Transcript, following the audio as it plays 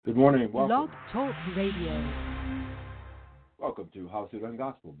Good morning. Welcome. Blog Talk Radio. Welcome to House of Gun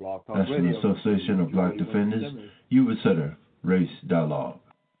Gospel, Blog Talk National Radio. Association of Black Defenders, Yuba-Sutter Race Dialogues.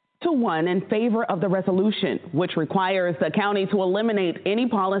 2-1 in favor of the resolution, which requires the county to eliminate any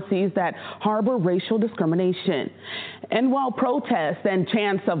policies that harbor racial discrimination. And while protests and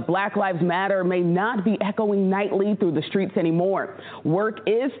chants of Black Lives Matter may not be echoing nightly through the streets anymore, work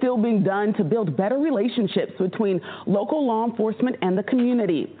is still being done to build better relationships between local law enforcement and the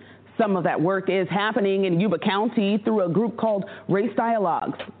community. Some of that work is happening in Yuba County through a group called Race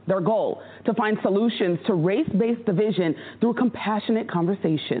Dialogues. Their goal, to find solutions to race-based division through compassionate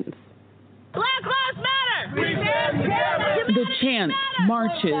conversations. Black Lives Matter! We stand together! The chants,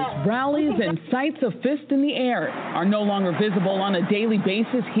 marches, rallies, and sights of fists in the air are no longer visible on a daily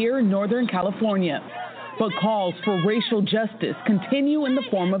basis here in Northern California. But calls for racial justice continue in the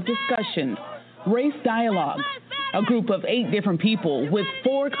form of discussions. Race Dialogues, a group of 8 different people with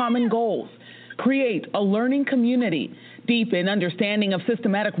 4 common goals: create a learning community, deepen understanding of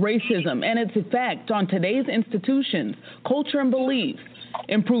systematic racism and its effect on today's institutions, culture, and beliefs,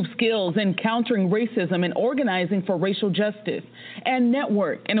 improve skills in countering racism and organizing for racial justice, and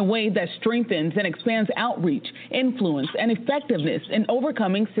network in a way that strengthens and expands outreach, influence, and effectiveness in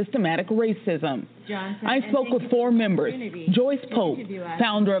overcoming systematic racism. I spoke with 4 members: Joyce Pope,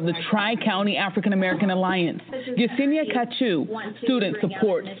 founder of the Tri-County African American Alliance; Yesenia Kachu, student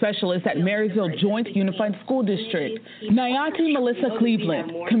support specialist at Marysville Joint Unified School District; Nayati Melissa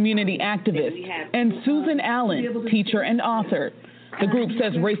Cleveland, community activist; and Susan Allen, teacher and author. The group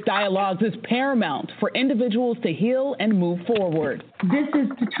says Race Dialogues is paramount for individuals to heal and move forward. This is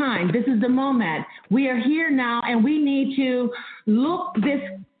the time. This is the moment. We are here now, and we need to look this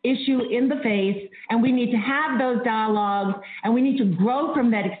issue in the face, and we need to have those dialogues, and we need to grow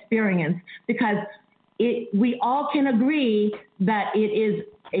from that experience, because we all can agree that it is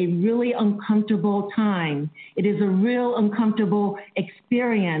a really uncomfortable time. It is a real uncomfortable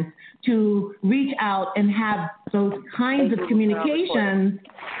experience to reach out and have those kinds of communications.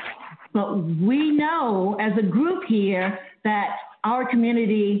 But we know as a group here that our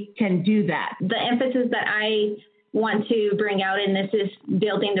community can do that. The emphasis that I want to bring out in this is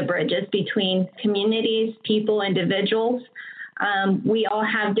building the bridges between communities, people, individuals. We all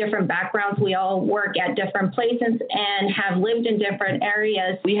have different backgrounds. We all work at different places and have lived in different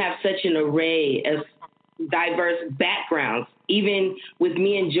areas. We have such an array of diverse backgrounds. Even with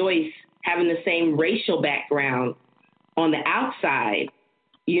me and Joyce having the same racial background on the outside,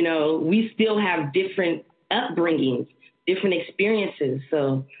 you know, we still have different upbringings, different experiences.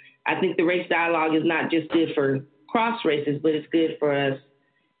 So I think the race dialogue is not just good for cross races, but it's good for us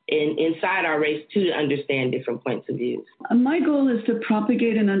inside our race too, to understand different points of view. My goal is to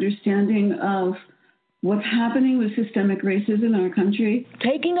propagate an understanding of what's happening with systemic racism in our country.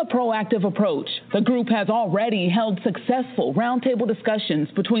 Taking a proactive approach, the group has already held successful roundtable discussions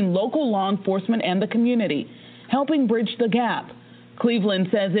between local law enforcement and the community, helping bridge the gap. Cleveland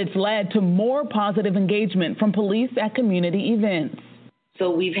says it's led to more positive engagement from police at community events.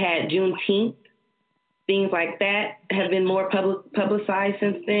 So we've had Juneteenth. Things like that have been more publicized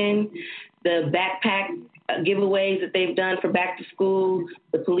since then. The backpack giveaways that they've done for back to school,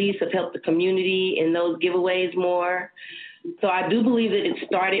 the police have helped the community in those giveaways more. So I do believe that it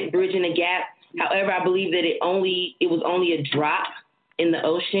started bridging a gap. However, I believe that it was only a drop in the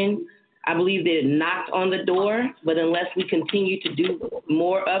ocean. I believe that it knocked on the door, but unless we continue to do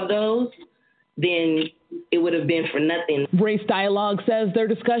more of those, then it would have been for nothing. Race Dialogue says their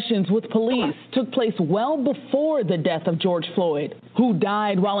discussions with police took place well before the death of George Floyd, who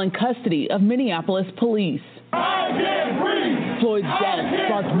died while in custody of Minneapolis police. Floyd's death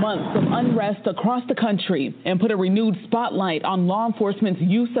sparked months of unrest across the country and put a renewed spotlight on law enforcement's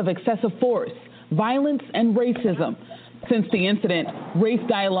use of excessive force, violence, and racism. Since the incident, Race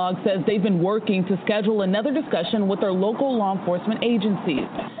Dialogue says they've been working to schedule another discussion with their local law enforcement agencies.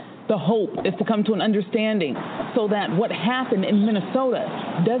 The hope is to come to an understanding so that what happened in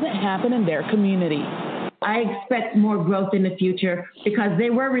Minnesota doesn't happen in their community. I expect more growth in the future because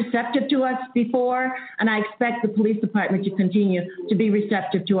they were receptive to us before, and I expect the police department to continue to be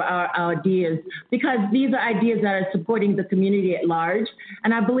receptive to our ideas, because these are ideas that are supporting the community at large,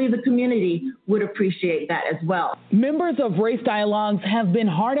 and I believe the community would appreciate that as well. Members of Race Dialogues have been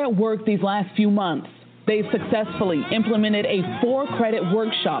hard at work these last few months. They successfully implemented a 4-credit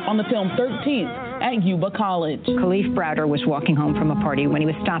workshop on the film 13th at Yuba College. Khalif Browder was walking home from a party when he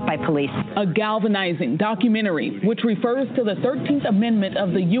was stopped by police. A galvanizing documentary which refers to the 13th Amendment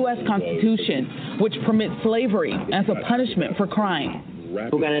of the U.S. Constitution, which permits slavery as a punishment for crime. We're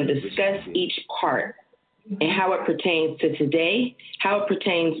going to discuss each part and how it pertains to today, how it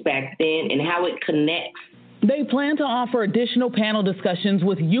pertains back then, and how it connects. They plan to offer additional panel discussions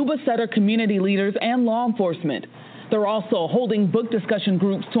with Yuba-Sutter community leaders and law enforcement. They're also holding book discussion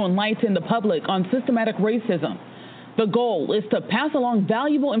groups to enlighten the public on systematic racism. The goal is to pass along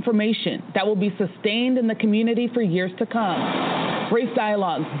valuable information that will be sustained in the community for years to come. Race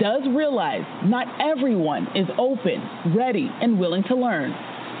Dialogues does realize not everyone is open, ready, and willing to learn.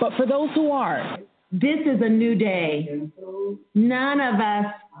 But for those who are, this is a new day. None of us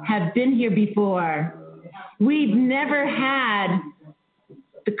have been here before. We've never had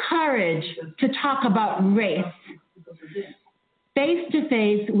the courage to talk about race face to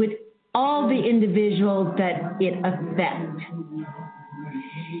face with all the individuals that it affects.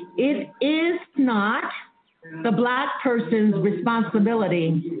 It is not the Black person's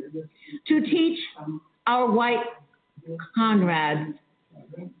responsibility to teach our white comrades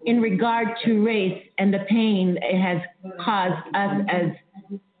in regard to race and the pain it has caused us as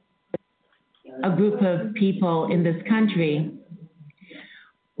a group of people in this country.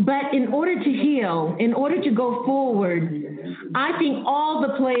 But in order to heal, in order to go forward, I think all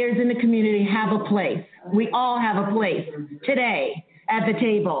the players in the community have a place. We all have a place today at the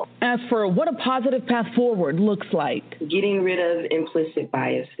table. As for what a positive path forward looks like, getting rid of implicit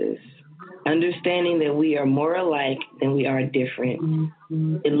biases, understanding that we are more alike than we are different.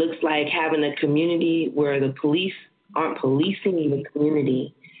 It looks like having a community where the police aren't policing the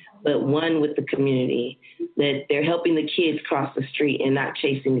community, but one with the community, that they're helping the kids cross the street and not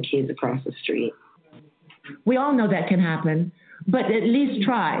chasing the kids across the street. We all know that can happen, but at least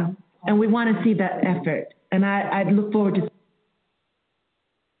try, and we want to see that effort. And I look forward to.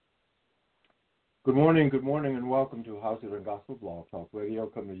 Good morning, and welcome to House of Gospel Blog Talk Radio,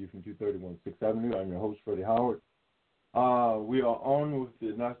 coming to you from 231 6th Avenue. I'm your host, Freddie Howard. We are on with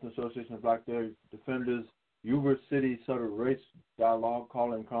the National Association of Black Defenders Yuba-Sutter Race Dialogue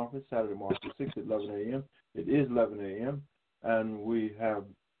Call-In Conference, Saturday, March the 6th at 11 a.m. It is 11 a.m., and we have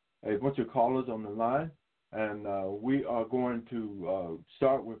a bunch of callers on the line, and we are going to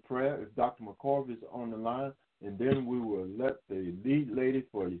start with prayer if Dr. McCorv is on the line, and then we will let the lead lady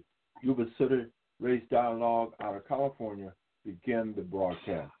for Yuba-Sutter Race Dialogue out of California begin the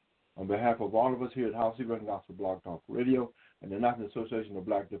broadcast. On behalf of all of us here at House of Gospel Blog Talk Radio and the National Association of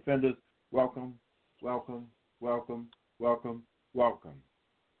Black Defenders, welcome. All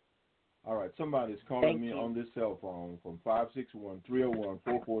right, somebody's calling me on this cell phone from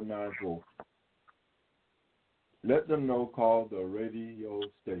 561-301-4494. Let them know, call the radio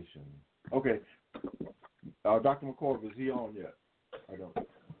station. Okay, Dr. McCorv, is he on yet? I don't.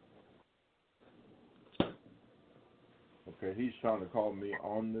 Okay, he's trying to call me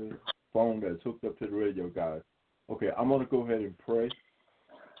on the phone that's hooked up to the radio, guys. Okay, I'm going to go ahead and pray.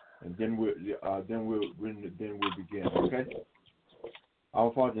 And then we'll begin, okay?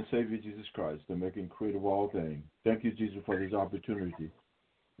 Our Father and Savior Jesus Christ, the making creator of all things. Thank you, Jesus, for this opportunity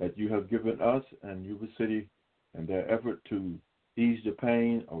that you have given us and Yuba City and their effort to ease the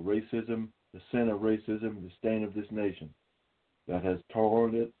pain of racism, the sin of racism, the stain of this nation that has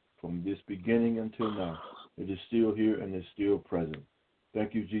torn it from this beginning until now. It is still here and is still present.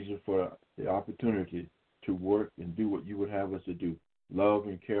 Thank you, Jesus, for the opportunity to work and do what you would have us to do. Love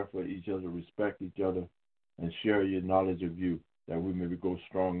and care for each other, respect each other, and share your knowledge of you, that we may grow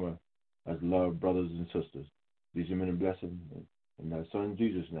stronger as loved brothers and sisters. These are many blessings in thy Son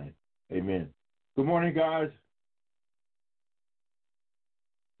Jesus' name. Amen. Good morning, guys.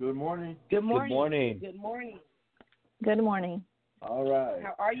 Good morning. Good morning. Good morning. Good morning. Good morning. All right.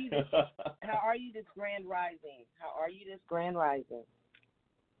 How are you? How are you this grand rising?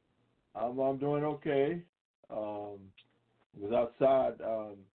 I'm doing okay. Was outside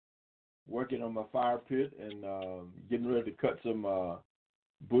working on my fire pit and getting ready to cut some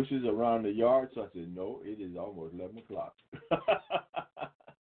bushes around the yard. So I said, no, it is almost 11 o'clock.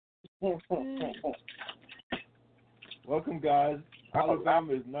 Welcome, guys.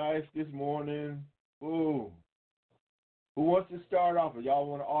 Alabama is nice this morning. Ooh. Who wants to start off? Y'all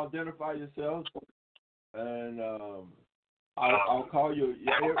want to identify yourselves? And I'll call your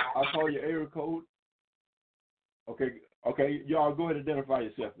area code. Okay, y'all go ahead and identify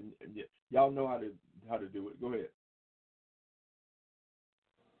yourself. And y'all know how to do it. Go ahead.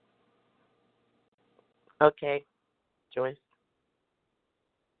 Okay, Joyce.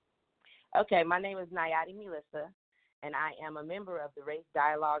 Okay, my name is Nayati Melissa, and I am a member of the Race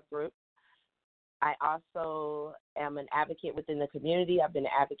Dialogue group. I also am an advocate within the community. I've been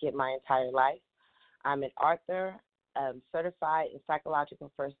an advocate my entire life. I'm an author, certified in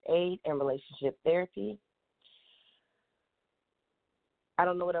psychological first aid and relationship therapy. I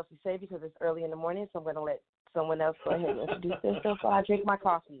don't know what else to say because it's early in the morning, so I'm going to let someone else go ahead and introduce themselves while I drink my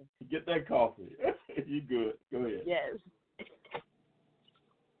coffee. Get that coffee. You good. Go ahead. Yes.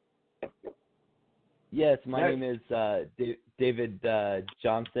 Yes, my name is David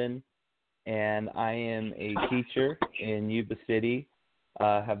Johnson, and I am a teacher in Yuba City.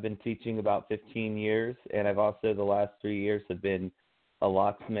 Have been teaching about 15 years, and I've also the last 3 years have been a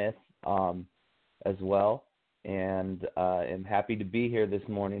locksmith as well. And am happy to be here this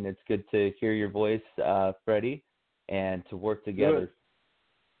morning. It's good to hear your voice, Freddie, and to work together.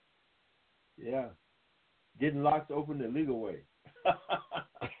 Good. Yeah. Getting locks open the legal way.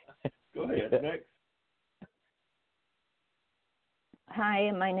 Go ahead. Next. Hi,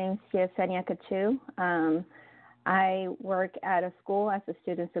 my name is Yesenia Kachu. I work at a school as a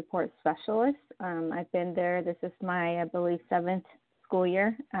student support specialist. I've been there. This is my, I believe, 7th school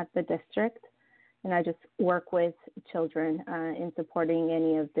year at the district. And I just work with children in supporting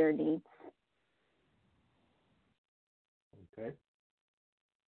any of their needs. Okay.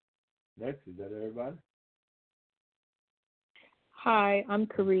 Next, is that everybody? Hi, I'm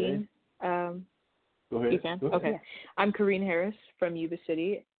Kareen. Okay. Go ahead. You can? Go ahead. Okay. I'm Kareen Harris from Yuba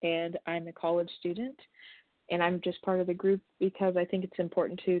City, and I'm a college student. And I'm just part of the group because I think it's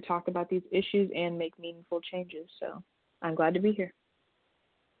important to talk about these issues and make meaningful changes. So I'm glad to be here.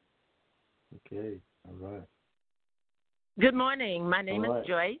 Okay, all right. Good morning. My name is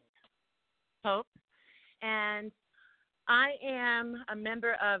Joyce Pope, and I am a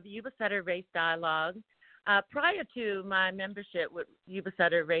member of Yuba-Sutter Race Dialogues. Prior to my membership with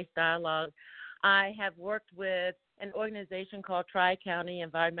Yuba-Sutter Race Dialogues, I have worked with an organization called Tri-County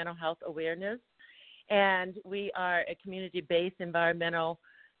Environmental Health Awareness, and we are a community-based environmental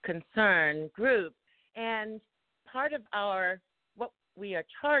concern group. And part of what we are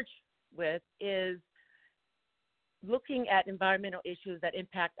charged with is looking at environmental issues that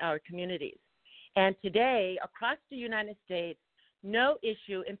impact our communities. And today, across the United States, no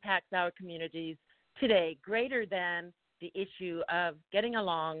issue impacts our communities today greater than the issue of getting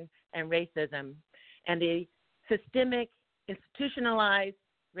along and racism and the systemic, institutionalized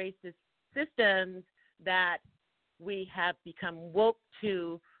racist systems that we have become woke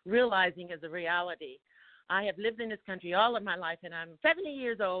to realizing as a reality. I have lived in this country all of my life, and I'm 70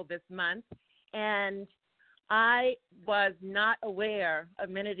 years old this month, and I was not aware of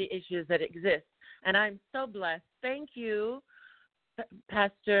many of the issues that exist, and I'm so blessed. Thank you,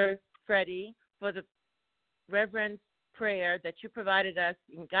 Pastor Freddie, for the reverend prayer that you provided us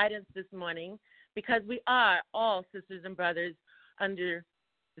in guidance this morning, because we are all sisters and brothers under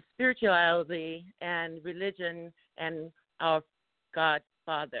the spirituality and religion and our God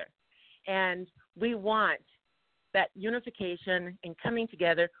Father. And we want that unification and coming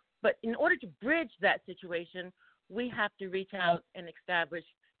together. But in order to bridge that situation, we have to reach out and establish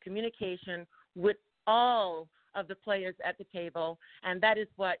communication with all of the players at the table. And that is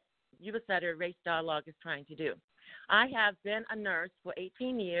what Yuba-Sutter Race Dialogue is trying to do. I have been a nurse for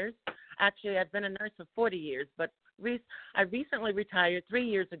 18 years. Actually, I've been a nurse for 40 years, but I recently retired 3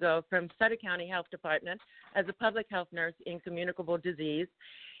 years ago from Sutter County Health Department as a public health nurse in communicable disease.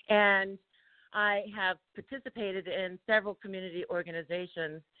 And I have participated in several community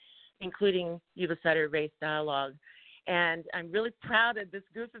organizations, including Yuba-Sutter Race Dialogue. And I'm really proud of this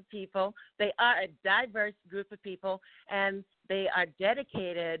group of people. They are a diverse group of people, and they are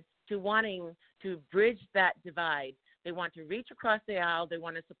dedicated to wanting to bridge that divide. They want to reach across the aisle. They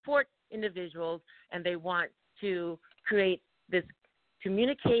want to support individuals, and they want to create this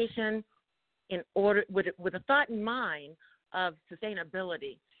communication in order with a thought in mind of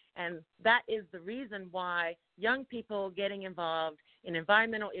sustainability. And that is the reason why young people getting involved in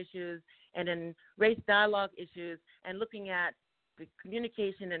environmental issues and in race dialogue issues and looking at the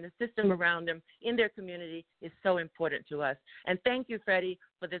communication and the system around them in their community is so important to us. And thank you, Freddie,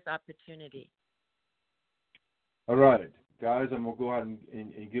 for this opportunity. All right, guys, I'm going to go ahead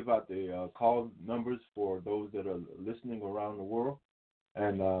and give out the call numbers for those that are listening around the world,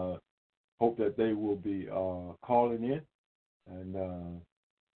 and hope that they will be calling in. And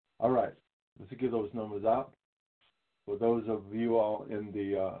all right, let's get those numbers out. For those of you all in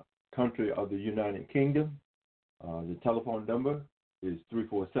the country of the United Kingdom, the telephone number is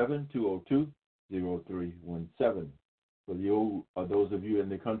 347-202-0317. For those of you in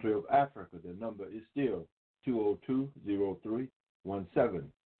the country of Africa, the number is still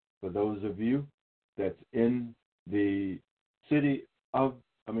 202-0317. For those of you that's in the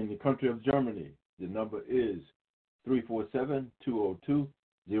country of Germany, the number is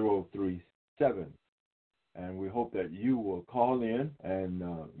 347-202-0317. And we hope that you will call in and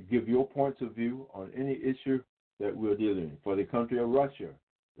give your points of view on any issue that we're dealing in. For the country of Russia,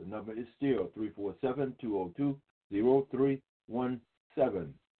 the number is still 347-202-0317.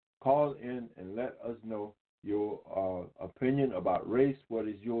 Call in and let us know your opinion about race. What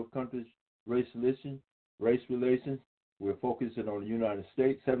is your country's race relations? We're focusing on the United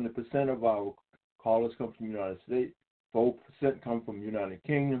States. 70% of our callers come from the United States. 4% come from the United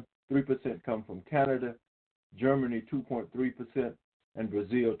Kingdom. 3% come from Canada. Germany, 2.3%. And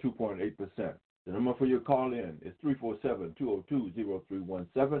Brazil, 2.8%. The number for your call in is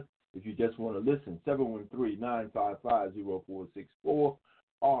 347-202-0317. If you just want to listen, 713-955-0464 or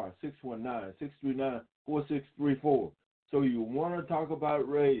 619-639-4634. So you want to talk about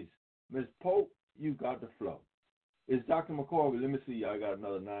race. Ms. Pope, you got the flow. It's Dr. McCorvey. Let me see. I got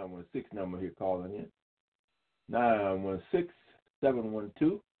another 916 number here calling in.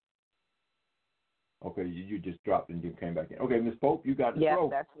 916-712. Okay, you just dropped and you came back in. Okay, Ms. Pope, you got the flow.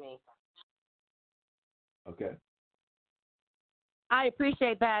 Yes, that's me. Okay. I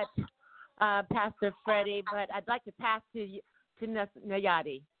appreciate that, Pastor Freddie, but I'd like to pass to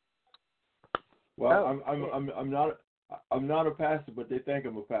Nayati. Well, I'm not a pastor, but they think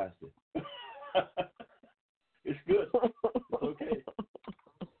I'm a pastor. It's good. It's okay.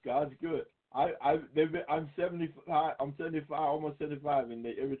 God's good. I'm 75. I'm 75, almost 75, and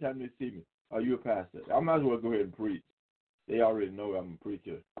every time they see me, are you a pastor? I might as well go ahead and preach. They already know I'm a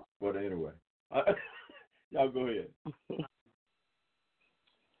preacher. But anyway, y'all go ahead.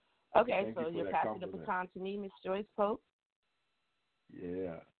 Okay, so you're passing the baton to me, Ms. Joyce Pope?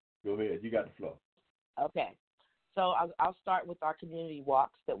 Yeah. Go ahead. You got the flow. Okay. So I'll start with our community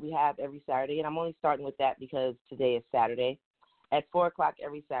walks that we have every Saturday, and I'm only starting with that because today is Saturday. At 4 o'clock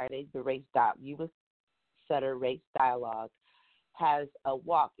every Saturday, the Yuba-Sutter Race Dialogues has a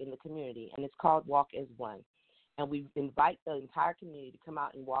walk in the community, and it's called Walk as One. And we invite the entire community to come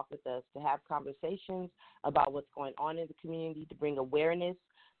out and walk with us to have conversations about what's going on in the community, to bring awareness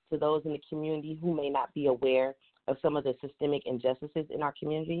to those in the community who may not be aware of some of the systemic injustices in our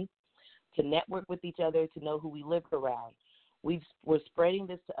community, to network with each other, to know who we live around. We're spreading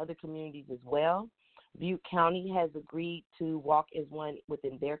this to other communities as well. Butte County has agreed to walk as one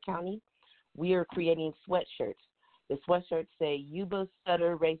within their county. We are creating sweatshirts. The sweatshirts say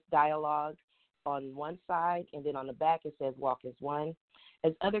Yuba-Sutter Race Dialogues on one side, and then on the back it says walk as one.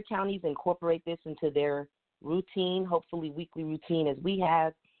 As other counties incorporate this into their routine, hopefully weekly routine as we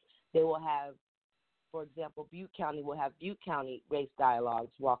have, they will have, for example, Butte County will have Butte County Race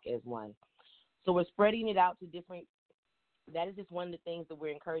Dialogues, walk as one. So we're spreading it out to different, that is just one of the things that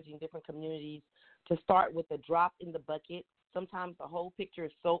we're encouraging different communities to start with a drop in the bucket. Sometimes the whole picture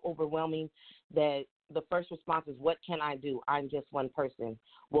is so overwhelming that the first response is, what can I do? I'm just one person.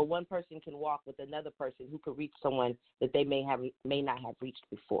 Well, one person can walk with another person who could reach someone that they may not have reached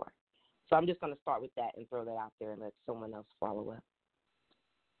before. So I'm just going to start with that and throw that out there and let someone else follow up.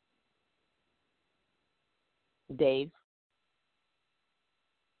 Dave?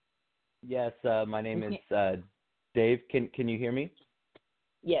 Yes, my name is Dave. Can you hear me?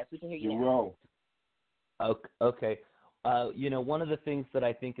 Yes, we can hear you now. Okay. One of the things that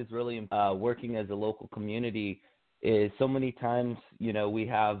I think is really working as a local community is so many times, we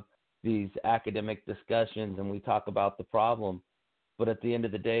have these academic discussions and we talk about the problem, but at the end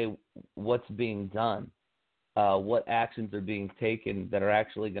of the day, what's being done? What actions are being taken that are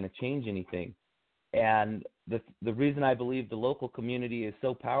actually going to change anything? And the reason I believe the local community is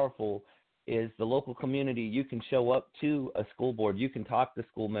so powerful is the local community, you can show up to a school board, you can talk to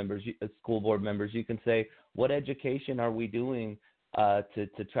school board members, you can say, what education are we doing to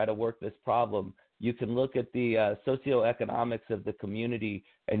try to work this problem? You can look at the socioeconomics of the community,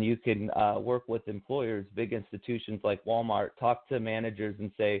 and you can work with employers, big institutions like Walmart, talk to managers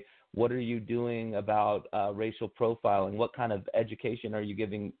and say, what are you doing about racial profiling? What kind of education are you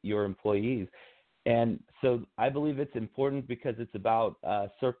giving your employees? And so I believe it's important because it's about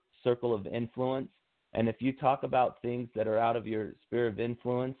circle of influence. And if you talk about things that are out of your sphere of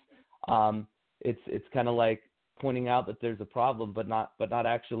influence, it's kind of like pointing out that there's a problem, but not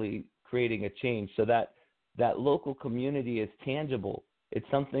actually creating a change. So that local community is tangible. It's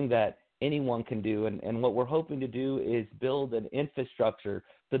something that anyone can do. And what we're hoping to do is build an infrastructure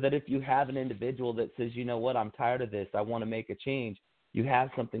so that if you have an individual that says, you know what, I'm tired of this, I want to make a change, you have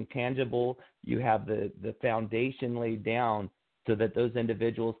something tangible, you have the foundation laid down so that those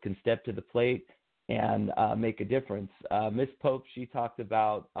individuals can step to the plate and make a difference. Ms. Pope, she talked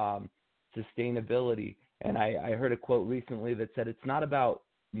about sustainability, and I heard a quote recently that said it's not about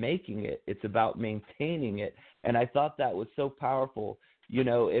making it, it's about maintaining it. And I thought that was so powerful.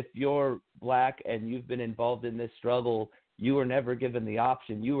 If you're Black and you've been involved in this struggle, you were never given the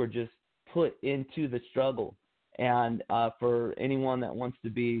option. You were just put into the struggle. And for anyone that wants to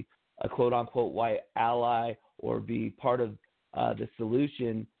be a quote-unquote white ally or be part of the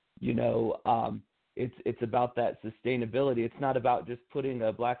solution, it's about that sustainability. It's not about just putting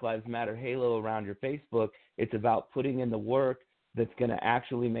a Black Lives Matter halo around your Facebook. It's about putting in the work that's going to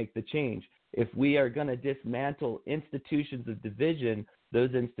actually make the change. If we are going to dismantle institutions of division,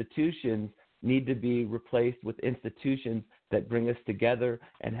 those institutions need to be replaced with institutions that bring us together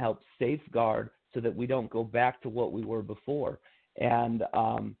and help safeguard so that we don't go back to what we were before. And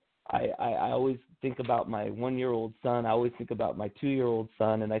I always think about my 1-year-old son. I always think about my 2-year-old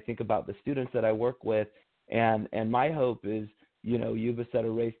son, and I think about the students that I work with. And my hope is,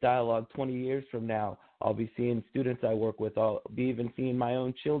 Yuba-Sutter Race Dialogue 20 years from now, I'll be seeing students I work with. I'll be even seeing my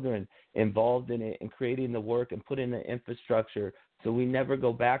own children involved in it and creating the work and putting the infrastructure so we never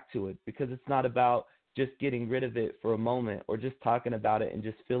go back to it, because it's not about just getting rid of it for a moment or just talking about it and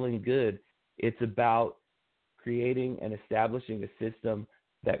just feeling good. It's about creating and establishing a system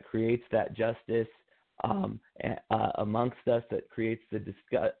that creates that justice amongst us, that creates the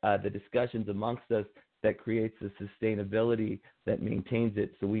discussions amongst us, that creates the sustainability that maintains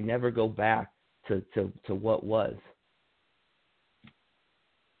it, so we never go back to what was.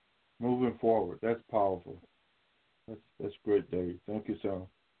 Moving forward, that's powerful. That's great, Dave. Thank you, sir.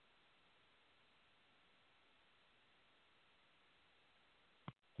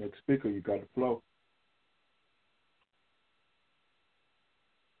 Next speaker, you got the flow.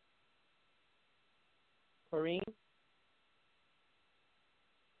 Kareem?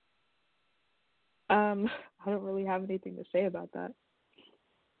 I don't really have anything to say about that.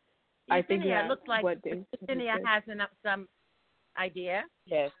 I think it looks like what Dave Cynthia has some idea.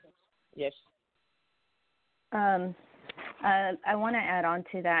 Yes. I want to add on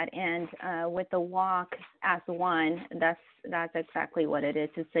to that, and with the walk as one, that's exactly what it is.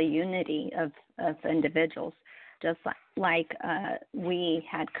 It's a unity of individuals, just like we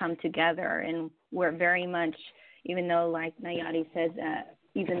had come together, and we're very much, even though, like Nayati says,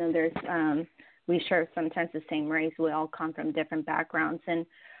 even though there's we share sometimes the same race, we all come from different backgrounds, and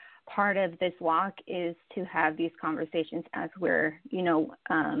part of this walk is to have these conversations as we're,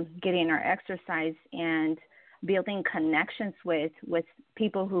 getting our exercise and building connections with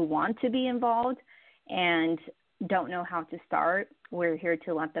people who want to be involved and don't know how to start. We're here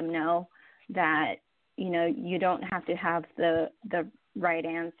to let them know that, you don't have to have the right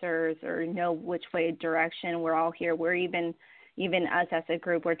answers or know which way direction. We're all here. We're even us as a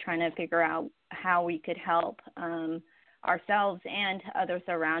group, we're trying to figure out how we could help ourselves and others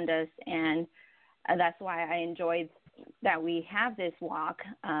around us. And that's why I enjoyed that we have this walk,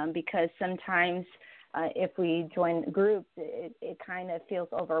 because sometimes if we join groups, it kind of feels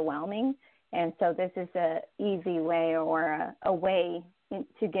overwhelming. And so this is an easy way or a way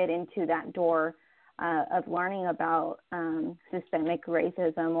to get into that door of learning about systemic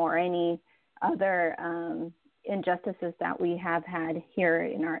racism or any other injustices that we have had here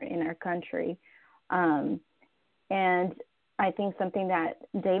in our country. And I think something that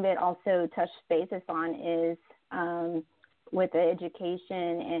David also touched bases on is with the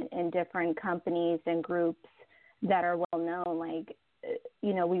education and different companies and groups that are well known, like,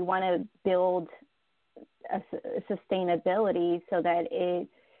 we want to build a sustainability so that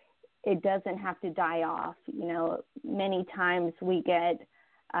it doesn't have to die off. Many times we get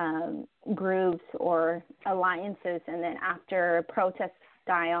groups or alliances, and then after protests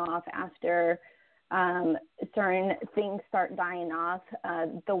die off, after certain things start dying off,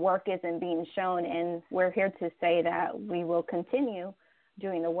 the work isn't being shown, and we're here to say that we will continue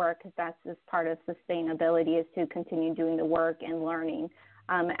doing the work, because that's just part of sustainability, is to continue doing the work and learning.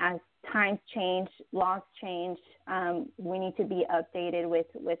 As times change, laws change, we need to be updated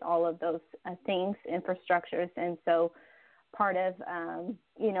with all of those things, infrastructures, and so part of,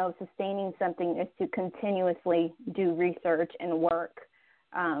 sustaining something is to continuously do research and work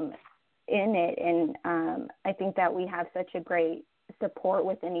in it. And I think that we have such a great support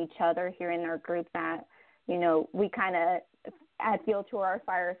within each other here in our group that, we kind of add fuel to our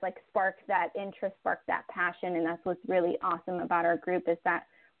fires, like spark that interest, spark that passion. And that's what's really awesome about our group, is that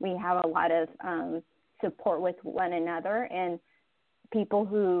we have a lot of support with one another, and people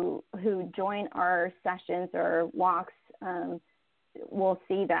who join our sessions or walks will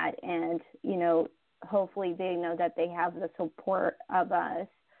see that, and, hopefully they know that they have the support of us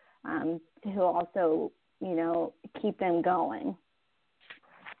to also, keep them going.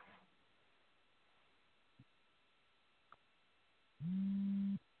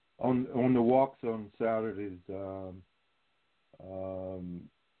 On the walks on Saturdays,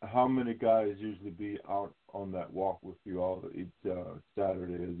 how many guys usually be out on that walk with you all each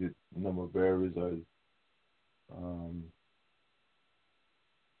Saturday? Is it number varies,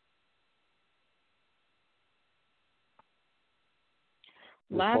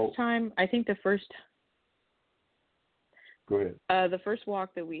 Last time, I think the first. Go ahead. The first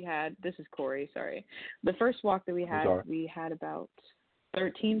walk that we had. This is Corey. Sorry. The first walk that we had about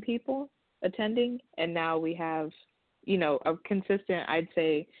 13 people attending, and now we have, a consistent, I'd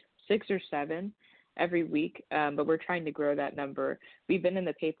say 6 or 7 every week. But we're trying to grow that number. We've been in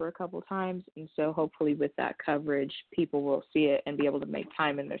the paper a couple times, and so hopefully with that coverage, people will see it and be able to make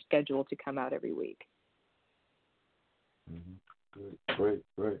time in their schedule to come out every week. Mm-hmm. Great.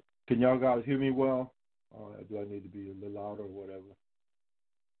 Can y'all guys hear me well? Do I need to be a little louder or whatever?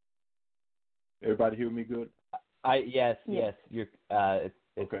 Everybody hear me good? Yes. You're.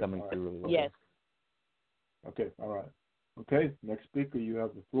 It's coming through really well. Yes. Okay. All right. Okay. Next speaker, you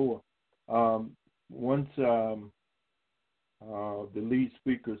have the floor. Once the lead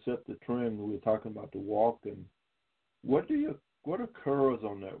speaker set the trend, we were talking about the walk, and what occurs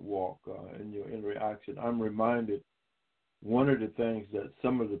on that walk in your interaction? I'm reminded. One of the things that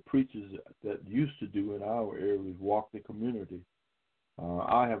some of the preachers that used to do in our area is walk the community.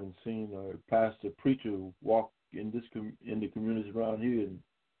 I haven't seen a pastor preacher walk in the communities around here in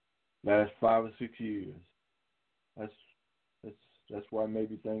the last 5 or 6 years. That's why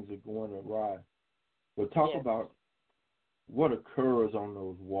maybe things are going awry. But talk about what occurs on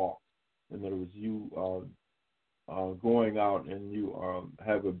those walks. In other words, you going out and you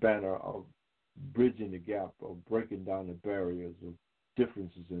have a banner of bridging the gap or breaking down the barriers of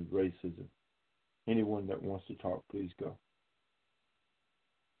differences in racism. Anyone that wants to talk, please go.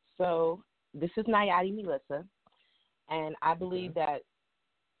 So this is Nayati Melissa, and I believe that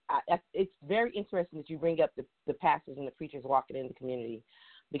it's very interesting that you bring up the pastors and the preachers walking in the community,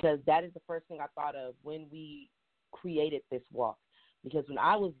 because that is the first thing I thought of when we created this walk. Because when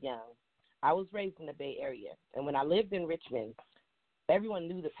I was young, I was raised in the Bay Area, and when I lived in Richmond, everyone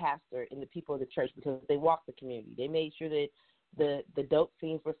knew the pastor and the people of the church because they walked the community. They made sure that the dope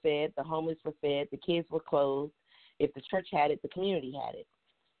fiends were fed, the homeless were fed, the kids were clothed. If the church had it, the community had it.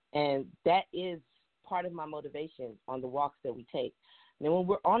 And that is part of my motivation on the walks that we take. And then when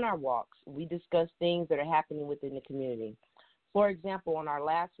we're on our walks, we discuss things that are happening within the community. For example, on our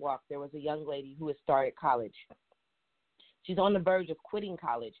last walk, there was a young lady who had started college. She's on the verge of quitting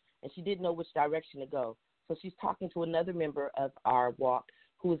college, and she didn't know which direction to go. So she's talking to another member of our walk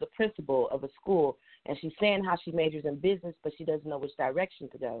who is a principal of a school, and she's saying how she majors in business, but she doesn't know which direction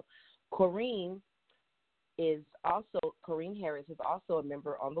to go. Corrine Harris is also a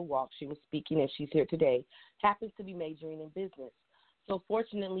member on the walk. She was speaking, and she's here today, happens to be majoring in business. So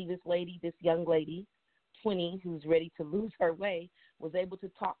fortunately, this young lady, 20, who's ready to lose her way, was able to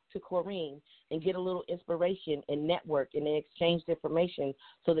talk to Corrine and get a little inspiration and network, and they exchanged information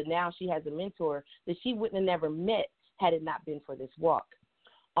so that now she has a mentor that she wouldn't have never met had it not been for this walk.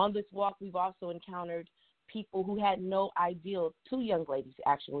 On this walk, we've also encountered people who had no idea, 2 young ladies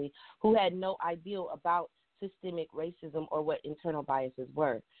actually, who had no idea about systemic racism or what internal biases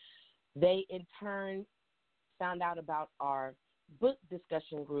were. They in turn found out about our book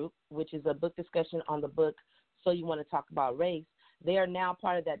discussion group, which is a book discussion on the book So You Want to Talk About Race. They are now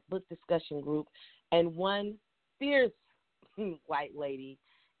part of that book discussion group, and one fierce white lady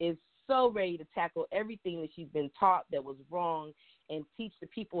is so ready to tackle everything that she's been taught that was wrong and teach the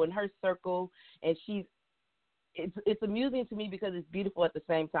people in her circle. And it's amusing to me because it's beautiful at the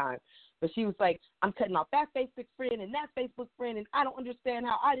same time. But she was like, I'm cutting off that Facebook friend and that Facebook friend, and I don't understand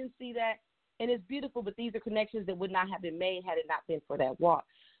how I didn't see that. And it's beautiful, but these are connections that would not have been made had it not been for that walk.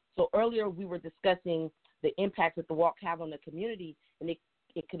 So earlier we were discussing the impact that the walk have on the community, and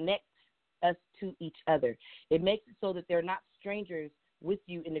it connects us to each other. It makes it so that they're not strangers with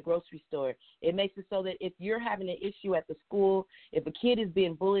you in the grocery store. It makes it so that if you're having an issue at the school, if a kid is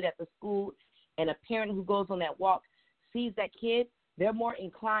being bullied at the school, and a parent who goes on that walk sees that kid, they're more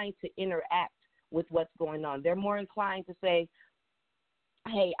inclined to interact with what's going on. They're more inclined to say,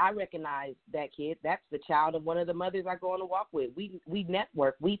 hey, I recognize that kid. That's the child of one of the mothers I go on a walk with. We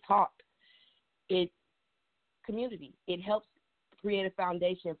network. We talk. Community. It helps create a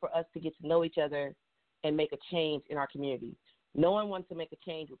foundation for us to get to know each other and make a change in our community. No one wants to make a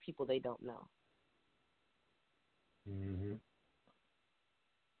change with people they don't know. Mm-hmm.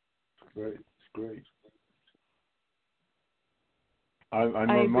 Great. It's great. I'm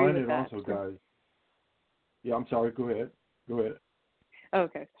reminded also, guys. Yeah, I'm sorry. Go ahead.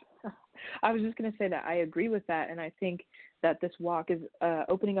 Okay. I was just going to say that I agree with that, and I think that this walk is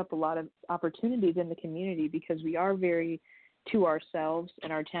opening up a lot of opportunities in the community because we are very to ourselves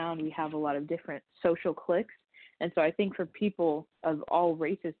in our town. We have a lot of different social cliques, and so I think for people of all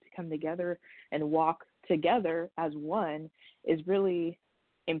races to come together and walk together as one is really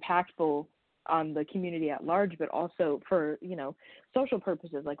impactful on the community at large, but also for, social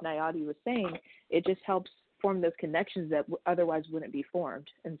purposes, like Nayade was saying, it just helps form those connections that otherwise wouldn't be formed.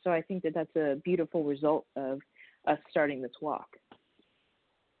 And so I think that that's a beautiful result of us starting this walk.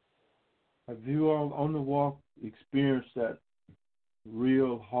 Have you all on the walk experienced that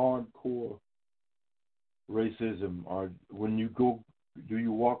real hardcore racism? Or when you go, do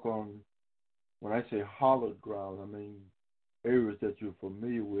you walk on, when I say hollowed ground, I mean areas that you're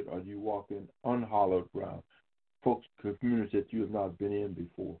familiar with, or do you walk in unhollowed ground, folks, communities that you have not been in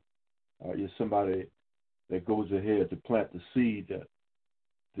before? You're somebody that goes ahead to plant the seed that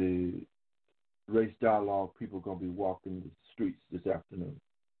the race dialogue people are going to be walking the streets this afternoon.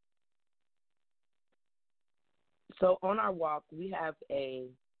 So on our walk, we have a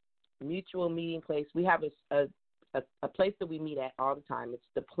mutual meeting place. We have a place that we meet at all the time. It's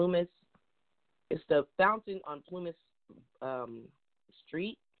the Plumas. It's the fountain on Plumas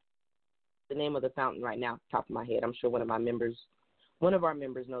Street. The name of the fountain right now, top of my head. I'm sure one of our members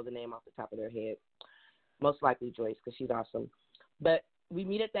know the name off the top of their head. Most likely Joyce, because she's awesome. But we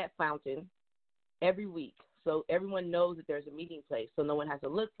meet at that fountain every week, so everyone knows that there's a meeting place, so no one has to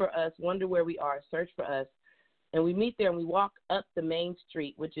look for us, wonder where we are, search for us. And we meet there and we walk up the main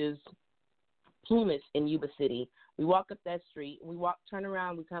street, which is Plumas in Yuba City. We walk up that street, we turn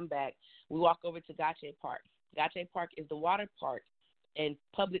around, we come back, we walk over to Gache Park. Gache Park is the water park and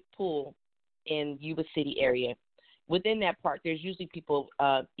public pool in Yuba City area. Within that park, there's usually people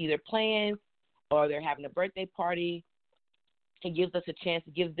either playing or they're having a birthday party. It gives them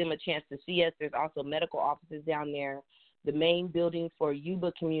a chance to see us. There's also medical offices down there. The main building for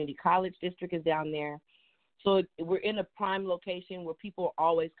Yuba Community College District is down there. So we're in a prime location where people are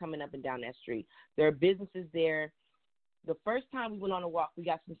always coming up and down that street. There are businesses there. The first time we went on a walk, we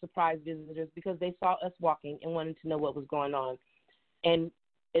got some surprise visitors because they saw us walking and wanted to know what was going on. And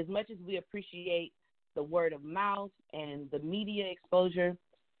as much as we appreciate the word of mouth and the media exposure,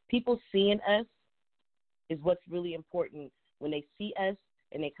 people seeing us is what's really important. When they see us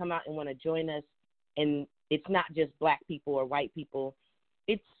and they come out and want to join us, and it's not just black people or white people,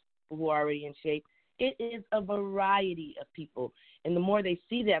 it's people who are already in shape. It is a variety of people. And the more they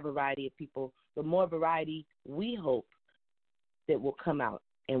see that variety of people, the more variety we hope that will come out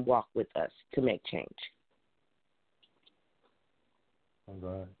and walk with us to make change.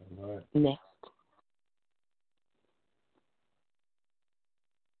 All right. Next.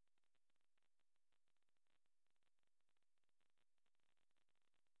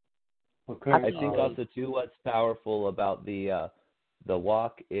 Okay. I think also too, what's powerful about the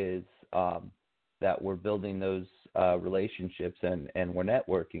walk is that we're building those relationships and we're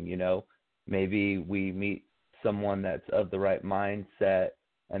networking. Maybe we meet someone that's of the right mindset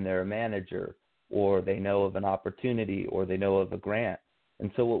and they're a manager, or they know of an opportunity, or they know of a grant.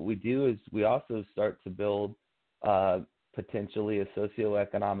 And so what we do is we also start to build potentially a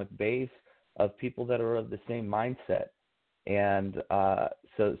socioeconomic base of people that are of the same mindset. And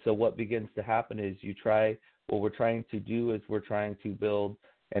so what begins to happen is what we're trying to do is we're trying to build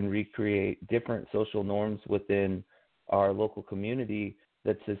and recreate different social norms within our local community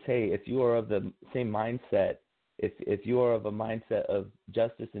that says, hey, if you are of the same mindset, if you are of a mindset of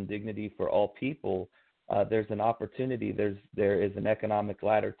justice and dignity for all people, there's an opportunity, there is an economic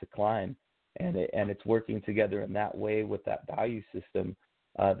ladder to climb, and it's working together in that way with that value system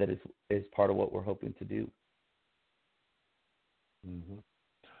that is part of what we're hoping to do. Mm-hmm.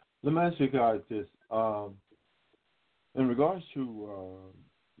 Let me ask you guys this. In regards to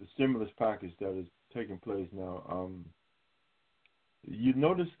the stimulus package that is taking place now, you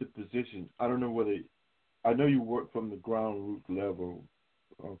notice the position. I don't know I know you work from the ground root level,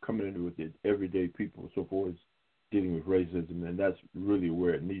 coming into with the everyday people, so forth, dealing with racism, and that's really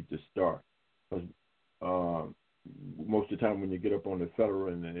where it needs to start. Because most of the time when you get up on the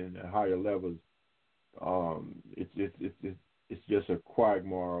federal and the higher levels, it's just a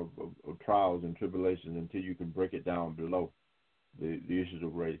quagmire of trials and tribulations until you can break it down below the issues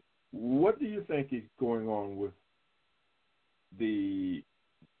of race. What do you think is going on with the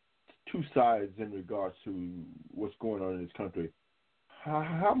two sides in regards to what's going on in this country?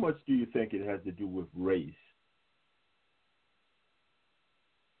 How much do you think it has to do with race?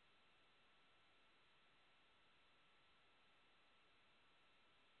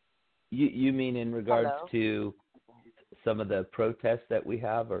 You mean in regards to some of the protests that we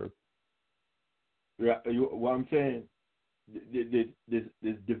have, or? Yeah, what I'm saying,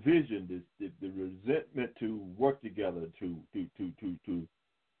 this division, the resentment to work together to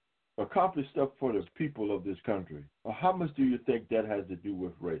accomplish stuff for the people of this country. How much do you think that has to do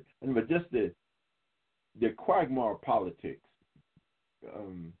with race? And but just the quagmire politics.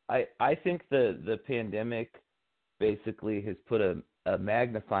 I think the pandemic basically has put a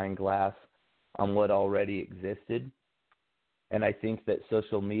magnifying glass on what already existed, and I think that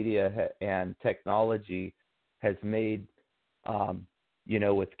social media and technology has made,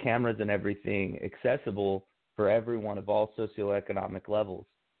 with cameras and everything, accessible for everyone of all socioeconomic levels.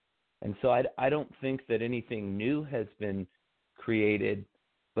 And so I don't think that anything new has been created,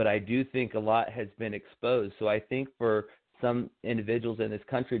 but I do think a lot has been exposed. So I think for some individuals in this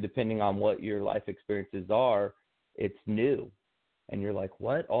country, depending on what your life experiences are, it's new. And you're like,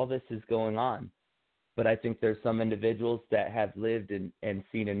 what? All this is going on. But I think there's some individuals that have lived and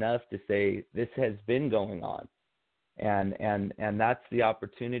seen enough to say this has been going on. And that's the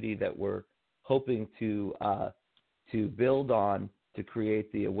opportunity that we're hoping to build on, to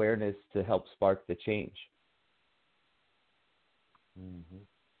create the awareness to help spark the change. Mm-hmm.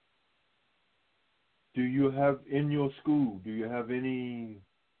 Do you have in your school, do you have any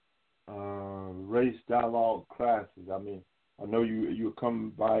race dialogue classes? I mean, I know you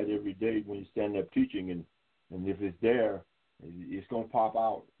come by it every day when you stand up teaching, and if it's there, it's going to pop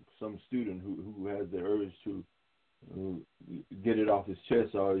out some student who has the urge to get it off his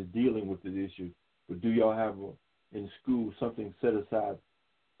chest or is dealing with the issue. But do y'all have in school something set aside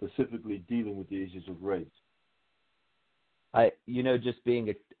specifically dealing with the issues of race? Just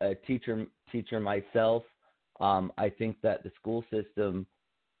being a teacher myself, I think that the school system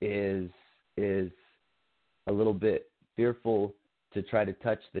is a little bit fearful to try to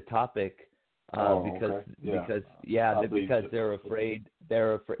touch the topic because they're afraid.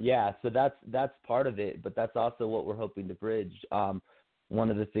 Yeah, so that's part of it, but that's also what we're hoping to bridge. One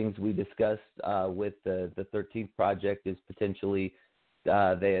of the things we discussed with the 13th project is potentially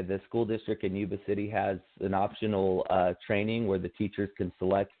the school district in Yuba City has an optional training where the teachers can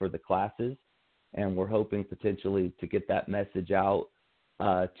select for the classes, and we're hoping potentially to get that message out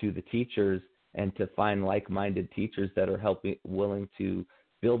to the teachers and to find like-minded teachers that are willing to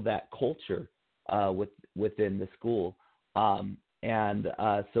build that culture within the school.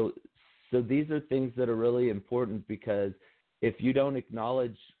 So these are things that are really important, because if you don't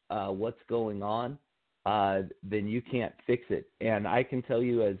acknowledge what's going on, then you can't fix it. And I can tell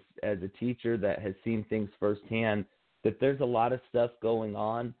you as a teacher that has seen things firsthand that there's a lot of stuff going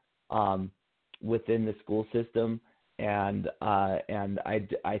on within the school system, and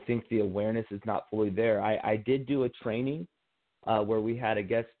I think the awareness is not fully there. I did do a training where we had a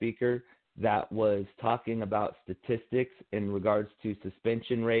guest speaker that was talking about statistics in regards to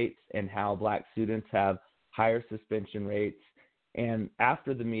suspension rates and how Black students have higher suspension rates. And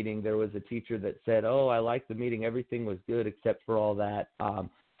after the meeting, there was a teacher that said, "Oh, I liked the meeting. Everything was good except for all that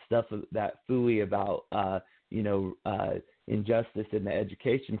stuff, that phooey about injustice in the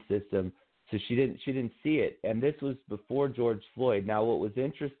education system." So she didn't see it. And this was before George Floyd. Now, what was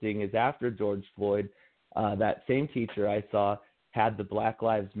interesting is after George Floyd, that same teacher I saw had the Black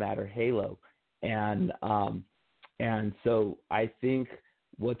Lives Matter halo, and so I think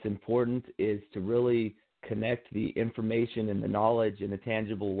what's important is to really connect the information and the knowledge in a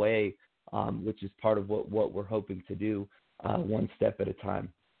tangible way, which is part of what we're hoping to do, one step at a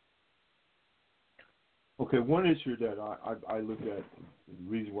time. Okay, one issue that I look at, the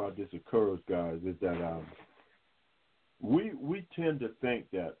reason why this occurs, guys, is that we tend to think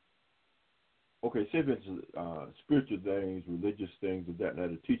that, okay, say for instance, spiritual things, religious things, and that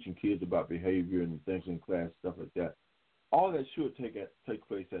are teaching kids about behavior and things in class, stuff like that, all that should take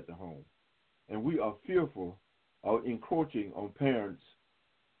place at the home. And we are fearful of encroaching on parents'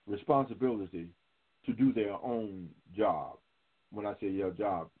 responsibility to do their own job. When I say your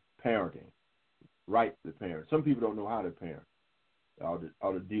job, parenting, right to parent. Some people don't know how to parent or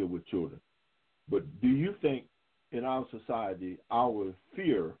to deal with children. But do you think in our society, our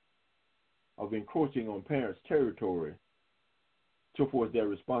fear of encroaching on parents' territory towards their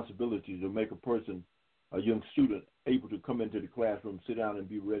responsibility to make a young student, able to come into the classroom, sit down and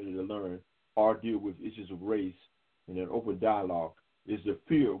be ready to learn, or deal with issues of race in an open dialogue, is the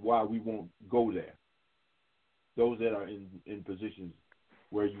fear why we won't go there? Those that are in positions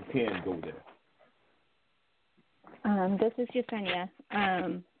where you can go there. This is Yesenia.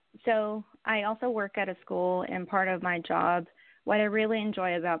 So I also work at a school, and part of my job, what I really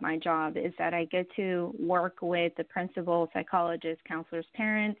enjoy about my job is that I get to work with the principals, psychologists, counselors,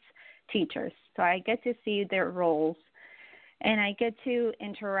 parents, teachers. So I get to see their roles, and I get to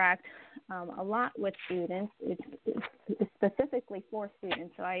interact a lot with students. It's specifically for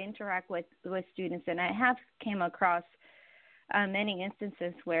students. So I interact with students, and I have came across many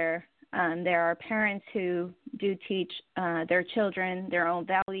instances where there are parents who do teach their children their own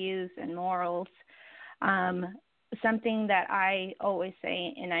values and morals, Something that I always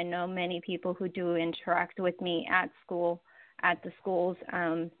say, and I know many people who do interact with me at school, at the schools,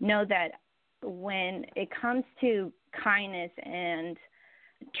 know that when it comes to kindness and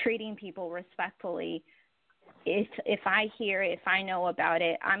treating people respectfully, if I hear, if I know about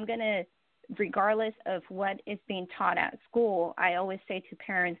it, I'm going to, regardless of what is being taught at school, I always say to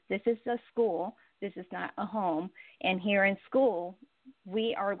parents, this is a school, this is not a home. And here in school,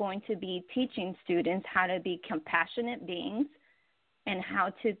 we are going to be teaching students how to be compassionate beings and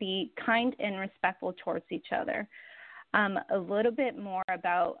how to be kind and respectful towards each other. A little bit more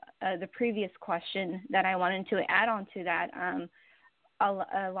about the previous question that I wanted to add on to that.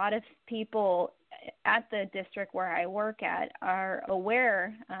 A lot of people at the district where I work at are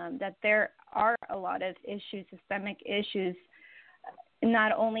aware that there are a lot of issues, systemic issues,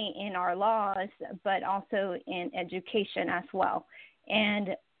 not only in our laws, but also in education as well. And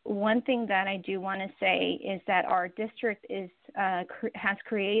one thing that I do want to say is that our district has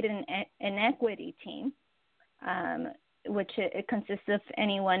created an equity team, which it consists of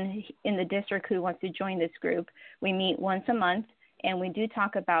anyone in the district who wants to join this group. We meet once a month, and we do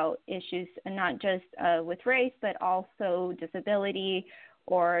talk about issues not just with race, but also disability,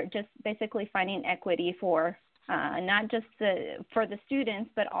 or just basically finding equity for not just for the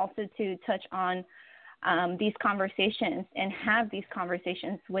students, but also to touch on these conversations and have these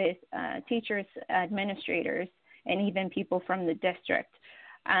conversations with teachers, administrators, and even people from the district.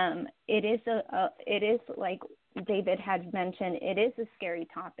 It is like David had mentioned, it is a scary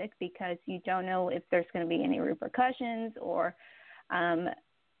topic because you don't know if there's going to be any repercussions or,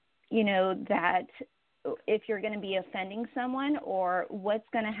 that if you're going to be offending someone or what's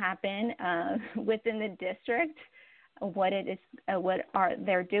going to happen within the district, what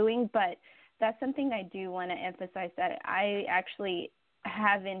they're doing. But that's something I do want to emphasize, that I actually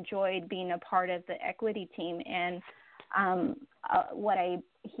have enjoyed being a part of the equity team. And what I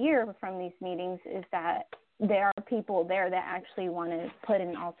hear from these meetings is that there are people there that actually want to put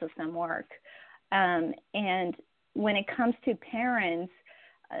in also some work. And when it comes to parents,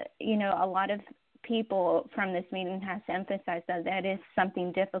 a lot of people from this meeting has emphasized that is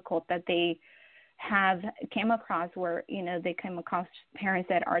something difficult that they have came across, where, they come across parents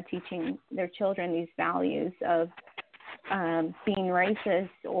that are teaching their children these values of being racist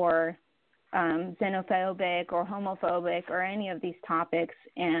or xenophobic or homophobic or any of these topics.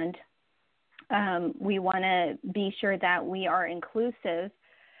 And we want to be sure that we are inclusive,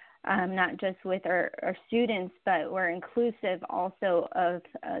 not just with our students, but we're inclusive also of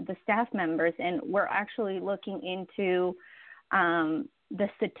the staff members. And we're actually looking into the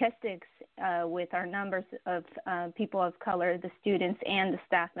statistics with our numbers of people of color, the students and the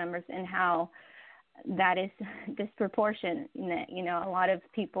staff members, and how that is disproportionate.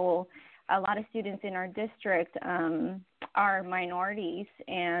 A lot of students in our district are minorities,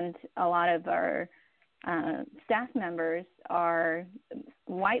 and a lot of our staff members are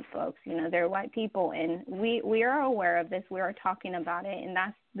white folks. They're white people, and we are aware of this. We are talking about it, and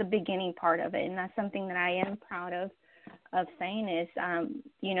that's the beginning part of it, and that's something that I am proud of saying is,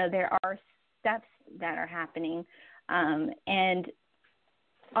 there are steps that are happening, and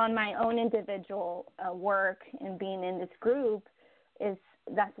on my own individual work and being in this group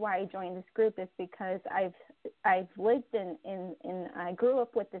that's why I joined this group, is because I've lived in I grew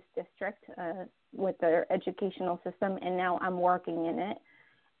up with this district with their educational system, and now I'm working in it,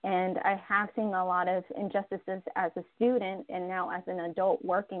 and I have seen a lot of injustices as a student, and now as an adult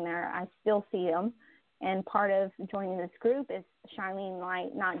working there, I still see them. And part of joining this group is shining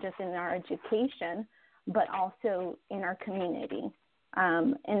light not just in our education, but also in our community.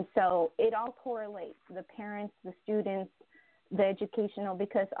 And so it all correlates, the parents, the students, the educational,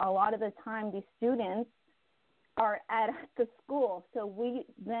 because a lot of the time these students are at the school. So we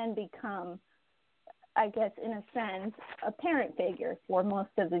then become, I guess, in a sense, a parent figure for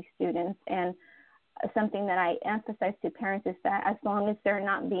most of these students. And something that I emphasize to parents is that as long as they're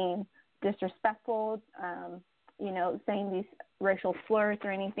not being disrespectful, saying these racial slurs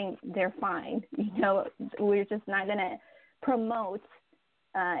or anything, they're fine. We're just not going to promote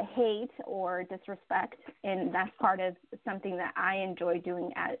hate or disrespect, and that's part of something that I enjoy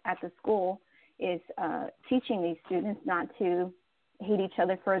doing at the school, is teaching these students not to hate each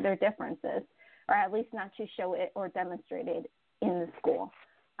other for their differences, or at least not to show it or demonstrate it in the school.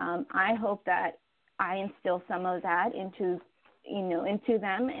 I hope that I instill some of that into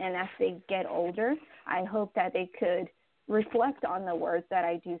them, and as they get older, I hope that they could reflect on the words that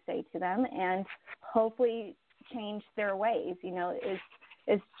I do say to them and hopefully change their ways.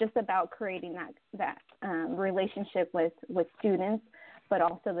 It's just about creating that relationship with students, but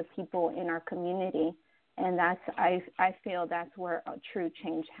also the people in our community. And I feel that's where a true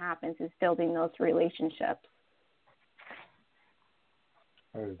change happens, is building those relationships.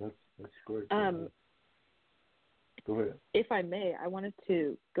 All right, that's great. Go ahead. If I may, I wanted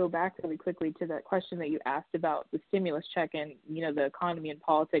to go back really quickly to that question that you asked about the stimulus check and, the economy and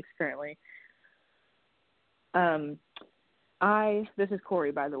politics currently. This is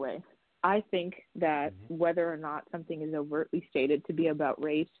Corey, by the way. I think that whether or not something is overtly stated to be about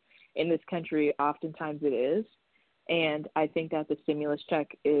race in this country, oftentimes it is. And I think that the stimulus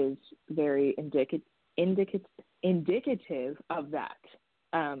check is very indicative of that.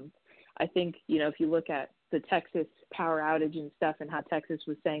 I think, if you look at the Texas power outage and stuff and how Texas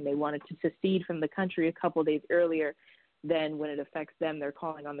was saying they wanted to secede from the country a couple of days earlier, then when it affects them, they're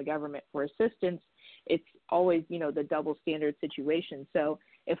calling on the government for assistance. It's always, the double standard situation. So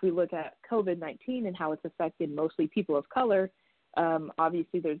if we look at COVID-19 and how it's affected mostly people of color,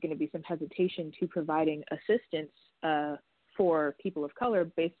 obviously there's going to be some hesitation to providing assistance for people of color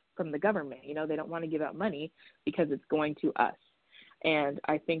based from the government. They don't want to give out money because it's going to us. And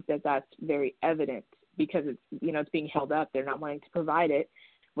I think that that's very evident because it's, it's being held up. They're not wanting to provide it.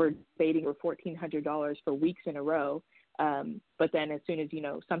 We're debating for $1,400 for weeks in a row. But then as soon as,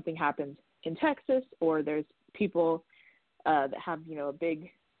 something happens in Texas or there's people that have, a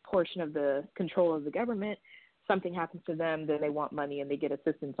big portion of the control of the government, something happens to them, then they want money and they get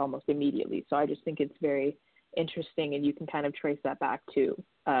assistance almost immediately. So I just think it's very interesting, and you can kind of trace that back to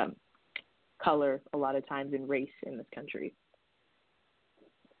color a lot of times and race in this country.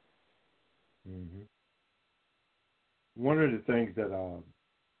 Mm-hmm. One of the things that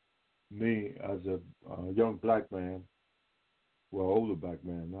me as a young black man, older black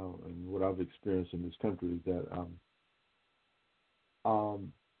man now, and what I've experienced in this country is that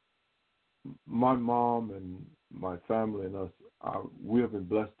my mom and my family and us, we have been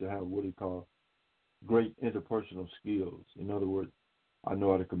blessed to have what he call great interpersonal skills. In other words, I know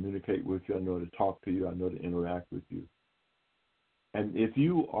how to communicate with you, I know how to talk to you, I know how to interact with you. And if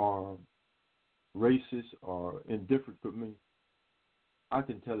you are racist or indifferent to me, I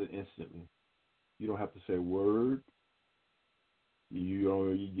can tell it instantly. You don't have to say a word.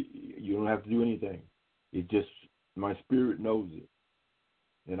 You don't have to do anything. It just, my spirit knows it.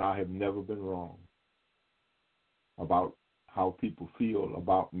 And I have never been wrong about how people feel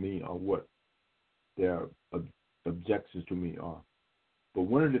about me or what their objections to me are. But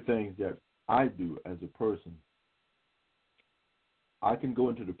one of the things that I do as a person, I can go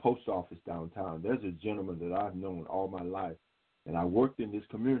into the post office downtown. There's a gentleman that I've known all my life, and I worked in this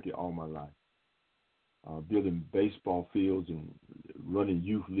community all my life, building baseball fields and running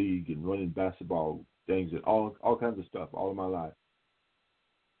youth league and running basketball things and all kinds of stuff all of my life.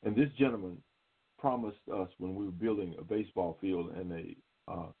 And this gentleman promised us when we were building a baseball field and a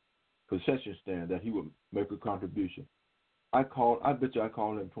concession stand that he would make a contribution. I bet you I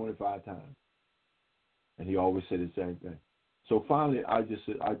called him 25 times, and he always said the same thing. So finally, I just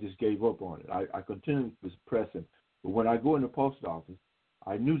gave up on it. I continued to press him. But when I go in the post office,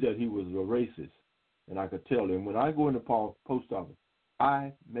 I knew that he was a racist, and I could tell him. When I go in the post office,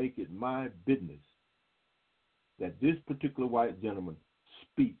 I make it my business that this particular white gentleman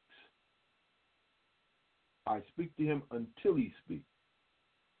speaks. I speak to him until he speaks.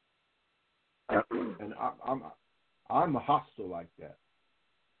 And I'm hostile like that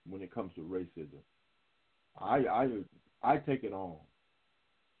when it comes to racism. I take it on.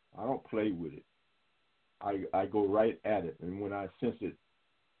 I don't play with it. I go right at it, and when I sense it.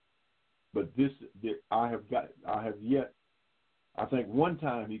 But I think one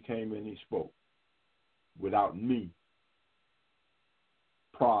time he came in, he spoke without me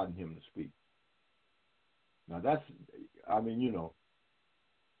prodding him to speak. Now that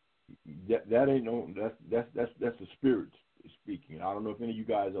ain't that's the spirit speaking. I don't know if any of you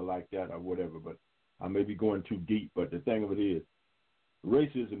guys are like that or whatever, but I may be going too deep. But the thing of it is,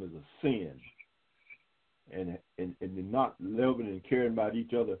 racism is a sin, and not loving and caring about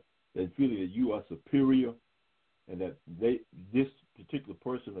each other, and feeling that you are superior, and that this particular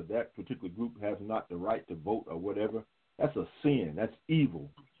person or that particular group has not the right to vote or whatever. That's a sin. That's evil.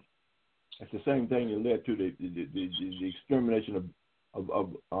 That's the same thing that led to the extermination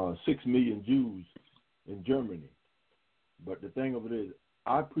of 6 million Jews in Germany. But the thing of it is,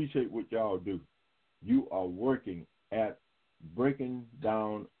 I appreciate what y'all do. You are working at breaking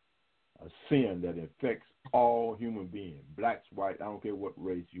down a sin that affects all human beings, blacks, white, I don't care what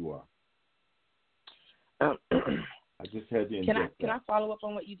race you are. I just had to inject Can I follow up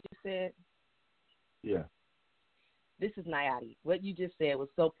on what you just said? Yeah. This is Nayati. What you just said was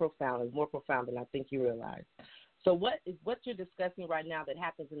so profound. It's more profound than I think you realize. So what you're discussing right now that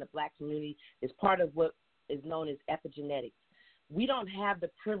happens in the Black community is part of what is known as epigenetics. We don't have the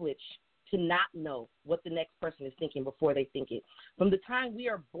privilege to not know what the next person is thinking before they think it. From the time we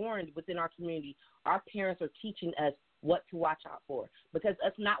are born within our community, our parents are teaching us what to watch out for. Because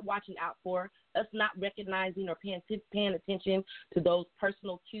us not watching out for, us not recognizing or paying attention to those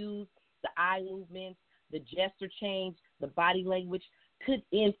personal cues, the eye movements, the gesture change, the body language, could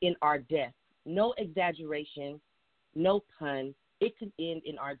end in our death. No exaggeration, no pun. It could end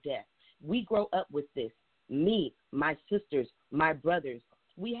in our death. We grow up with this. Me, my sisters, my brothers,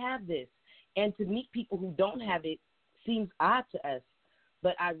 we have this. And to meet people who don't have it seems odd to us.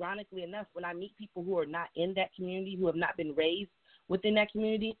 But ironically enough, when I meet people who are not in that community, who have not been raised within that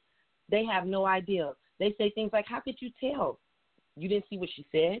community, they have no idea. They say things like, how could you tell? You didn't see what she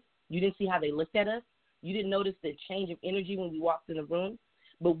said. You didn't see how they looked at us. You didn't notice the change of energy when we walked in the room.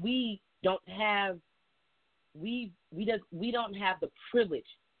 But we don't have don't have the privilege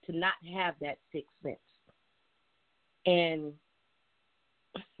to not have that sixth sense. And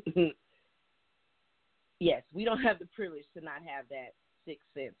yes, we don't have the privilege to not have that sixth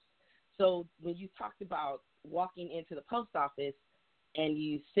sense. So when you talked about walking into the post office and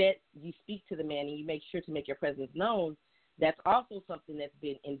you speak to the man and you make sure to make your presence known, that's also something that's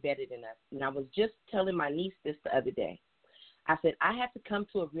been embedded in us. And I was just telling my niece this the other day. I said, I had to come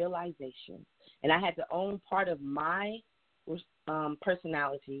to a realization, and I had to own part of my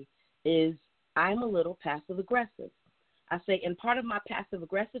personality is I'm a little passive-aggressive. I say, and part of my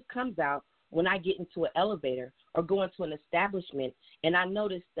passive-aggressive comes out when I get into an elevator or go into an establishment and I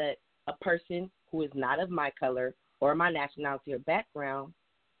notice that a person who is not of my color or my nationality or background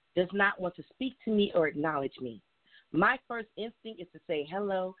does not want to speak to me or acknowledge me. My first instinct is to say,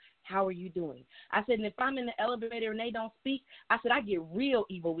 hello, how are you doing? I said, and if I'm in the elevator and they don't speak, I said, I get real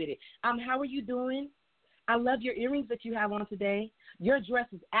evil with it. How are you doing? I love your earrings that you have on today. Your dress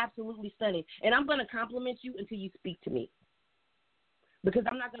is absolutely stunning. And I'm going to compliment you until you speak to me, because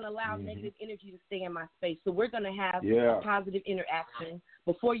I'm not going to allow negative energy to stay in my space. So we're going to have a positive interaction.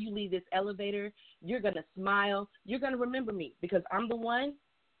 Before you leave this elevator, you're going to smile. You're going to remember me, because I'm the one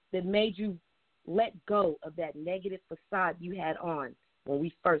that made you let go of that negative facade you had on when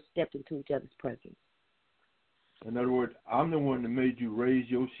we first stepped into each other's presence. In other words, I'm the one that made you raise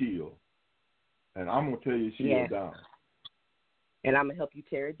your shield, and I'm going to tear your shield down. And I'm going to help you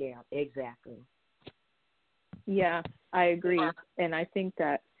tear it down. Exactly. Yeah, I agree. And I think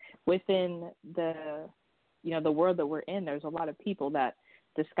that within the world that we're in, there's a lot of people that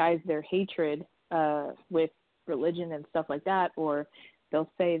disguise their hatred with religion and stuff like that, or they'll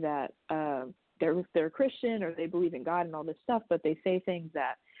say that they're Christian or they believe in God and all this stuff, but they say things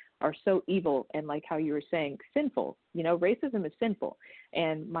that are so evil and, like how you were saying, sinful. Racism is sinful.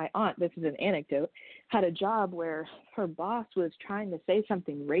 And my aunt, this is an anecdote, had a job where her boss was trying to say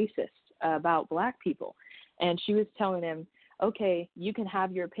something racist about Black people. And she was telling him, okay, you can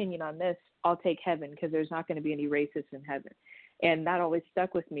have your opinion on this. I'll take heaven, because there's not going to be any racists in heaven. And that always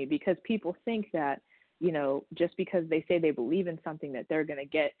stuck with me, because people think that, just because they say they believe in something that they're going to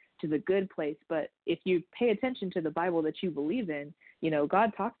get to the good place. But if you pay attention to the Bible that you believe in,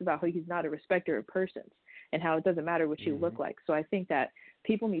 God talks about how he's not a respecter of persons and how it doesn't matter what you look like. So I think that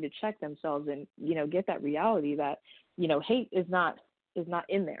people need to check themselves and, get that reality that, hate is not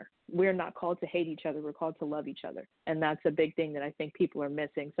in there. We're not called to hate each other. We're called to love each other. And that's a big thing that I think people are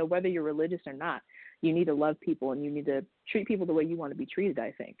missing. So whether you're religious or not, you need to love people and you need to treat people the way you want to be treated,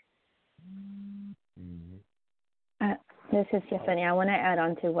 I think. This is Yesenia. I want to add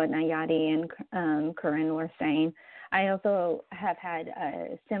on to what Nayati and Corinne were saying. I also have had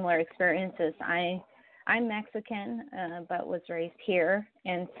similar experiences. I'm Mexican, but was raised here.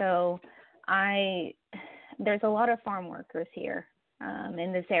 And so there's a lot of farm workers here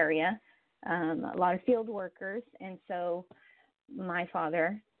in this area, a lot of field workers. And so my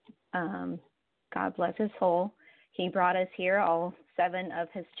father, God bless his soul, he brought us here, all 7 of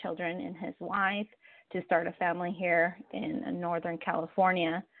his children and his wife, to start a family here in Northern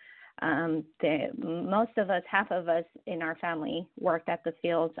California. Most of us, half of us in our family, worked at the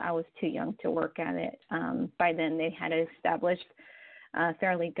fields. I was too young to work at it. By then, they had established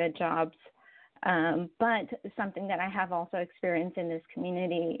fairly good jobs. But something that I have also experienced in this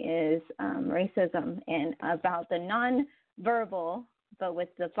community is racism, and about the non-verbal, but with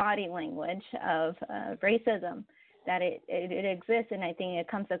the body language of racism, that it exists. And I think it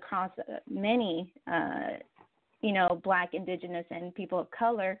comes across many, Black, Indigenous, and people of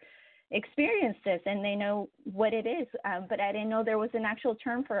color experience this, and they know what it is. But I didn't know there was an actual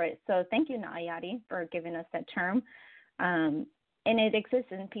term for it. So thank you, Nayati, for giving us that term. And it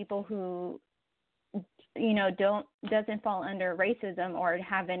exists in people who doesn't fall under racism or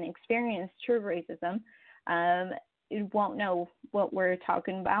haven't experienced true racism, won't know what we're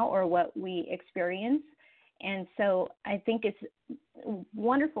talking about or what we experience. And so I think it's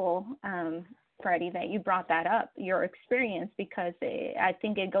wonderful, Freddie, that you brought that up, your experience, because I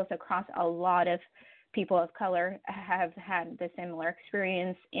think it goes across a lot of people of color have had the similar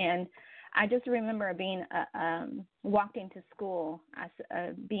experience. And I just remember being walking to school as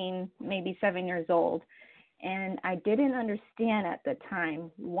being maybe 7 years old, and I didn't understand at the time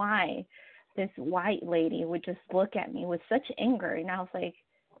why this white lady would just look at me with such anger, and I was like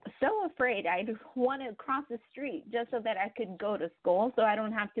so afraid. I just want to cross the street just so that I could go to school, so I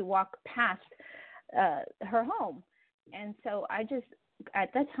don't have to walk past her home. And so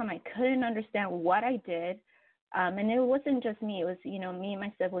at that time, I couldn't understand what I did. And it wasn't just me. It was, me and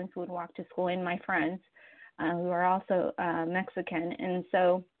my siblings would walk to school and my friends who are also Mexican. And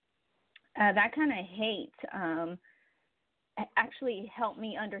so that kind of hate actually helped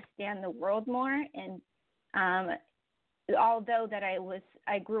me understand the world more. And although that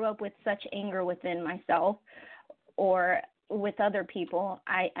I grew up with such anger within myself or with other people,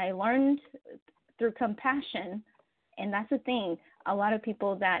 I learned through compassion. And that's the thing. A lot of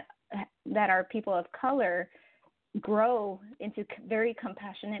people that are people of color grow into very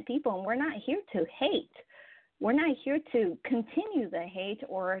compassionate people, and we're not here to hate. We're not here to continue the hate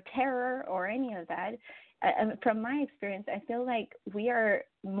or terror or any of that. From my experience, I feel like we are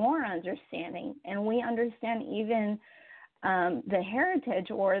more understanding, and we understand even the heritage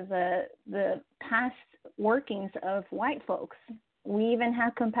or the past workings of white folks. We even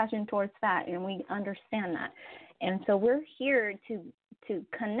have compassion towards that, and we understand that. And so we're here to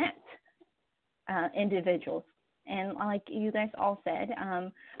connect individuals. And like you guys all said,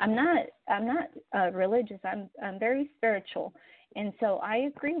 I'm not religious. I'm very spiritual, and so I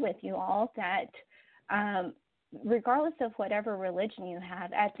agree with you all that regardless of whatever religion you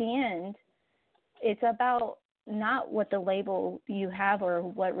have, at the end, it's about not what the label you have or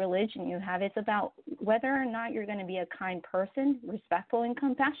what religion you have. It's about whether or not you're going to be a kind person, respectful and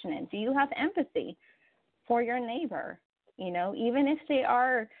compassionate. Do you have empathy for your neighbor? Even if they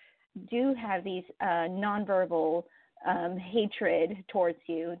do have these nonverbal hatred towards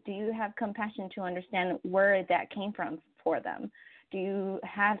you, do you have compassion to understand where that came from for them? Do you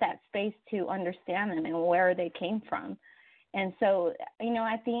have that space to understand them and where they came from? And so,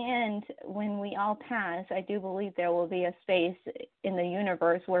 at the end, when we all pass, I do believe there will be a space in the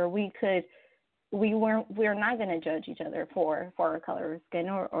universe where we're not going to judge each other for our color of skin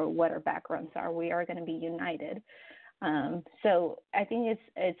or what our backgrounds are. We are going to be united. So I think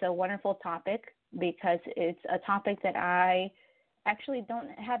it's a wonderful topic because it's a topic that I actually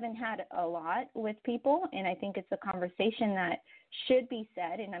haven't had a lot with people, and I think it's a conversation that should be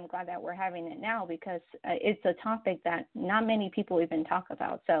said, and I'm glad that we're having it now because it's a topic that not many people even talk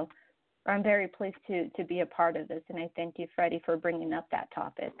about. So I'm very pleased to be a part of this, and I thank you, Freddie, for bringing up that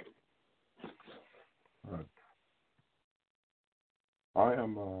topic. All right.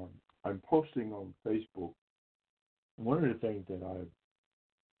 I'm posting on Facebook. One of the things that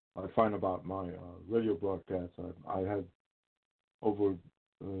I find about my radio broadcast, I have over,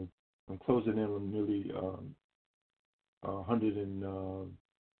 I'm closing in on nearly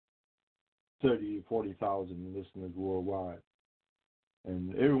 40,000 listeners worldwide.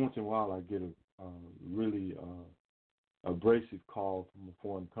 And every once in a while I get a really abrasive call from a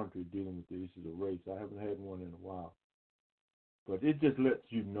foreign country dealing with the issues of race. I haven't had one in a while. But it just lets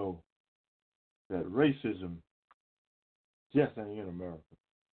you know that racism just ain't in America.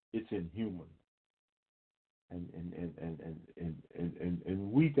 It's inhuman.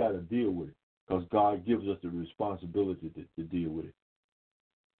 And we got to deal with it because God gives us the responsibility to deal with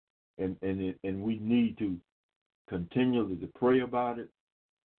it. And we need to continually to pray about it.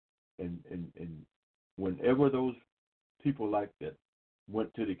 And whenever those people like that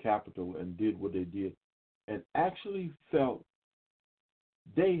went to the Capitol and did what they did and actually felt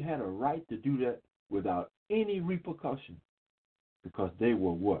they had a right to do that without any repercussion because they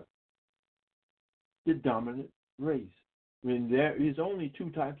were what? The dominant race. I mean, there is only two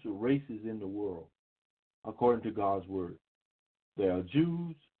types of races in the world, according to God's word. There are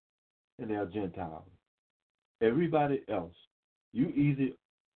Jews and there are Gentiles. Everybody else, you either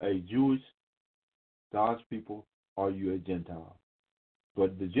a Jewish, God's people, or you a Gentile.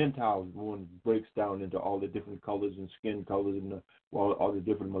 But the Gentiles one breaks down into all the different colors and skin colors and all the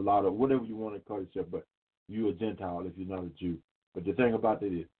different mulatto, whatever you want to call yourself, but you're a Gentile if you're not a Jew. But the thing about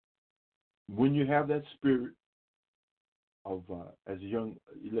it is, when you have that spirit of, as a young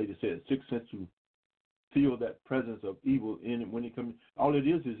lady said, 6th century feel that presence of evil in it when it comes. All it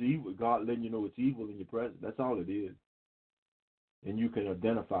is evil. God letting you know it's evil in your presence. That's all it is, and you can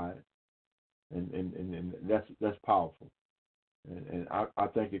identify it, and that's powerful. And I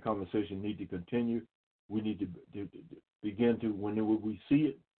think the conversation need to continue. We need to begin to, whenever we see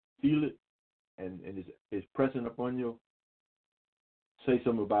it, feel it, and it's pressing upon you, say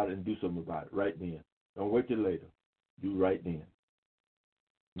something about it and do something about it right then. Don't wait till later. Do right then,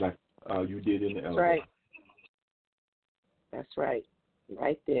 like you did in the elevator. Right. That's right.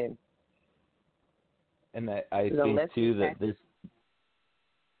 Right then. And I think too that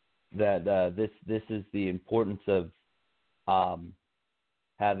this is the importance of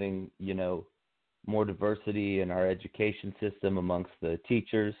having, you know, more diversity in our education system amongst the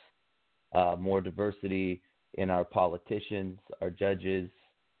teachers, more diversity in our politicians, our judges,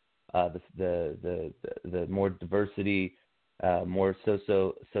 the more diversity, more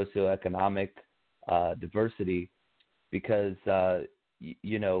socioeconomic diversity, because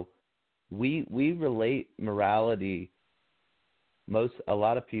you know, we relate morality a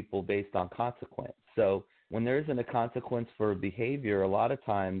lot of people based on consequence. So when there isn't a consequence for a behavior, a lot of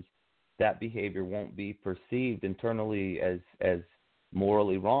times that behavior won't be perceived internally as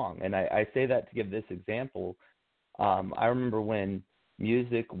morally wrong. And I say that to give this example. I remember when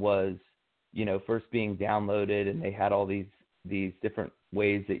music was, you know, first being downloaded, and they had all these different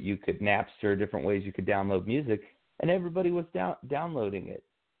ways that you could Napster, different ways you could download music, and everybody was downloading it.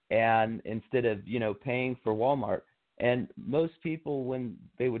 And instead of, you know, paying for Walmart, and most people, when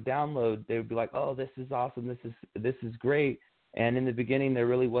they would download, they would be like, "Oh, this is awesome. This is great." And in the beginning, there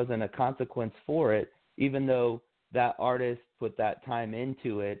really wasn't a consequence for it, even though that artist put that time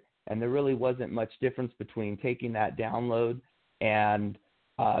into it, and there really wasn't much difference between taking that download and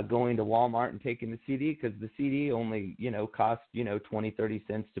going to Walmart and taking the CD, because the CD only, you know, costs, you know, 20, 30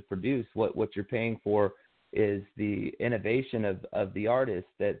 cents to produce. What you're paying for is the innovation of the artist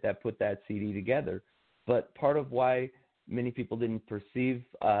that put that CD together. But part of why many people didn't perceive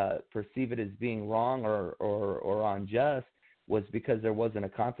it as being wrong or unjust was because there wasn't a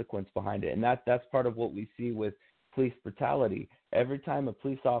consequence behind it. And that's part of what we see with police brutality. Every time a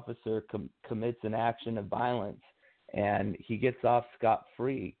police officer commits an action of violence and he gets off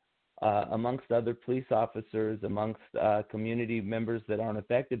scot-free, amongst other police officers, amongst community members that aren't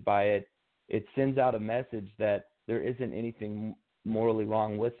affected by it, it sends out a message that there isn't anything morally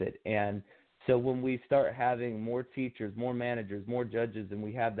wrong with it. And so when we start having more teachers, more managers, more judges, and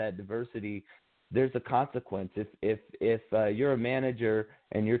we have that diversity, there's a consequence. If you're a manager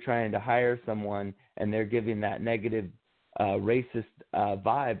and you're trying to hire someone and they're giving that negative racist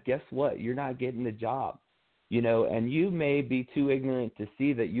vibe, guess what? You're not getting the job. You know, and you may be too ignorant to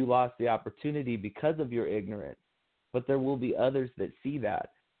see that you lost the opportunity because of your ignorance, but there will be others that see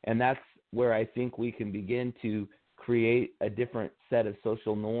that. And that's where I think we can begin to create a different set of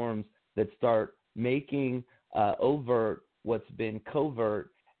social norms that start making overt what's been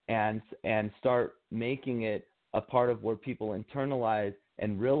covert, and start making it a part of where people internalize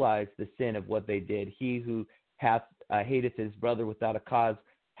and realize the sin of what they did. He who hath hateth his brother without a cause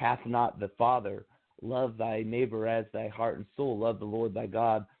hath not the Father. Love thy neighbor as thy heart and soul. Love the Lord thy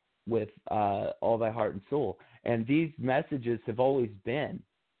God with all thy heart and soul. And these messages have always been,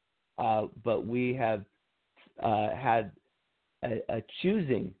 but we have had a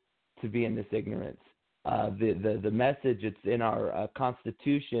choosing to be in this ignorance. The message, it's in our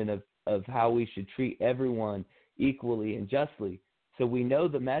Constitution of how we should treat everyone equally and justly. So we know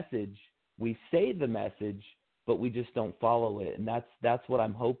the message, we say the message, but we just don't follow it. And that's what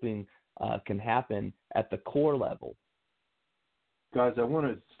I'm hoping can happen at the core level. Guys, I want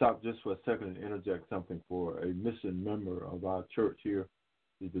to stop just for a second and interject something for a missing member of our church here.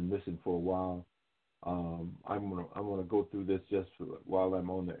 He's been missing for a while. I'm gonna go through this just while I'm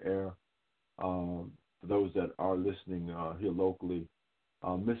on the air. For those that are listening here locally,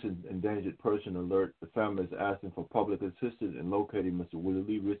 missing endangered person alert. The family is asking for public assistance in locating Mr. Willie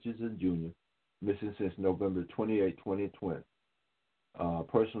Lee Richardson Jr., missing since November 28, 2020.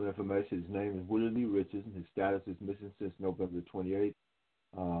 Personal information, his name is Willie Lee Richardson. His status is missing since November 28.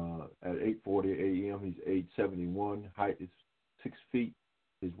 At 8:40 a.m., he's age 71. Height is 6 feet.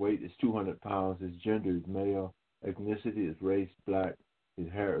 His weight is 200 pounds. His gender is male. Ethnicity is race, black. His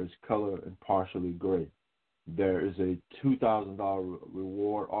hair is color and partially gray. There is a $2,000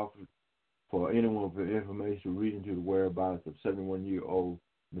 reward offered for anyone with information reading to the whereabouts of 71-year-old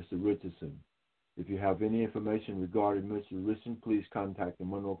Mr. Richardson. If you have any information regarding Mr. Richardson, please contact the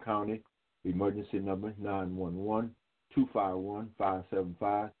Monroe County emergency number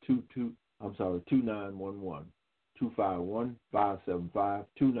 911-251-575-2911.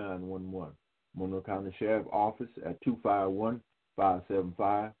 251-575-2911. Monroe County Sheriff Office at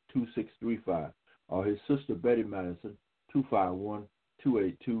 251-575-2635, or his sister Betty Madison,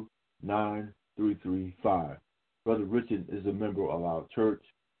 251-282-9335. Brother Richard is a member of our church,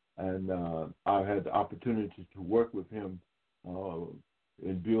 and I had the opportunity to work with him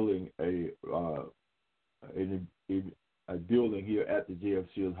in building a building here at the J.F.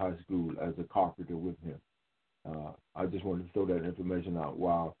 Shields High School as a carpenter with him. I just wanted to throw that information out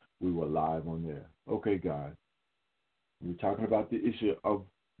while we were live on there. Okay, guys. We're talking about the issue of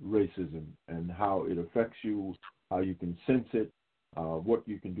racism and how it affects you, how you can sense it, what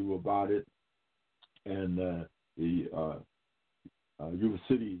you can do about it. And the Yuba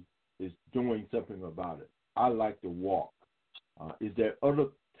City is doing something about it. I like to walk. Is there other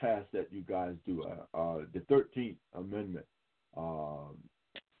tasks that you guys do? The 13th Amendment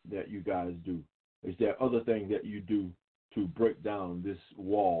that you guys do. Is there other things that you do to break down this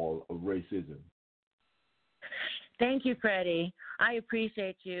wall of racism? Thank you, Freddie. I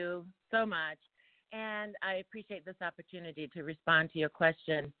appreciate you so much, and I appreciate this opportunity to respond to your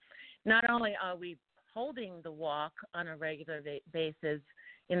question. Not only are we holding the walk on a regular basis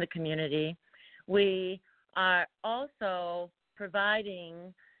in the community, we are also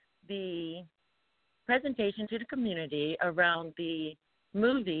providing the presentation to the community around the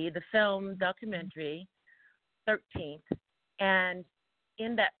movie, the film documentary, 13th. And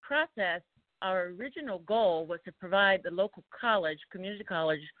in that process, our original goal was to provide the local college, community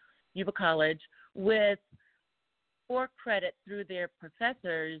college, Yuba College, with 4 credits through their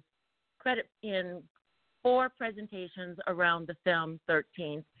professors, credit in 4 presentations around the film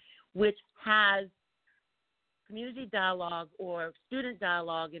 13th, which has community dialogue or student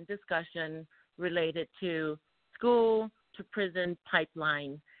dialogue and discussion related to school to prison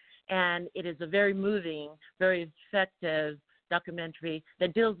pipeline. And it is a very moving, very effective documentary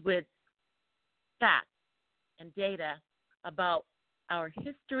that deals with facts and data about our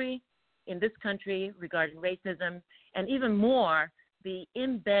history in this country regarding racism, and even more, the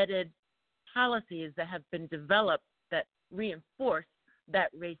embedded policies that have been developed that reinforce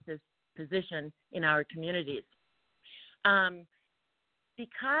that racist position in our communities.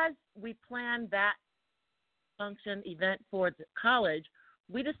 Because we planned that function event for the college,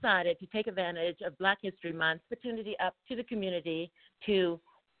 we decided to take advantage of Black History Month opportunity up to the community to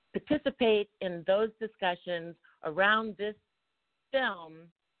participate in those discussions around this film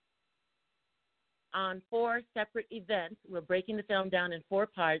on 4 separate events. We're breaking the film down in 4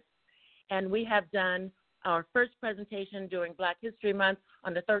 parts, and we have done our first presentation during Black History Month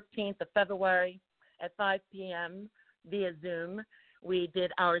on the 13th of February at 5 p.m. via Zoom. We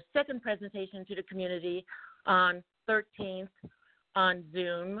did our second presentation to the community on 13th on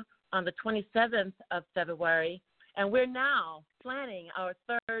Zoom on the 27th of February, and we're now planning our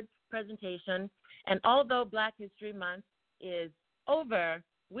third presentation. And although Black History Month is over,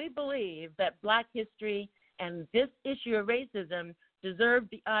 we believe that Black history and this issue of racism deserve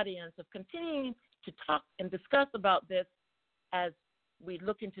the audience of continuing to talk and discuss about this as we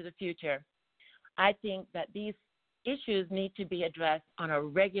look into the future. I think that these issues need to be addressed on a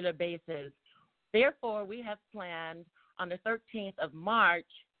regular basis. Therefore, we have planned on the 13th of March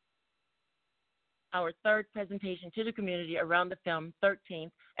our third presentation to the community around the film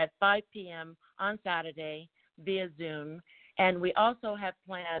 13th at 5 p.m. on Saturday via Zoom. And we also have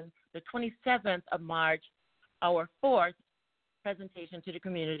planned the 27th of March, our fourth presentation to the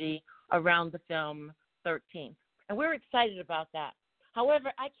community around the film 13th. And we're excited about that.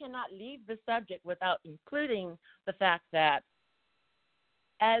 However, I cannot leave the subject without including the fact that,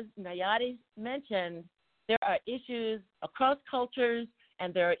 as Nayati mentioned, there are issues across cultures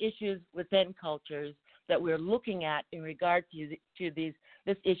and there are issues within cultures that we're looking at in regard to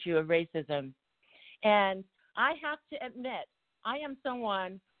this issue of racism. And I have to admit, I am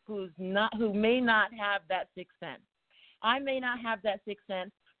someone who may not have that sixth sense. I may not have that sixth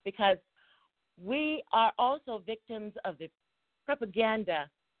sense because we are also victims of the propaganda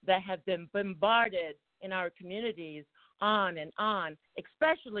that have been bombarded in our communities on and on,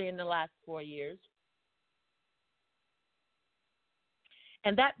 especially in the last 4 years.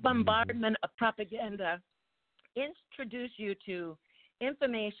 And that bombardment of propaganda introduces you to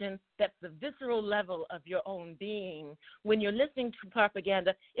information that's the visceral level of your own being. When you're listening to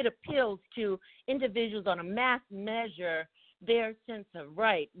propaganda, it appeals to individuals on a mass measure, their sense of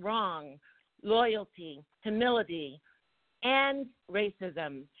right, wrong, loyalty, humility, and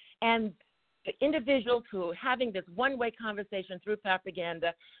racism. And the individuals who are having this one-way conversation through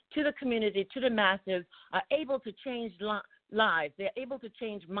propaganda to the community, to the masses, are able to change lives. They're able to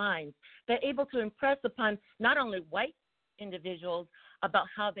change minds. They're able to impress upon not only white individuals, about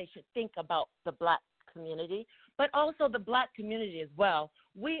how they should think about the black community, but also the black community as well.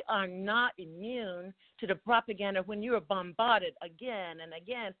 We are not immune to the propaganda when you are bombarded again and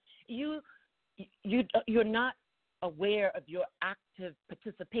again. You're not aware of your active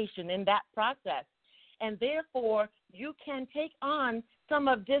participation in that process. And therefore, you can take on some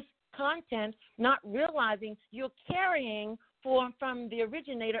of this content, not realizing you're carrying from the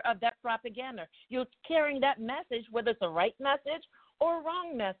originator of that propaganda. You're carrying that message, whether it's a right message or a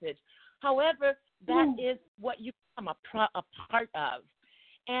wrong message. However, that is what you become a part of.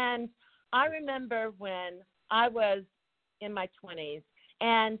 And I remember when I was in my 20s,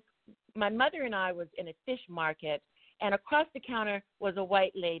 and my mother and I was in a fish market, and across the counter was a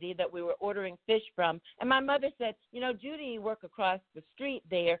white lady that we were ordering fish from. And my mother said, Judy, you work across the street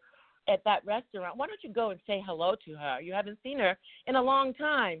there at that restaurant. Why don't you go and say hello to her? You haven't seen her in a long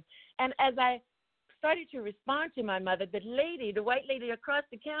time. And as I started to respond to my mother, the white lady across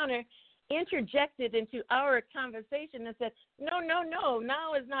the counter interjected into our conversation and said, no,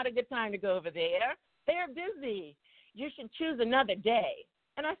 now is not a good time to go over there. They're busy. You should choose another day.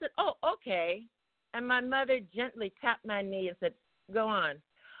 And I said, oh, okay. And my mother gently tapped my knee and said, go on.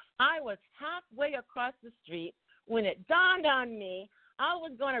 I was halfway across the street when it dawned on me I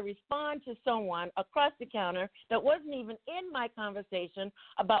was going to respond to someone across the counter that wasn't even in my conversation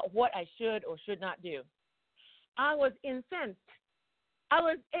about what I should or should not do. I was incensed.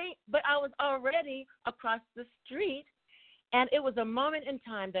 But I was already across the street, and it was a moment in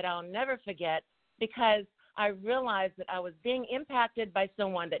time that I'll never forget because I realized that I was being impacted by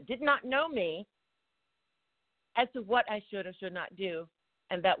someone that did not know me as to what I should or should not do,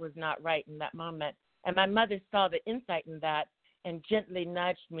 and that was not right in that moment. And my mother saw the insight in that and gently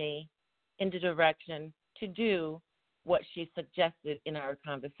nudged me in the direction to do what she suggested in our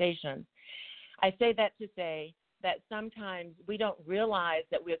conversation. I say that to say that sometimes we don't realize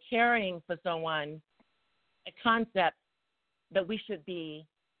that we're carrying for someone a concept that we should be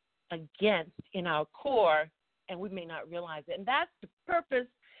against in our core, and we may not realize it. And that's the purpose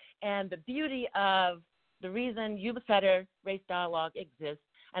and the beauty of the reason Yuba-Sutter Race Dialogue exists,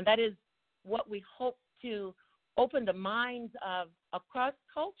 and that is what we hope to open the minds of across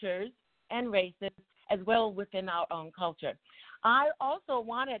cultures and races as well within our own culture. I also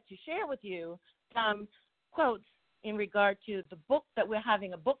wanted to share with you some quotes in regard to the book that we're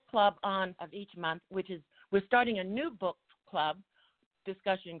having a book club on of each month, which is we're starting a new book club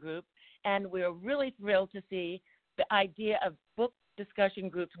discussion group, and we're really thrilled to see the idea of book discussion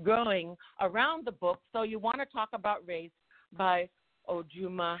groups growing around the book. So You Want to Talk About Race by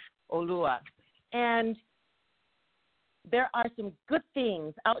Ojuma Olua. And there are some good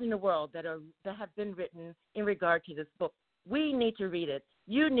things out in the world that have been written in regard to this book. We need to read it.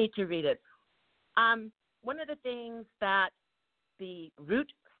 You need to read it. One of the things that the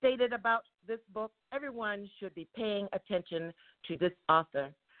Root stated about this book, everyone should be paying attention to this author.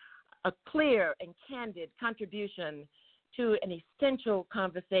 A clear and candid contribution to an essential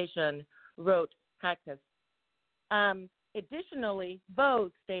conversation, wrote Cactus. Additionally,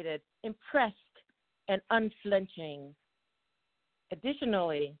 Vogue stated, impressed and unflinching.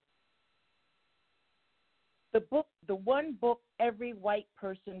 Additionally, the one book every white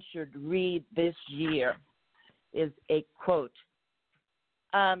person should read this year is a quote.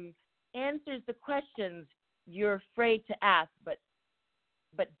 Answers the questions you're afraid to ask, but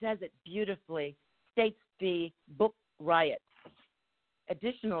does it beautifully, states the book Riot.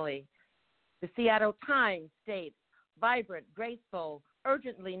 Additionally, the Seattle Times states, vibrant, graceful,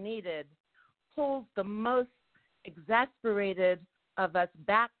 urgently needed, pulls the most exasperated of us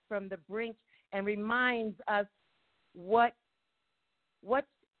back from the brink and reminds us what's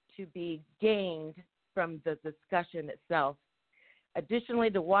to be gained from the discussion itself. Additionally,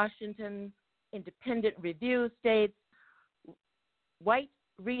 the Washington Independent Review states, white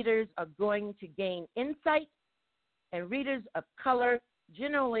readers are going to gain insight, and readers of color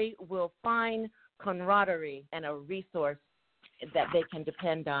generally will find camaraderie and a resource that they can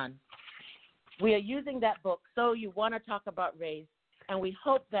depend on. We are using that book, So You Want to Talk About Race, and we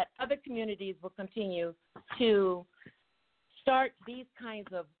hope that other communities will continue to start these kinds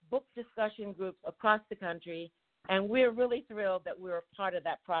of book discussion groups across the country, and we're really thrilled that we're a part of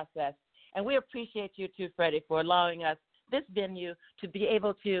that process. And we appreciate you too, Freddie, for allowing us this venue to be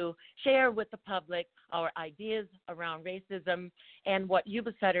able to share with the public our ideas around racism and what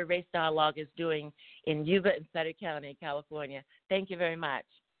Yuba-Sutter Race Dialogue is doing in Yuba and Sutter County, California. Thank you very much.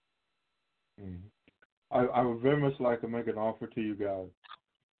 I would very much like to make an offer to you guys.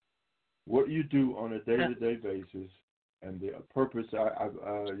 What you do on a day-to-day basis and the purpose,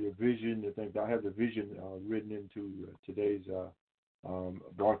 your vision, the things, I have the vision written into today's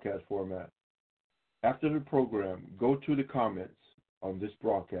broadcast format. After the program, go to the comments on this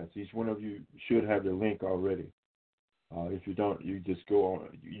broadcast. Each one of you should have the link already. If you don't, you just go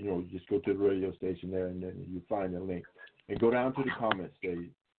on, just go to the radio station there, and then you find the link. And go down to the comment stage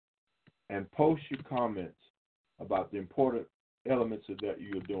and post your comments about the important elements of that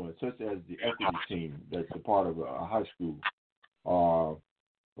you're doing, such as the equity team that's a part of a high school, or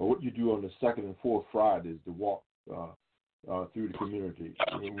what you do on the second and fourth Fridays to walk through the community.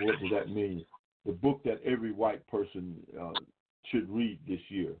 What does that mean? The book that every white person should read this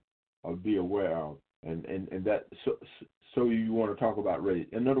year or be aware of. And that so you want to talk about race.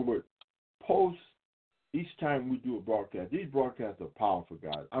 In other words, post each time we do a broadcast. These broadcasts are powerful,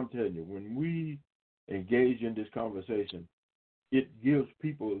 guys. I'm telling you, when we engage in this conversation, it gives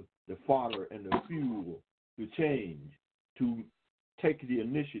people the fodder and the fuel to change, to take the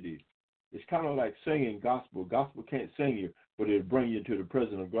initiative. It's kind of like singing gospel. Gospel can't sing you, but it'll bring you into the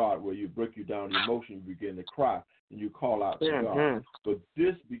presence of God, where you break you down the emotion, you begin to cry, and you call out to God. But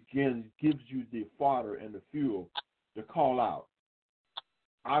this gives you the fodder and the fuel to call out.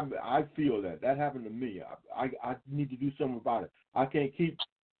 I feel that happened to me. I need to do something about it. I can't keep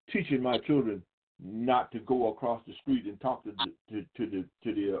teaching my children not to go across the street and talk to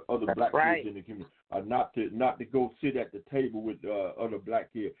the other black kids in the community, not to go sit at the table with other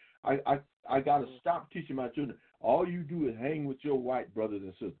black kids. I got to stop teaching my children. All you do is hang with your white brothers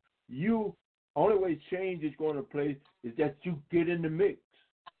and sisters. Only way change is going to place is that you get in the mix.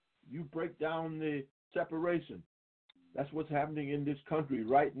 You break down the separation. That's what's happening in this country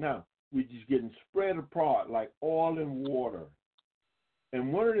right now. We're just getting spread apart like oil and water.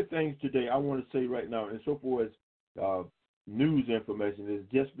 And one of the things today I want to say right now, and so far as news information, is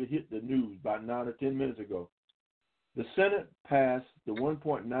just hit the news about 9 or 10 minutes ago. The Senate passed the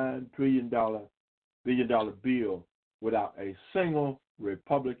 $1.9 billion bill without a single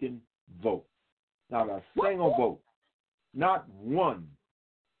Republican vote. Not a single vote. Not one.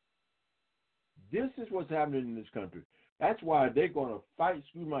 This is what's happening in this country. That's why they're going to fight,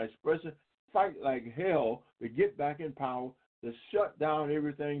 excuse my expression, fight like hell to get back in power, to shut down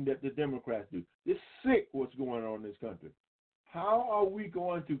everything that the Democrats do. It's sick what's going on in this country. How are we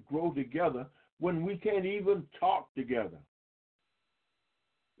going to grow together when we can't even talk together?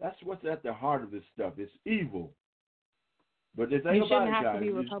 That's what's at the heart of this stuff. It's evil. But the thing about it, guys, have to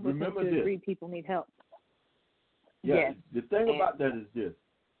be Republican to agree people need help. Yeah, yes. The thing about that is this.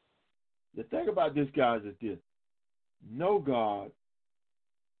 The thing about this, guys, is this. Know God,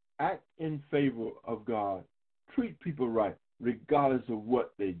 act in favor of God, treat people right, regardless of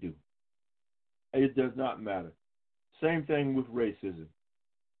what they do. It does not matter. Same thing with racism.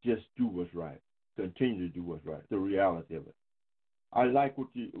 Just do what's right. Continue to do what's right. The reality of it. I like what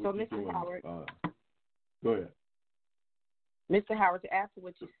you're doing. Howard, go ahead. Mr. Howard, to add to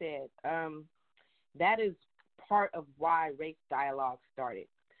what you said, that is part of why race dialogue started.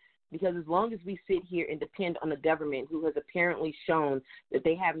 Because as long as we sit here and depend on the government, who has apparently shown that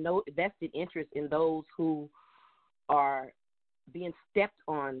they have no vested interest in those who are being stepped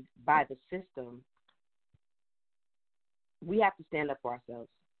on by the system, we have to stand up for ourselves.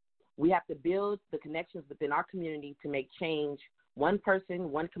 We have to build the connections within our community to make change one person,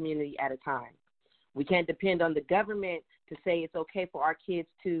 one community at a time. We can't depend on the government to say it's okay for our kids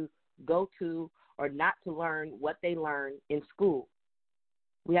to go to or not to learn what they learn in school.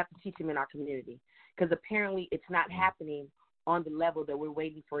 We have to teach them in our community, because apparently it's not happening on the level that we're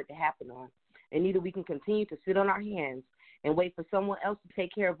waiting for it to happen on. And either we can continue to sit on our hands and wait for someone else to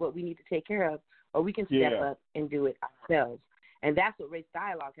take care of what we need to take care of, or we can step up and do it ourselves. And that's what Race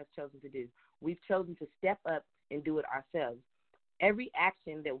Dialogue has chosen to do. We've chosen to step up and do it ourselves. Every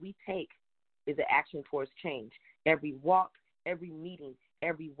action that we take is an action towards change. Every walk, every meeting,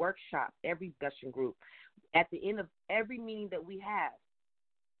 every workshop, every discussion group, at the end of every meeting that we have,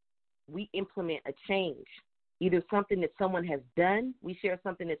 we implement a change, either something that someone has done, we share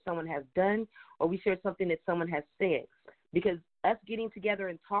something that someone has done, or we share something that someone has said. Because us getting together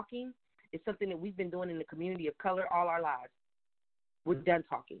and talking is something that we've been doing in the community of color all our lives. We're done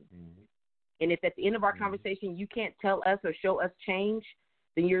talking. Mm-hmm. And if at the end of our conversation you can't tell us or show us change,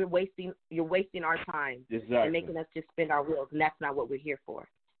 then you're wasting our time and making us just spin our wheels, and that's not what we're here for.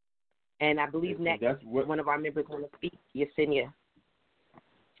 And I believe next one of our members want to speak, Yesenia.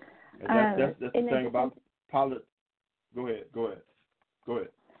 That's the thing about politics. Go ahead.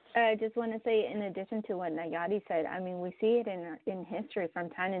 I just want to say, in addition to what Nayati said, I mean, we see it in history from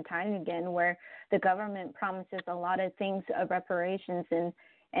time and time again, where the government promises a lot of things of reparations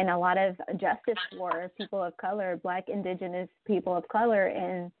and a lot of justice for people of color, Black, Indigenous people of color,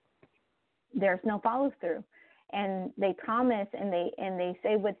 and there's no follow through. and they promise and they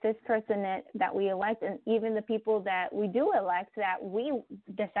say with this person that we elect, and even the people that we do elect that we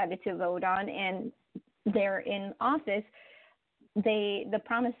decided to vote on and they're in office, the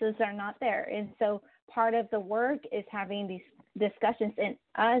promises are not there. And so part of the work is having these discussions and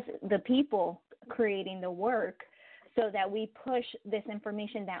us, the people, creating the work so that we push this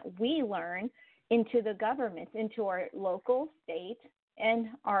information that we learn into the government, into our local, state, and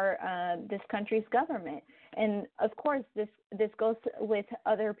our this country's government. And of course, this goes with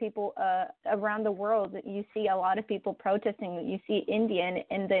other people around the world. You see a lot of people protesting. You see India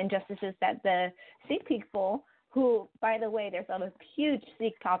and the injustices that the Sikh people, who, by the way, there's a huge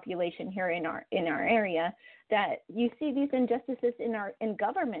Sikh population here in our area, that you see these injustices in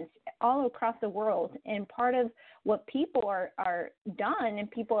governments all across the world. And part of what people are done, and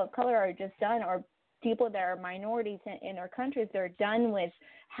people of color are just done, or people that are minorities in our countries, they're done with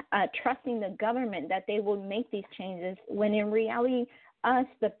trusting the government that they will make these changes, when in reality, us,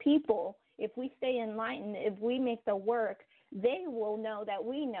 the people, if we stay enlightened, if we make the work, they will know that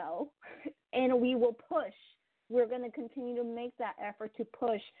we know, and we will push. We're going to continue to make that effort to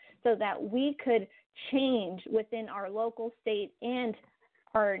push so that we could change within our local, state, and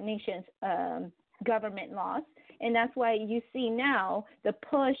our nation's government laws. And that's why you see now the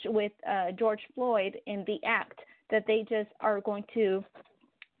push with George Floyd in the act that they just are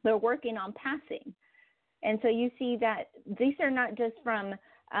they're working on passing. And so you see that these are not just from,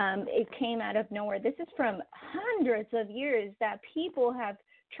 it came out of nowhere. This is from hundreds of years that people have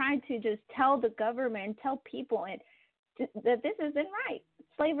tried to just tell the government, tell people that this isn't right.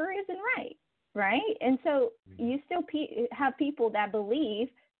 Slavery isn't right, right? And so you still have people that believe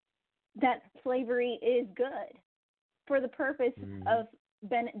that slavery is good for the purpose of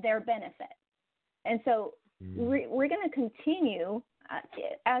their benefit. And so we're going to continue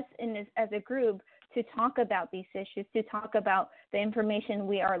as a group to talk about these issues, to talk about the information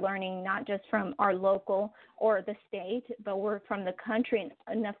we are learning, not just from our local or the state, but we're from the country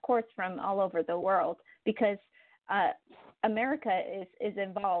and of course from all over the world, because America is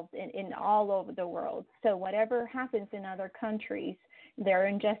involved in all over the world. So whatever happens in other countries, their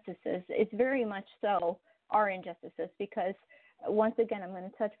injustices, it's very much so our injustices, because once again, I'm going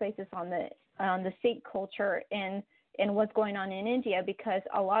to touch bases on the Sikh culture and what's going on in India, because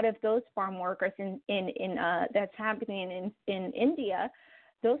a lot of those farm workers in that's happening in India,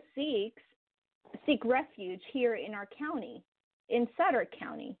 those Sikhs seek refuge here in our county, in Sutter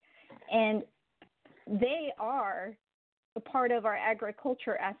County, and they are a part of our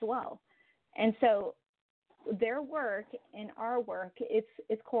agriculture as well. And so their work and our work,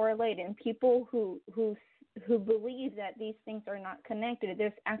 it's correlated. And people who believe that these things are not connected,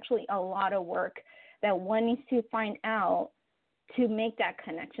 there's actually a lot of work that one needs to find out to make that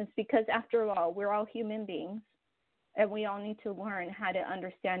connections, because after all, we're all human beings and we all need to learn how to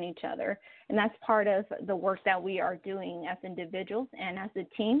understand each other. And that's part of the work that we are doing as individuals and as a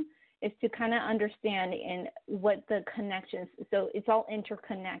team, is to kind of understand in what the connections, so it's all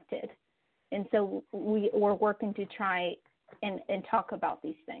interconnected. And so we're working to try and talk about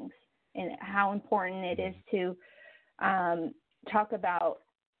these things and how important it is to talk about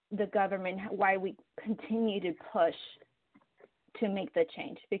the government, why we continue to push to make the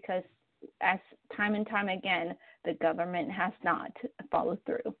change, because as time and time again, the government has not followed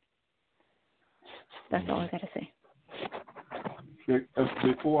through. That's all I got to say.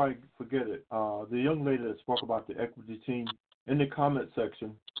 Before I forget it, the young lady that spoke about the equity team, in the comment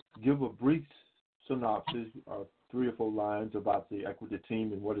section, give a brief synopsis, 3 or 4 lines about the equity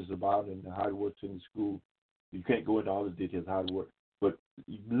team and what it's about and how it works in the school. You can't go into all the details how it works, but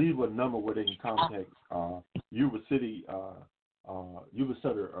you leave a number where they can contact Yuba-Sutter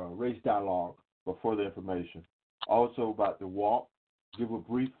Race Dialogue for further information. Also about the walk, give a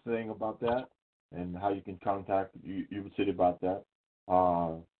brief thing about that and how you can contact Yuba City about that.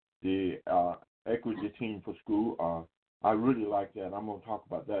 The equity team for school, I really like that. I'm going to talk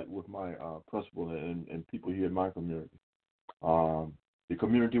about that with my principal and people here in my community. The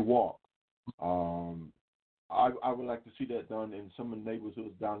community walk. I would like to see that done in some of the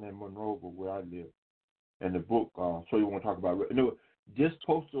neighborhoods down in Monroe where I live. And the book, so you want to talk about it. No, just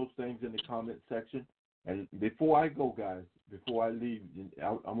post those things in the comment section. And before I go, guys, before I leave,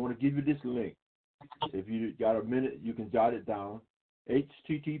 I want to give you this link. If you got a minute, you can jot it down.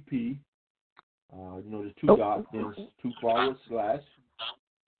 HTTP, there's 2 dots, then 2 /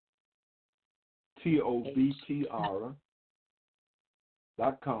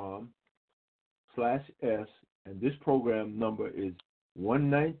 TOBTR.com/S, and this program number is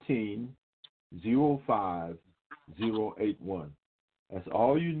 119-05081. That's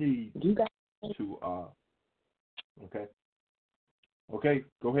all you need to Okay. Okay,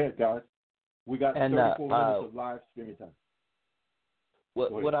 go ahead, guys. We got 34 minutes of live streaming time.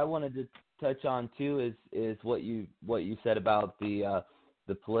 What I wanted to touch on too is what you said about the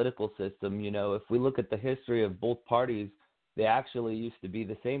political system. You know, if we look at the history of both parties, they actually used to be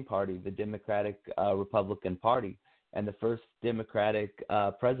the same party, the Democratic Republican Party, and the first Democratic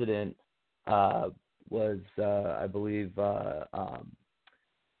president was, I believe,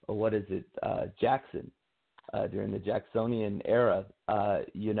 Jackson, during the Jacksonian era,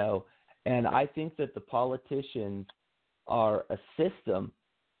 you know. And I think that the politicians are a system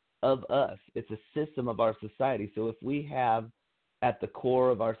of us. It's a system of our society. So if we have at the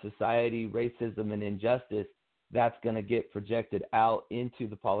core of our society racism and injustice, that's going to get projected out into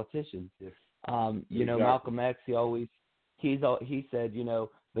the politicians. Yes. You know, Malcolm X, he said, you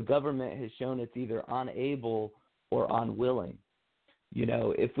know, the government has shown it's either unable or unwilling. You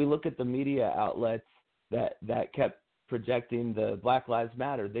know, if we look at the media outlets that kept projecting the Black Lives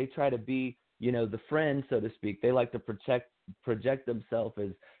Matter, they try to be, you know, the friend, so to speak. They like to project themselves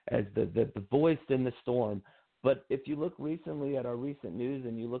as the voice in the storm. But if you look recently at our recent news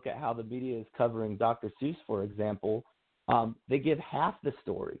and you look at how the media is covering Dr. Seuss, for example, they give half the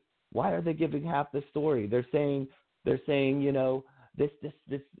story. Why are they giving half the story? They're saying, you know,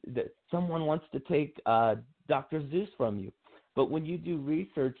 that someone wants to take Dr. Seuss from you. But when you do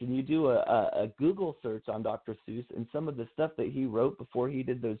research and you do a Google search on Dr. Seuss and some of the stuff that he wrote before he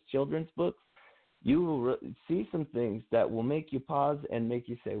did those children's books, you will see some things that will make you pause and make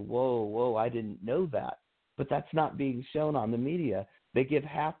you say, whoa, I didn't know that. But that's not being shown on the media. They give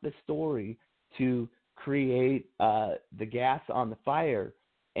half the story to create the gas on the fire,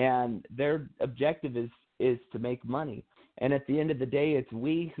 and their objective is to make money. And at the end of the day, it's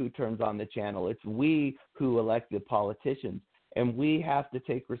we who turns on the channel. It's we who elect the politicians. And we have to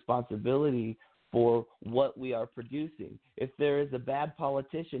take responsibility for what we are producing. If there is a bad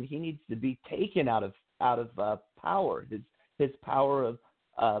politician, he needs to be taken out of power, his power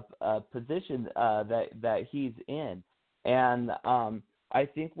of position that he's in. And I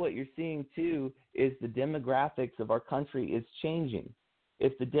think what you're seeing too is the demographics of our country is changing.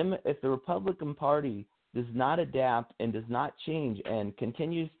 If the Republican Party does not adapt and does not change and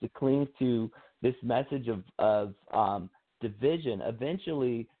continues to cling to this message of division,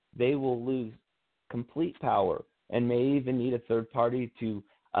 eventually they will lose complete power and may even need a third party to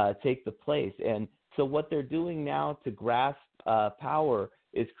take the place. And so what they're doing now to grasp power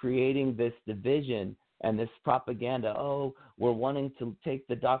is creating this division and this propaganda. Oh, we're wanting to take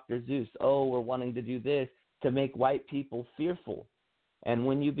the Dr. Seuss. Oh, we're wanting to do this to make white people fearful. And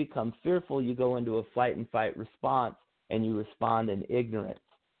when you become fearful, you go into a flight and fight response and you respond in ignorance.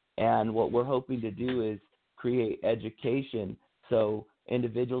 And what we're hoping to do is create education so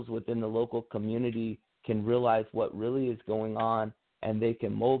individuals within the local community can realize what really is going on and they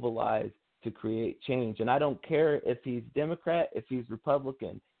can mobilize to create change. And I don't care if he's Democrat, if he's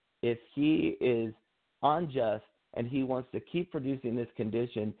Republican, if he is unjust and he wants to keep producing this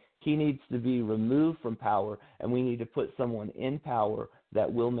condition, he needs to be removed from power, and we need to put someone in power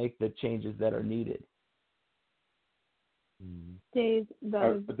that will make the changes that are needed. Dave,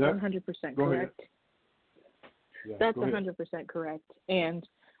 that is 100% correct. Yeah, that's 100% correct. And,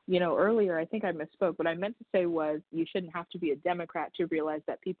 you know, earlier I think I misspoke. What I meant to say was you shouldn't have to be a Democrat to realize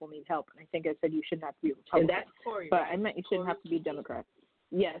that people need help. And I think I said you shouldn't have to be a Republican. And that's Corey. But I meant you shouldn't have to be a Democrat.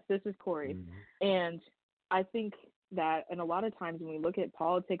 Yes, this is Corey. Mm-hmm. And I think that, and a lot of times when we look at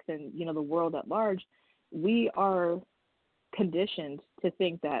politics and, you know, the world at large, we are conditioned to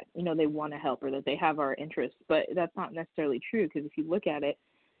think that, you know, they want to help or that they have our interests. But that's not necessarily true, because if you look at it,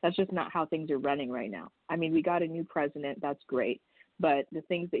 that's just not how things are running right now. I mean, we got a new president. That's great. But the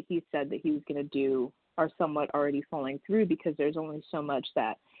things that he said that he was going to do are somewhat already falling through, because there's only so much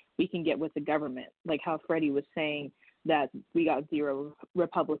that we can get with the government. Like how Freddie was saying that we got 0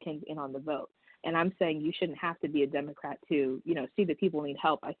 Republicans in on the vote. And I'm saying you shouldn't have to be a Democrat to, you know, see that people need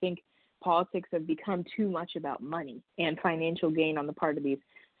help. I think politics have become too much about money and financial gain on the part of these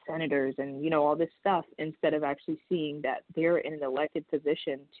senators and, you know, all this stuff, instead of actually seeing that they're in an elected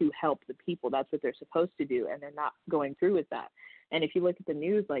position to help the people. That's what they're supposed to do, and they're not going through with that. And if you look at the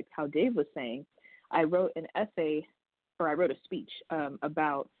news, like how Dave was saying, I wrote a speech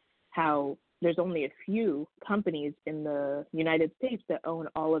about how there's only a few companies in the United States that own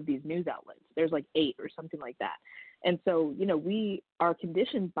all of these news outlets. There's like 8 or something like that. And so, you know, we are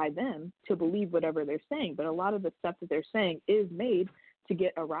conditioned by them to believe whatever they're saying. But a lot of the stuff that they're saying is made to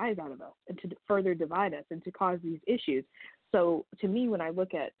get a rise out of us and to further divide us and to cause these issues. So to me, when I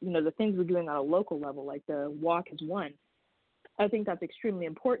look at, you know, the things we're doing on a local level, like the Walk as One, I think that's extremely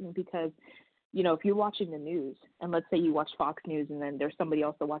important, because if you're watching the news, and let's say you watch Fox News and then there's somebody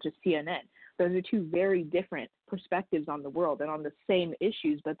else that watches CNN, those are two very different perspectives on the world and on the same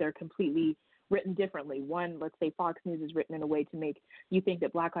issues, but they're completely written differently. One, let's say Fox News is written in a way to make you think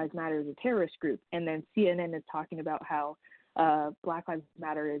that Black Lives Matter is a terrorist group, and then CNN is talking about how Black Lives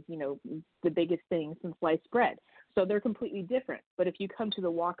Matter is, the biggest thing since sliced bread. So they're completely different. But if you come to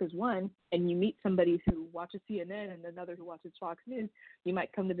the walk as one and you meet somebody who watches CNN and another who watches Fox News, you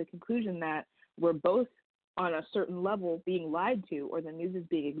might come to the conclusion that we're both on a certain level being lied to, or the news is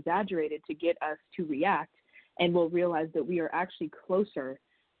being exaggerated to get us to react, and we'll realize that we are actually closer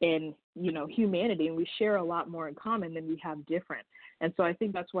in, humanity, and we share a lot more in common than we have different. And so I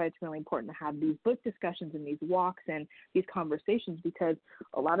think that's why it's really important to have these book discussions and these walks and these conversations, because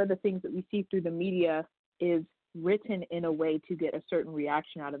a lot of the things that we see through the media is written in a way to get a certain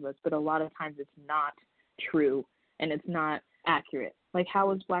reaction out of us, but a lot of times it's not true and it's not accurate. Like,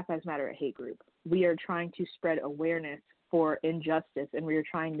 how is Black Lives Matter a hate group? We are trying to spread awareness for injustice, and we are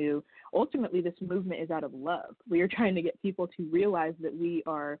trying to, ultimately this movement is out of love. We are trying to get people to realize that we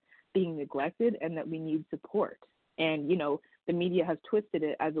are being neglected and that we need support. And, the media has twisted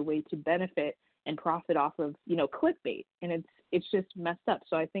it as a way to benefit and profit off of, clickbait. And it's just messed up.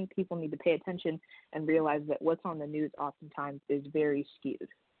 So I think people need to pay attention and realize that what's on the news oftentimes is very skewed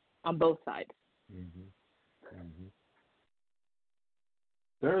on both sides. Mm-hmm. Mm-hmm.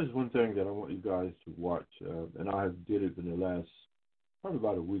 There is one thing that I want you guys to watch, and I have did it in the last probably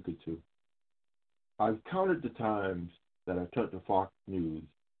about a week or two. I've counted the times that I turned to Fox News,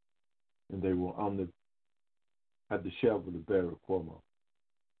 and they were had the shelf with the Barry Cuomo.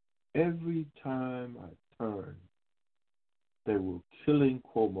 Every time I turned, they were killing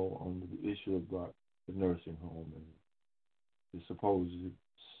Cuomo on the issue about the nursing home and the supposed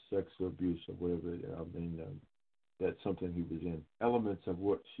sexual abuse or whatever. That's something he was in. Elements of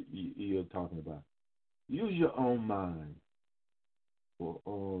what you're talking about. Use your own mind.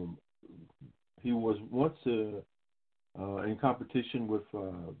 He was once in competition with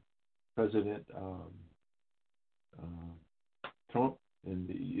President Trump and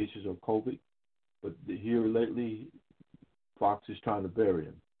the issues of COVID, but here lately, Fox is trying to bury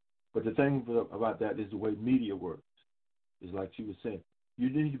him. But the thing about that is the way media works. It's like she was saying, you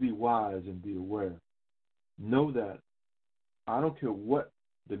need to be wise and be aware. Know that I don't care what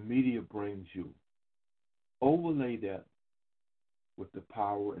the media brings you, overlay that with the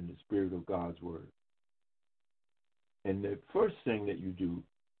power and the spirit of God's word. And the first thing that you do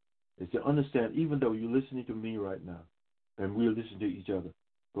is to understand, even though you're listening to me right now, and we're listening to each other,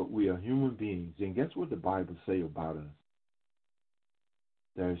 but we are human beings. And guess what the Bible says about us?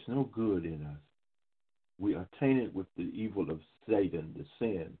 There is no good in us. We are tainted with the evil of Satan, the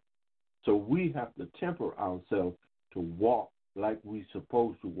sin. So we have to temper ourselves to walk like we're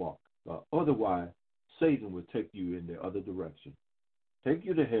supposed to walk. Otherwise, Satan will take you in the other direction. Take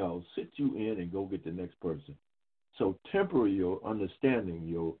you to hell, sit you in, and go get the next person. So temper your understanding,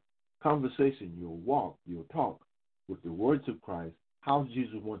 your conversation, your walk, your talk with the words of Christ, how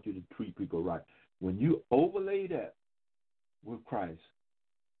Jesus wants you to treat people right. When you overlay that with Christ,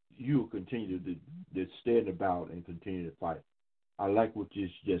 you'll continue to stand about and continue to fight. I like what you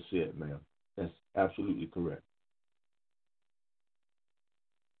just said, ma'am. That's absolutely correct.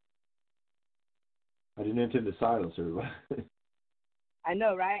 I didn't intend to silence everybody. I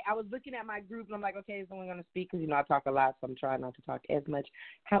know, right? I was looking at my group, and I'm like, okay, is someone going to speak? Because, I talk a lot, so I'm trying not to talk as much.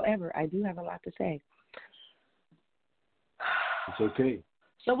 However, I do have a lot to say. It's okay.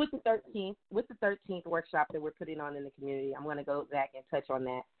 So with the 13th workshop that we're putting on in the community, I'm going to go back and touch on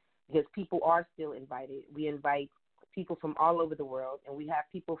that because people are still invited. We invite people from all over the world, and we have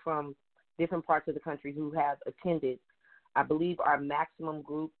people from different parts of the country who have attended. I believe our maximum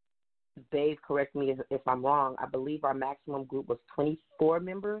group, Dave, correct me if I'm wrong, I believe our maximum group was 24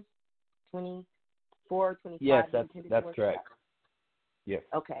 members, 24, 25. Yes, that's correct. Yes.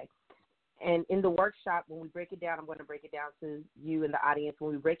 Okay. And in the workshop, when we break it down, I'm going to break it down to you and the audience.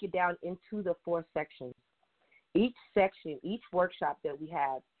 When we break it down into the 4 sections, each section, each workshop that we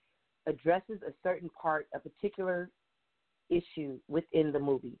have addresses a certain part, a particular issue within the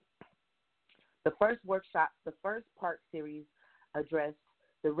movie. The first part series addressed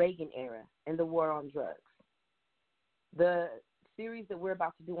the Reagan era and the war on drugs. The series that we're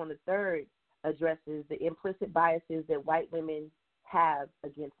about to do on the 3rd addresses the implicit biases that white women have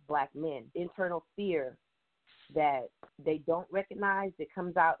against black men, internal fear that they don't recognize, that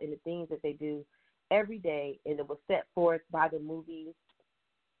comes out in the things that they do every day, and it was set forth by the movie.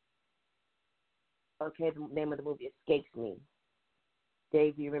 Okay, the name of the movie escapes me.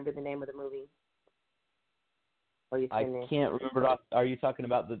 Dave, do you remember the name of the movie? Or you I finished? can't remember. Are you talking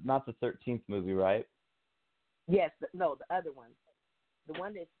about not the 13th movie, right? Yes, no, the other one. The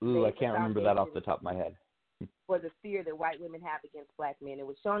one that. Ooh, I can't remember that off the top of my head. For the fear that white women have against black men. It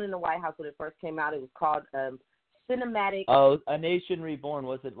was shown in the White House when it first came out. It was called Cinematic. Oh, A Nation Reborn.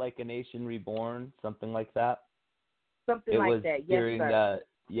 Was it like A Nation Reborn? Something like that? Something like that. Yes, sir.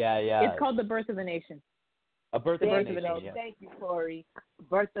 Yeah. It's called The Birth of a Nation. A Birth of a Nation, yeah. Thank you, Corey.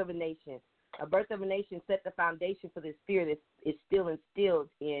 Birth of a Nation. A Birth of a Nation set the foundation for this fear that is still instilled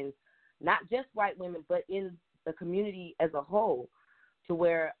in not just white women, but in the community as a whole, to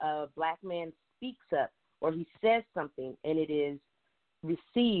where a black man speaks up or he says something and it is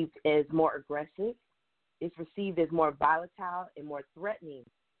received as more aggressive, it's received as more volatile and more threatening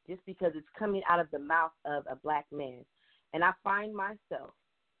just because it's coming out of the mouth of a black man. And I find myself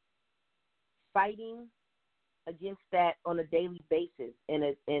fighting against that on a daily basis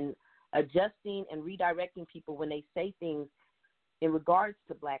and adjusting and redirecting people when they say things in regards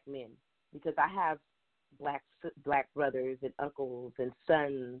to black men, because I have black brothers and uncles and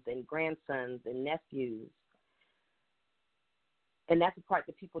sons and grandsons and nephews. And that's the part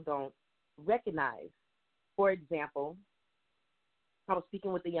that people don't recognize. For example, I was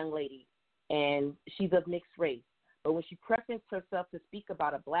speaking with a young lady, and she's of mixed race. But when she prefaced herself to speak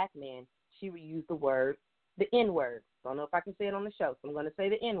about a black man, she would use the N-word. Don't know if I can say it on the show, so I'm going to say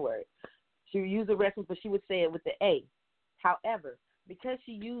the N-word. She would use the reference, but she would say it with the A. However, because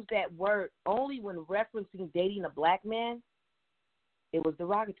she used that word only when referencing dating a black man, it was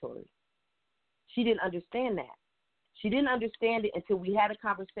derogatory. She didn't understand that. She didn't understand it until we had a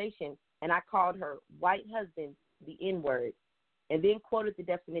conversation, and I called her white husband the N-word and then quoted the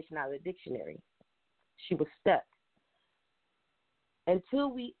definition out of the dictionary. She was stuck.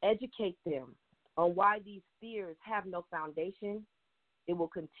 Until we educate them on why these fears have no foundation, it will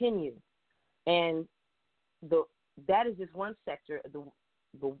continue. And that is just one sector.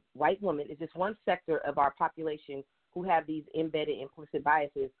 The white woman is just one sector of our population who have these embedded implicit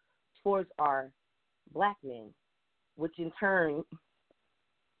biases towards our black men, which in turn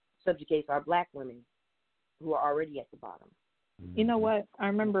subjugates our black women who are already at the bottom. You know what? I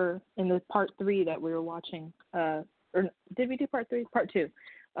remember in the part 3 that we were watching, or did we do part 3? Part 2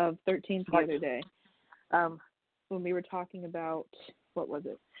 of 13th the other day, when we were talking about, what was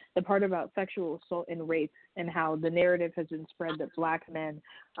it? The part about sexual assault and rape and how the narrative has been spread that black men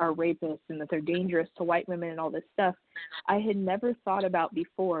are rapists and that they're dangerous to white women and all this stuff. I had never thought about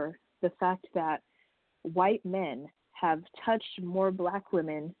before the fact that white men have touched more black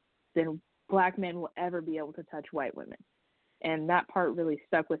women than black men will ever be able to touch white women. And that part really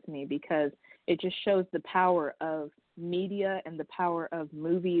stuck with me because it just shows the power of media and the power of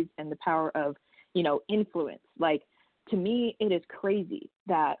movies and the power of, influence. Like, to me, it is crazy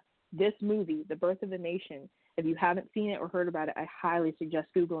that this movie, The Birth of a Nation, if you haven't seen it or heard about it, I highly suggest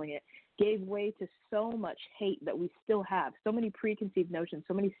Googling it, gave way to so much hate that we still have, so many preconceived notions,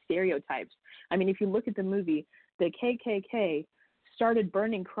 so many stereotypes. I mean, if you look at the movie, the KKK started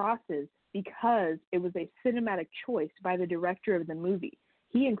burning crosses because it was a cinematic choice by the director of the movie.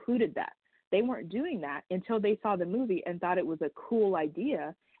 He included that. They weren't doing that until they saw the movie and thought it was a cool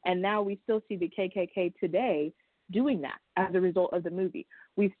idea, and now we still see the KKK today doing that as a result of the movie.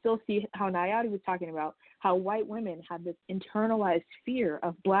 We still see how Nayade was talking about how white women have this internalized fear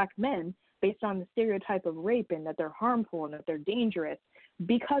of black men based on the stereotype of rape and that they're harmful and that they're dangerous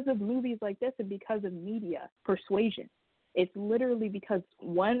because of movies like this and because of media persuasion. It's literally because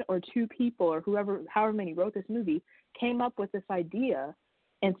one or two people or however many wrote this movie came up with this idea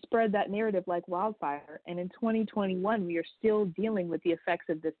and spread that narrative like wildfire. And in 2021, we are still dealing with the effects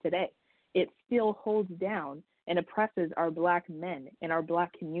of this today. It still holds down and oppresses our black men and our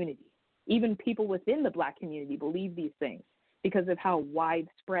black community. Even people within the black community believe these things because of how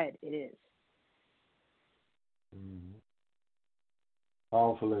widespread it is. Mm-hmm.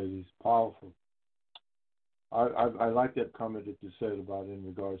 Powerful, ladies, powerful. I like that comment that you said about in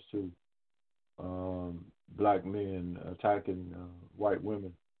regards to black men attacking white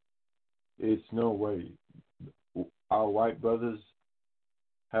women. It's no way. Our white brothers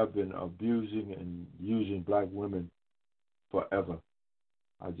have been abusing and using black women forever.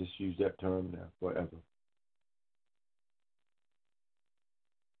 I just use that term now, forever.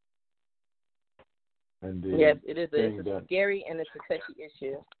 And yes, it is. It's a scary and it's a touchy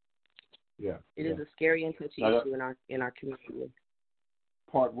issue. Yeah, it is a scary and touchy issue in our community.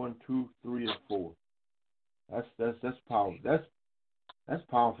 Part 1, 2, 3, and 4. That's powerful. That's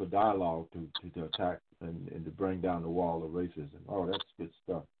powerful dialogue to attack and to bring down the wall of racism. Oh, that's good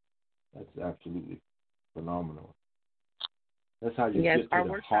stuff. That's absolutely phenomenal. That's how you get to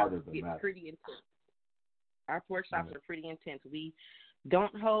the heart of the matter. Our workshops are pretty intense. We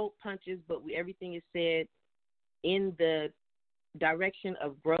don't hold punches, but everything is said in the direction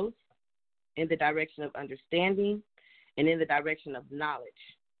of growth, in the direction of understanding, and in the direction of knowledge.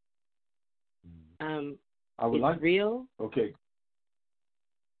 It's real. Okay.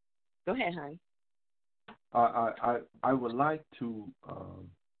 Go ahead, hon. I would like to,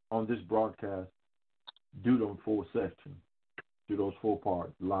 on this broadcast, do them 4 sections, do those 4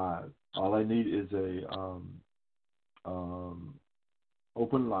 parts live. All I need is a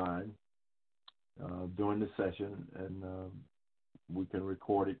open line during the session, and we can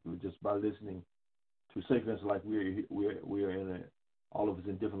record it just by listening to segments like we're in all of us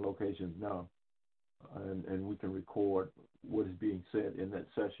in different locations now, and we can record what is being said in that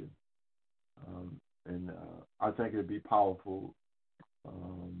session. And I think it'd be powerful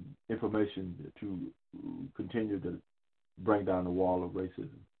information to continue to bring down the wall of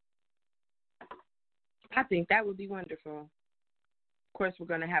racism. I think that would be wonderful. Of course, we're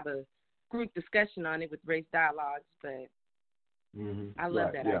going to have a group discussion on it with Race Dialogues, but I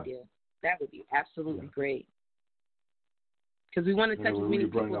love that idea. That would be absolutely great. Because we want to touch as many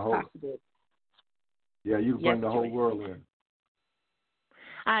people as possible. Yeah, you bring the whole world in.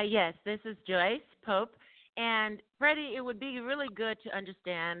 Yes, this is Joyce Pope. And Freddie, it would be really good to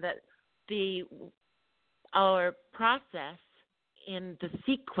understand that our process in the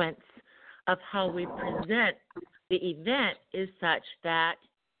sequence of how we present the event is such that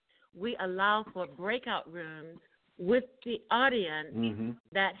we allow for breakout rooms with the audience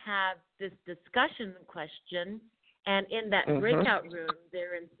that have this discussion question, and in that breakout room,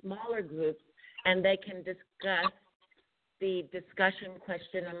 they're in smaller groups, and they can discuss the discussion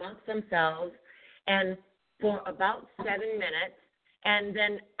question amongst themselves, and for about 7 minutes, and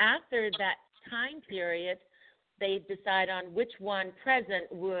then after that time period, they decide on which one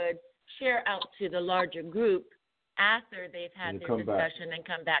present would share out to the larger group after they've had their discussion and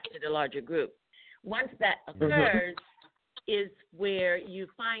come back to the larger group. Once that occurs is where you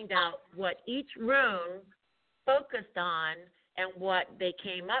find out what each room focused on and what they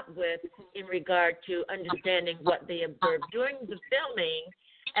came up with in regard to understanding what they observed during the filming,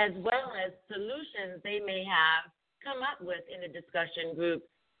 as well as solutions they may have come up with in a discussion group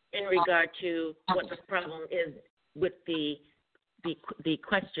in regard to what the problem is with the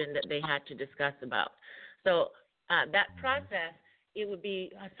question that they had to discuss about. So that process, it would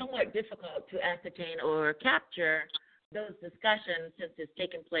be somewhat difficult to ascertain or capture those discussions since it's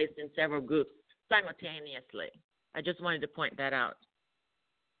taken place in several groups simultaneously. I just wanted to point that out.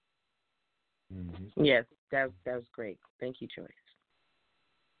 Yes, that was great. Thank you, Joyce.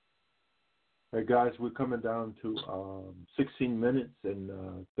 Hey, guys, we're coming down to 16 minutes and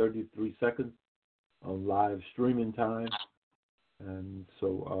 33 seconds on live streaming time. And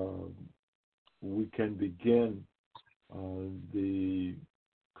so we can begin the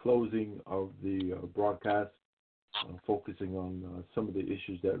closing of the broadcast, focusing on some of the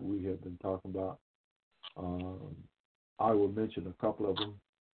issues that we have been talking about. I will mention a couple of them.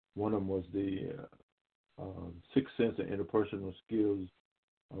 One of them was the sixth sense of interpersonal skills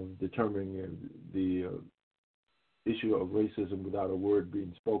of determining the issue of racism without a word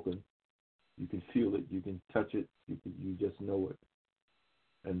being spoken. You can feel it, you can touch it, you just know it.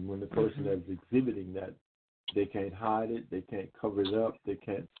 And when the person that's exhibiting that, they can't hide it, they can't cover it up, they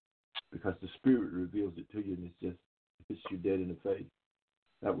can't, because the spirit reveals it to you, and it hits you dead in the face.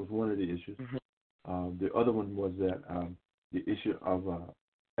 That was one of the issues. The other one was that the issue of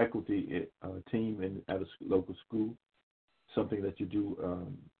equity team at a local school, something that you do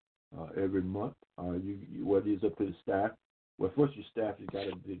every month. Whether it's up to the staff. Well, first your staff, you got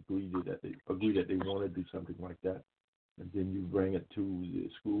to agree that they want to do something like that, and then you bring it to the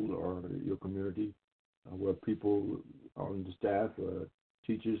school or your community, where people on the staff,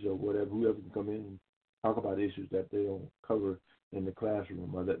 teachers or whatever, whoever can come in and talk about issues that they don't cover in the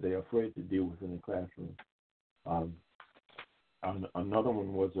classroom or that they're afraid to deal with in the classroom. Another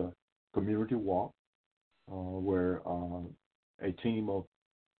one was a community walk, where a team of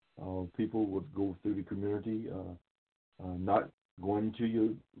people would go through the community, not going to your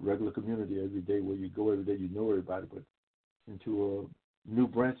regular community every day where you go every day, you know everybody, but into a new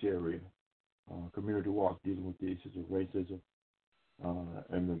branch area, community walk dealing with the issues of racism.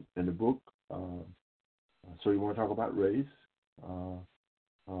 And in the book, so you want to talk about race,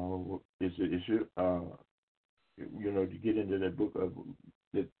 is the issue, to get into that book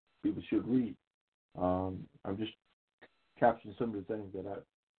that people should read. I'm just capturing some of the things that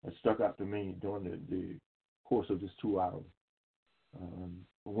stuck out to me during the course of this 2 hours.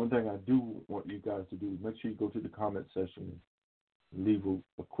 One thing I do want you guys to do is make sure you go to the comment section and leave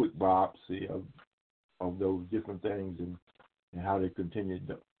a quick biopsy of those different things and how they continue.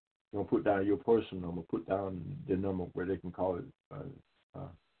 Don't put down your personal number. Put down the number where they can call it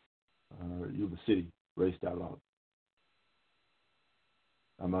Yuba-Sutter Race Dialogue.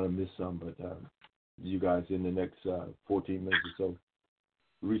 I might have missed some, but you guys in the next 14 minutes or so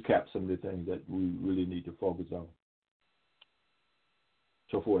recap some of the things that we really need to focus on.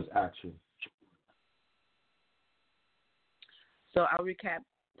 So far as action. So I'll recap: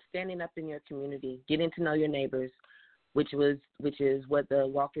 standing up in your community, getting to know your neighbors, which is what the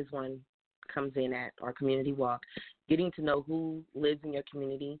Walk is One comes in at, our community walk. Getting to know who lives in your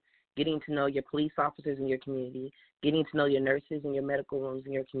community, getting to know your police officers in your community, getting to know your nurses in your medical rooms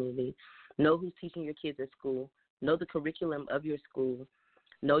in your community, know who's teaching your kids at school, know the curriculum of your school,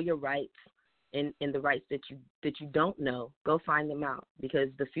 know your rights and the rights that you don't know. Go find them out, because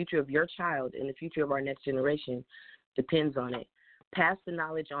the future of your child and the future of our next generation depends on it. Pass the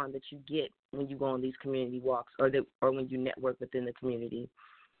knowledge on that you get when you go on these community walks or when you network within the community.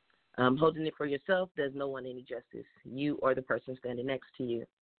 Holding it for yourself does no one any justice, you or the person standing next to you.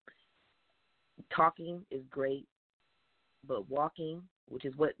 Talking is great, but walking, which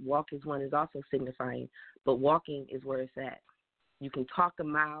is what Walk is One is also signifying, but walking is where it's at. You can talk a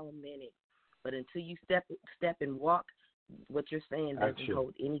mile a minute, but until you step and walk, what you're saying doesn't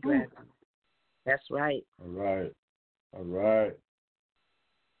hold any gravity. That's right. All right.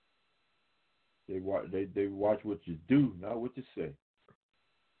 They watch what you do, not what you say.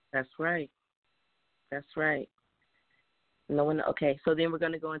 That's right. No one. Okay, so then we're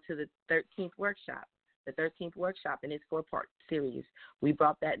going to go into the 13th workshop. The 13th workshop in its 4-part series. We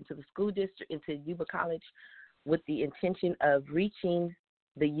brought that into the school district, into Yuba College, with the intention of reaching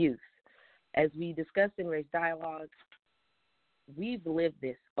the youth. As we discussed in Race Dialogues, we've lived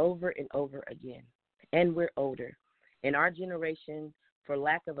this over and over again, and we're older. And our generation, for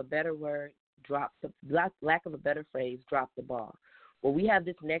lack of a better word, lack of a better phrase, dropped the ball. Well, we have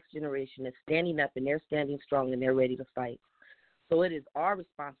this next generation that's standing up, and they're standing strong, and they're ready to fight. So it is our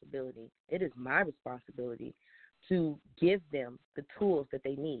responsibility, it is my responsibility to give them the tools that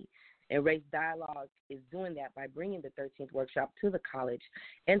they need. And Race Dialogue is doing that by bringing the 13th workshop to the college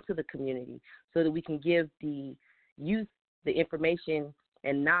and to the community so that we can give the youth the information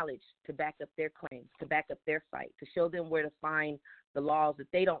and knowledge to back up their claims, to back up their fight, to show them where to find the laws that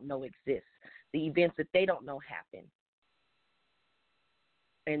they don't know exist, the events that they don't know happen.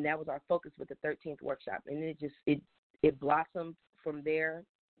 And that was our focus with the 13th workshop. And it blossomed from there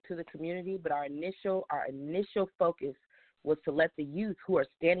to the community, but our initial focus was to let the youth who are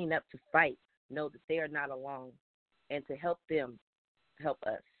standing up to fight know that they are not alone and to help them help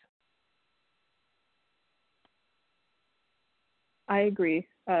us. I agree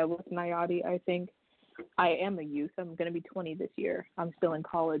with Nayati. I think I am a youth. I'm going to be 20 this year. I'm still in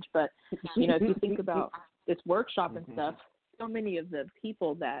college. But, if you think about this workshop and stuff, so many of the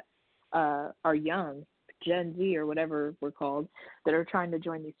people that are young, Gen Z or whatever we're called, that are trying to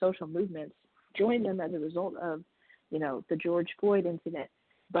join these social movements, join them as a result of, the George Floyd incident.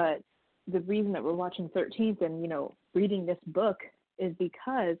 But the reason that we're watching 13th and, reading this book is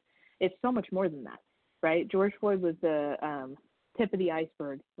because it's so much more than that, right? George Floyd was the tip of the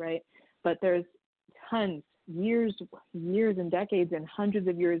iceberg, right? But there's tons, years and decades and hundreds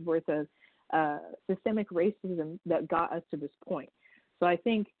of years worth of systemic racism that got us to this point. So I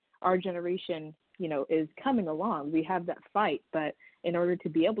think our generation, is coming along. We have that fight, but in order to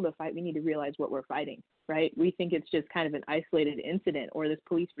be able to fight, we need to realize what we're fighting, right? We think it's just kind of an isolated incident or this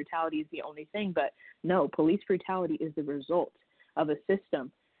police brutality is the only thing, but no, police brutality is the result of a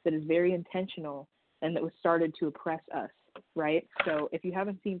system that is very intentional and that was started to oppress us, right? So if you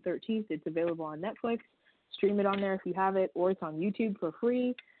haven't seen 13th, it's available on Netflix. Stream it on there if you have it, or it's on YouTube for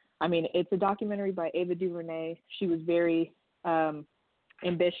free. I mean, it's a documentary by Ava DuVernay. She was very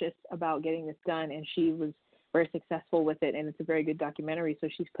ambitious about getting this done, and she was very successful with it, and it's a very good documentary. So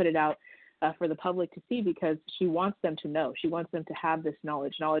she's put it out for the public to see because she wants them to know. She wants them to have this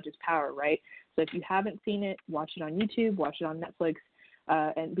knowledge. Knowledge is power, right? So if you haven't seen it, watch it on YouTube, watch it on Netflix,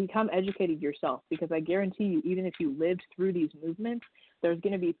 and become educated yourself, because I guarantee you, even if you lived through these movements, there's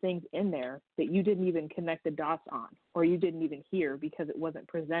going to be things in there that you didn't even connect the dots on, or you didn't even hear because it wasn't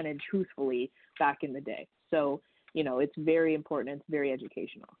presented truthfully back in the day. So, it's very important. It's very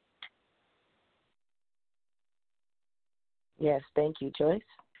educational. Yes, thank you. Joyce?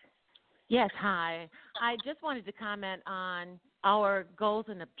 Yes, hi. I just wanted to comment on our goals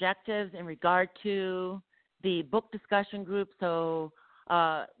and objectives in regard to the book discussion group, so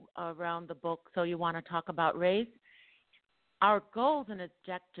around the book, So You Want to Talk About Race. Our goals and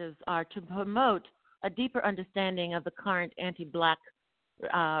objectives are to promote a deeper understanding of the current anti-Black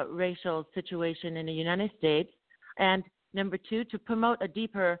racial situation in the United States. And number two, to promote a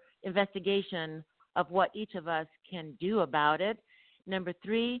deeper investigation of what each of us can do about it. Number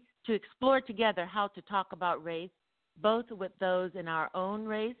three, to explore together how to talk about race, both with those in our own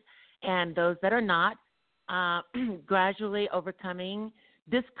race and those that are not, gradually overcoming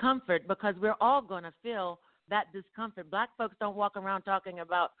discomfort, because we're all going to feel that discomfort. Black folks don't walk around talking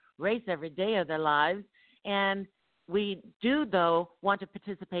about race every day of their lives, and we do, though, want to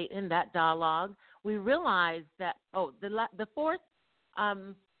participate in that dialogue. We realize that, the fourth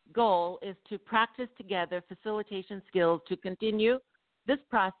goal is to practice together facilitation skills to continue this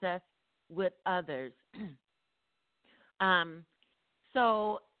process with others.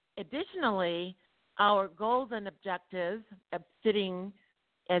 So additionally, our goals and objectives sitting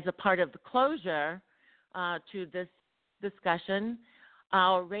as a part of the closure to this discussion,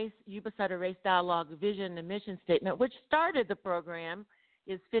 our Yuba-Sutter Race Dialogue vision and mission statement, which started the program,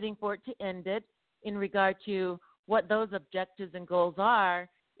 is fitting for it to end it. In regard to what those objectives and goals are,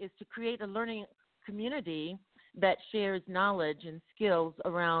 is to create a learning community that shares knowledge and skills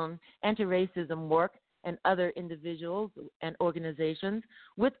around anti-racism work and other individuals and organizations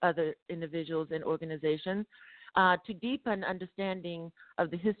with other individuals and organizations, to deepen understanding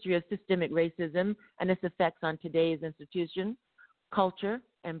of the history of systemic racism and its effects on today's institution, culture,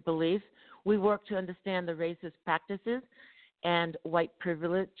 and beliefs. We work to understand the racist practices and white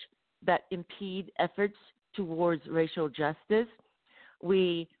privilege that impede efforts towards racial justice.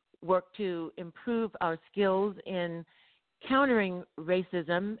 We work to improve our skills in countering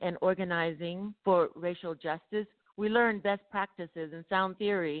racism and organizing for racial justice. We learn best practices and sound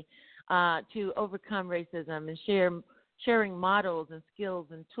theory to overcome racism and sharing models and skills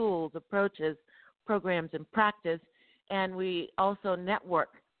and tools, approaches, programs, and practice. And we also network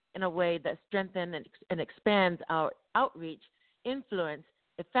in a way that strengthens and expands our outreach, influence,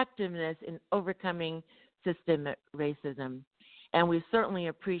 effectiveness in overcoming systemic racism. And we certainly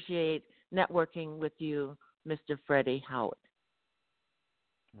appreciate networking with you, Mr. Freddie Howard.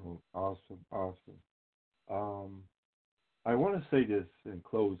 Oh, awesome. I want to say this in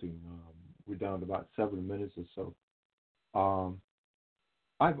closing. We're down to about 7 minutes or so.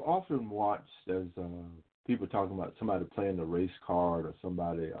 I've often watched as people talking about somebody playing the race card or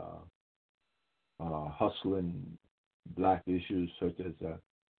somebody hustling black issues such as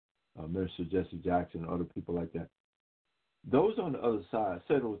Minister Jesse Jackson and other people like that. Those on the other side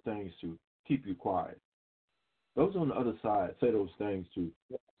say those things to keep you quiet. Those on the other side say those things to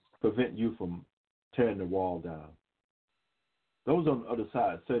prevent you from tearing the wall down. Those on the other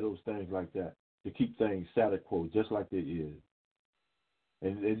side say those things like that to keep things status quo, just like they is.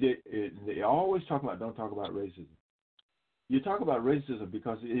 And they always talk about, don't talk about racism. You talk about racism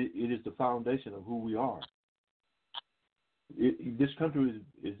because it is the foundation of who we are. This country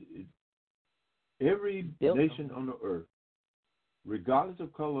is every nation on the earth, regardless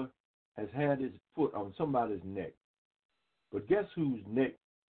of color, has had its foot on somebody's neck. But guess whose neck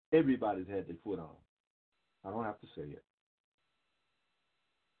everybody's had their foot on? I don't have to say it.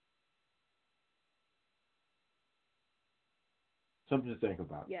 Something to think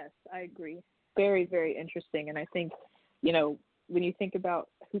about. Yes, I agree. Very, very interesting. And I think, when you think about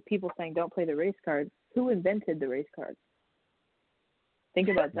who people saying don't play the race card, who invented the race card? Think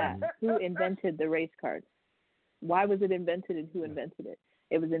about that. Who invented the race card? Why was it invented and who invented it?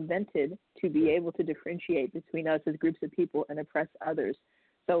 It was invented to be able to differentiate between us as groups of people and oppress others.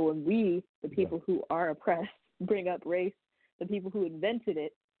 So when we, the people who are oppressed, bring up race, the people who invented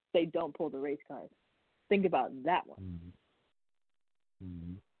it say don't pull the race card. Think about that one. Mm-hmm.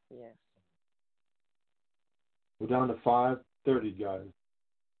 Mm-hmm. Yes. We're down to 5:30, guys.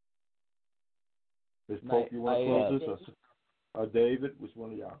 Ms. Pope, you want to close this? Or David, which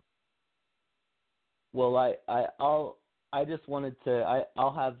one of y'all? Well, I just wanted to.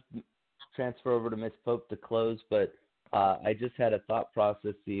 I'll have transfer over to Ms. Pope to close, but I just had a thought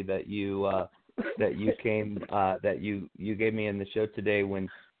process that you gave me in the show today when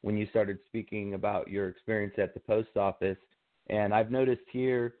you started speaking about your experience at the post office, and I've noticed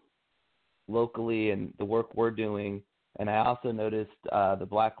here locally and the work we're doing, and I also noticed the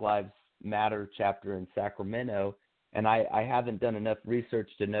Black Lives Matter chapter in Sacramento, and I haven't done enough research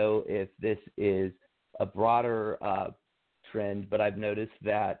to know if this is a broader trend, but I've noticed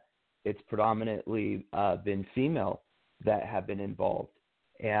that it's predominantly been female that have been involved.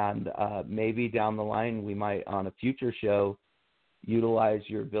 And maybe down the line we might, on a future show, utilize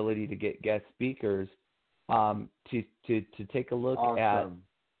your ability to get guest speakers to take a look at,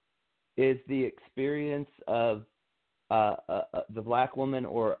 is the experience of the black woman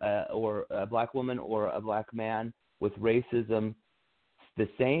or a black woman or a black man with racism the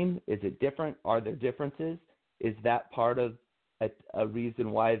same? Is it different? Are there differences? Is that part of a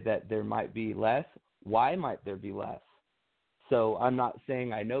reason why that there might be less? Why might there be less? So I'm not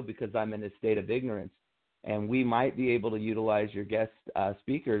saying I know because I'm in a state of ignorance, and we might be able to utilize your guest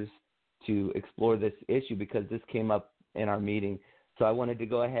speakers to explore this issue because this came up in our meeting. So I wanted to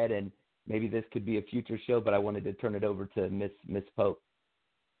go ahead and maybe this could be a future show, but I wanted to turn it over to Miss Pope.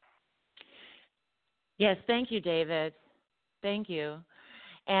 Yes, thank you, David. Thank you.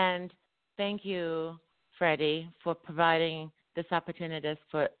 And thank you, Freddie, for providing this opportunity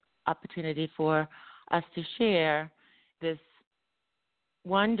for us to share this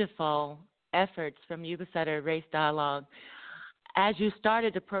wonderful efforts from Yuba-Sutter Race Dialogue. As you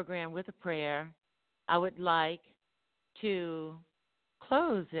started the program with a prayer, I would like to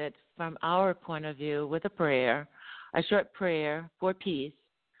close it from our point of view with a prayer, a short prayer for peace.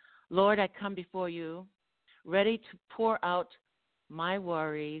 Lord, I come before you, ready to pour out my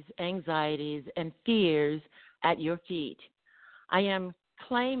worries, anxieties, and fears at your feet. I am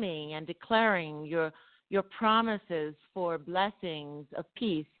claiming and declaring your promises for blessings of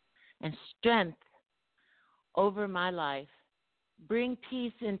peace and strength over my life. Bring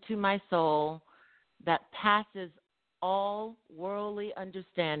peace into my soul that passes all worldly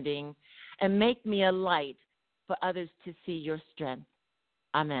understanding and make me a light for others to see your strength.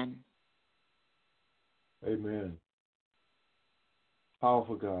 Amen. Amen.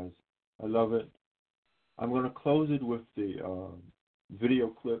 Powerful, guys. I love it. I'm going to close it with the video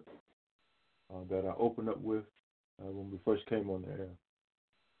clip that I opened up with when we first came on the air.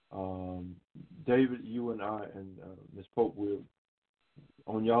 David, you and I and Ms. Pope,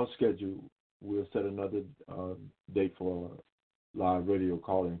 on y'all's schedule, we'll set another date for a live radio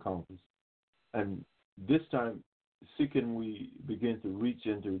call-in conference. And this time, can we begin to reach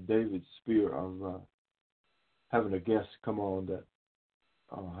into David's sphere of having a guest come on that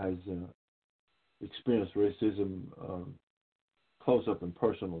has experienced racism close up and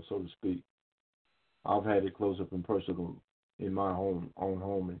personal, so to speak. I've had it close up and personal in my own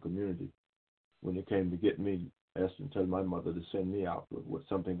home and community when it came to get me, asked and tell my mother to send me out with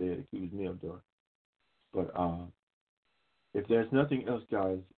something they had accused me of doing. But if there's nothing else,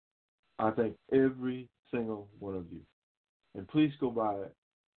 guys, I thank every single one of you. And please go by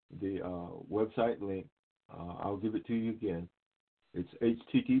the website link. I'll give it to you again. It's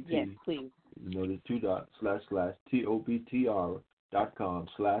http. Yes, please. You know, the 2 dots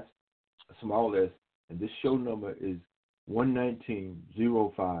 //tobtr.com/small s, and this show number is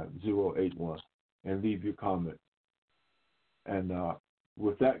 119-05081, and leave your comment. And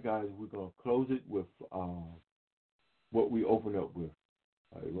with that, guys, we're going to close it with what we opened up with.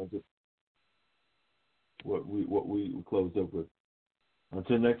 What we closed up with.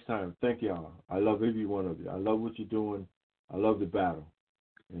 Until next time, thank y'all. I love every one of you. I love what you're doing. I love the battle.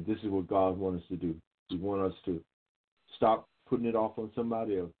 And this is what God wants us to do. He wants us to stop putting it off on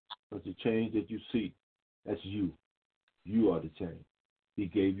somebody else. But the change that you see, that's you. You are the change. He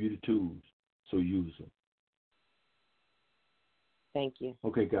gave you the tools, so use them. Thank you.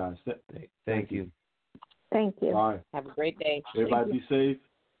 Okay, guys. Thank you. Thank you. All right. Have a great day. Everybody be safe.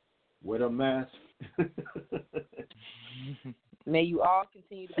 Wear a mask. May you all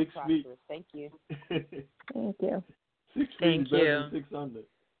continue to be prosperous. Thank you. Thank you. 6 feet Thank is better you. than 6 under.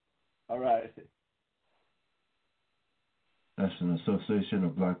 All right. National Association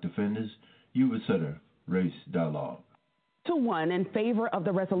of Black Defenders, Yuba-Sutter Race Dialogue. 2-1 in favor of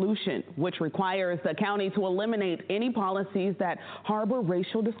the resolution, which requires the county to eliminate any policies that harbor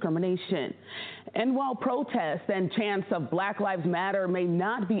racial discrimination. And while protests and chants of Black Lives Matter may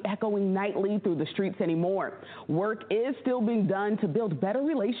not be echoing nightly through the streets anymore, work is still being done to build better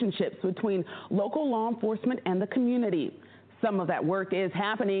relationships between local law enforcement and the community. Some of that work is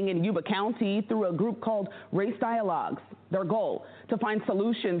happening in Yuba County through a group called Race Dialogues. Their goal, to find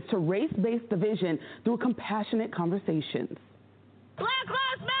solutions to race-based division through compassionate conversations. Black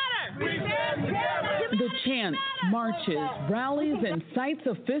Lives Matter! We stand together! The chants, marches, rallies, and sights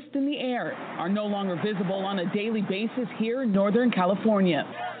of fist in the air are no longer visible on a daily basis here in Northern California.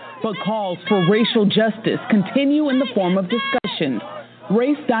 But calls for racial justice continue in the form of discussions.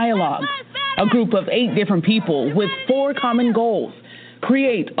 Race Dialogues, a group of 8 different people with 4 common goals.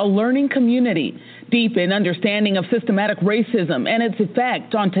 Create a learning community, deepen understanding of systematic racism and its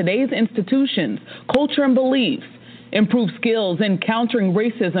effect on today's institutions, culture, and beliefs, improve skills in countering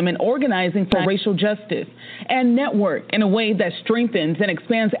racism and organizing for racial justice, and network in a way that strengthens and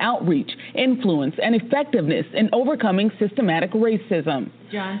expands outreach, influence, and effectiveness in overcoming systematic racism.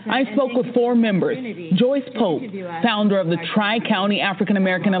 I spoke with 4 members: Joyce Pope, founder of the Tri-County African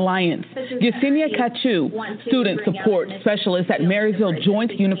American Alliance; Yesenia Kachu, student support specialist at Marysville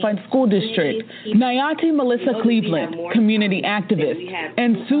Joint Unified School District; Nayati Melissa Cleveland, community activist;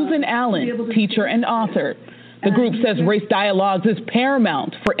 and Susan Allen, teacher and author. The group says Race Dialogues is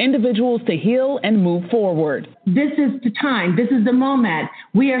paramount for individuals to heal and move forward. This is the time. This is the moment.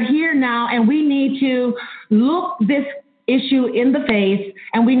 We are here now, and we need to look this issue in the face,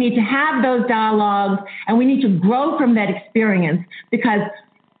 and we need to have those dialogues, and we need to grow from that experience, because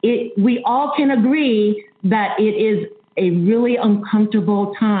we all can agree that it is a really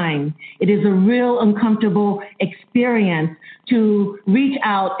uncomfortable time. It is a real uncomfortable experience to reach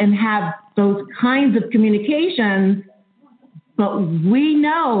out and have those kinds of communications, but we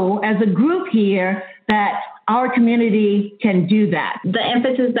know as a group here that our community can do that. The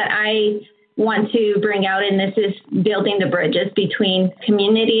emphasis that I want to bring out in this is building the bridges between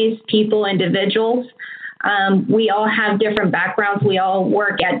communities, people, individuals. We all have different backgrounds. We all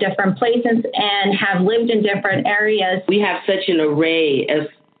work at different places and have lived in different areas. We have such an array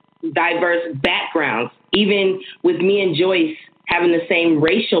of diverse backgrounds. Even with me and Joyce having the same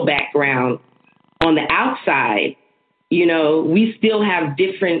racial background on the outside, you know, we still have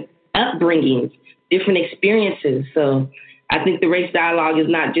different upbringings, different experiences. So I think the race dialogue is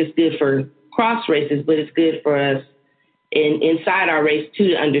not just good for cross races, but it's good for us inside our race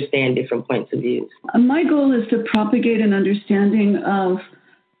too, to understand different points of view. My goal is to propagate an understanding of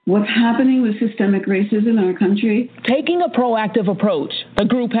what's happening with systemic racism in our country. Taking a proactive approach, the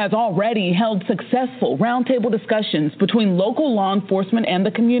group has already held successful roundtable discussions between local law enforcement and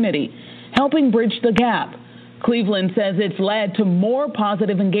the community, helping bridge the gap. Cleveland says it's led to more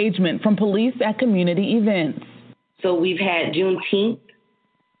positive engagement from police at community events. So we've had Juneteenth.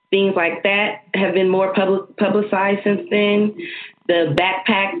 Things like that have been more publicized since then. The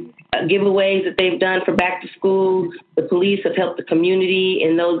backpack giveaways that they've done for back to school, the police have helped the community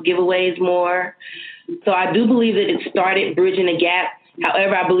in those giveaways more. So I do believe that it started bridging a gap.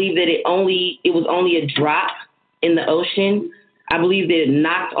 However, I believe that it was only a drop in the ocean. I believe that it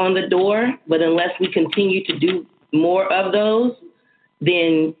knocked on the door, but unless we continue to do more of those,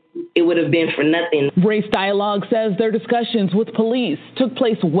 then it would have been for nothing. Race Dialogue says their discussions with police took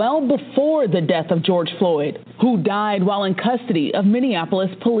place well before the death of George Floyd, who died while in custody of Minneapolis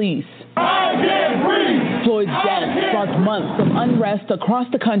police. Floyd's death sparked months of unrest across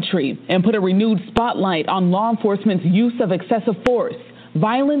the country and put a renewed spotlight on law enforcement's use of excessive force,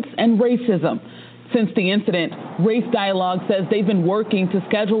 violence, and racism. Since the incident, Race Dialogue says they've been working to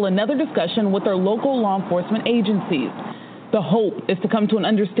schedule another discussion with their local law enforcement agencies. The hope is to come to an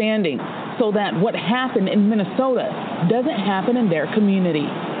understanding so that what happened in Minnesota doesn't happen in their community.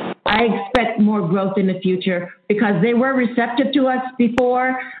 I expect more growth in the future because they were receptive to us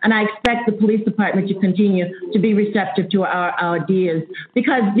before, and I expect the police department to continue to be receptive to our ideas,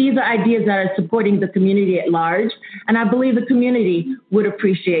 because these are ideas that are supporting the community at large, and I believe the community would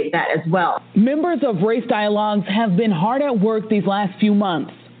appreciate that as well. Members of Race Dialogues have been hard at work these last few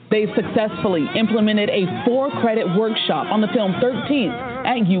months. They've successfully implemented a 4-credit workshop on the film 13th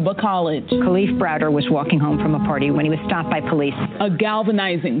at Yuba College. Khalif Browder was walking home from a party when he was stopped by police. A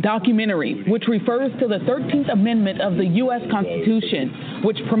galvanizing documentary which refers to the 13th Amendment of the U.S. Constitution,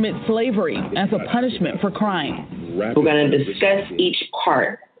 which permits slavery as a punishment for crime. We're going to discuss each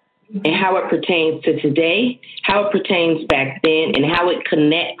part and how it pertains to today, how it pertains back then, and how it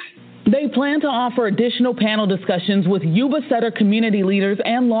connects. They plan to offer additional panel discussions with Yuba-Sutter community leaders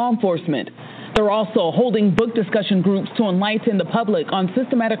and law enforcement. They're also holding book discussion groups to enlighten the public on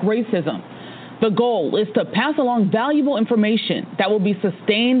systematic racism. The goal is to pass along valuable information that will be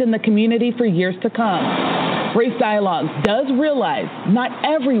sustained in the community for years to come. Race Dialogues does realize not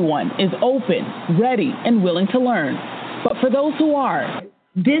everyone is open, ready, and willing to learn. But for those who are,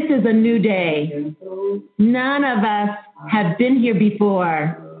 this is a new day. None of us have been here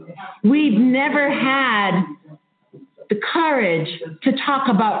before. We've never had the courage to talk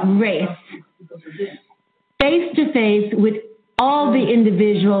about race face to face with all the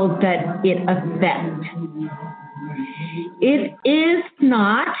individuals that it affects. It is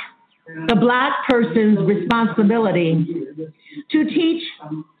not the Black person's responsibility to teach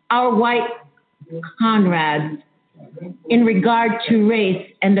our white comrades in regard to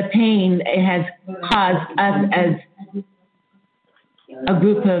race and the pain it has caused us as a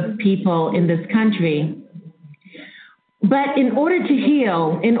group of people in this country. But in order to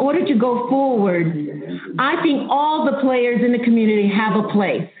heal, in order to go forward, I think all the players in the community have a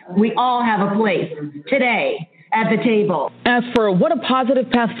place. We all have a place today at the table. As for what a positive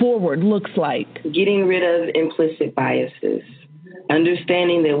path forward looks like. Getting rid of implicit biases.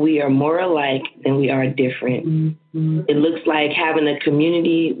 Understanding that we are more alike than we are different. It looks like having a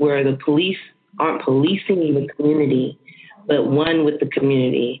community where the police aren't policing the community, but one with the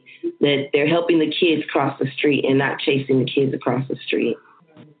community, that they're helping the kids cross the street and not chasing the kids across the street.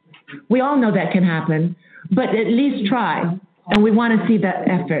 We all know that can happen, but at least try, and we want to see that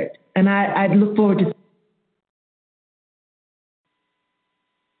effort, and I look forward to.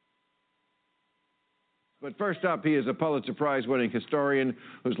 But first up, he is a Pulitzer Prize-winning historian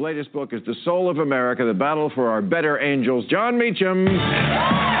whose latest book is The Soul of America, The Battle for Our Better Angels. John Meacham. John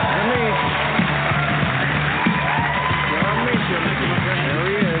Meacham. There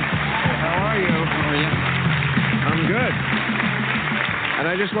he is. How are you? I'm good. And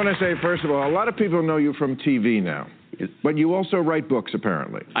I just want to say, first of all, a lot of people know you from TV now. But you also write books,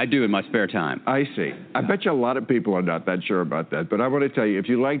 apparently. I do in my spare time. I see. I bet you a lot of people are not that sure about that. But I want to tell you, if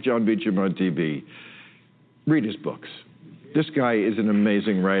you like John Meacham on TV, read his books. This guy is an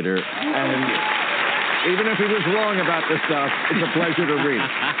amazing writer, and even if he was wrong about this stuff, it's a pleasure to read.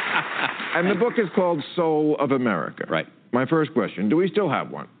 And the book is called Soul of America. Right. My first question, do we still have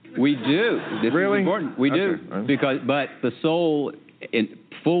one? We do. This really? is important. We do. But the soul, in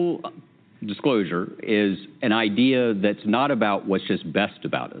full disclosure, is an idea that's not about what's just best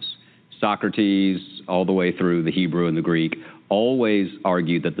about us. Socrates, all the way through the Hebrew and the Greek, always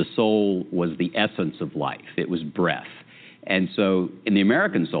argued that the soul was the essence of life. It was breath. And so in the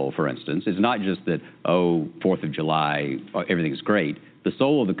American soul, for instance, it's not just that, 4th of July, everything's great. The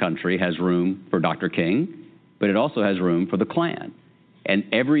soul of the country has room for Dr. King, but it also has room for the Klan. And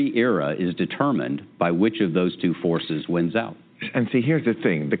every era is determined by which of those two forces wins out. And see, here's the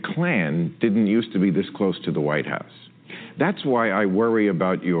thing. The Klan didn't used to be this close to the White House. That's why I worry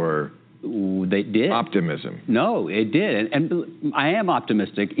about your optimism. No, it did. And I am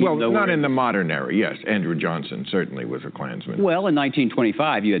optimistic. Well, not in the modern era, yes. Andrew Johnson certainly was a Klansman. Well, in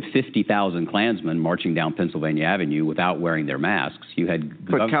 1925, you had 50,000 Klansmen marching down Pennsylvania Avenue without wearing their masks. You had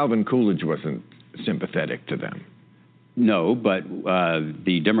But Calvin Coolidge wasn't sympathetic to them. No, but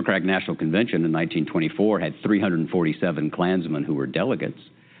the Democratic National Convention in 1924 had 347 Klansmen who were delegates.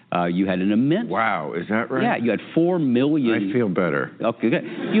 You had an immense... Wow, is that right? Yeah, you had 4 million... I feel better. Okay, good.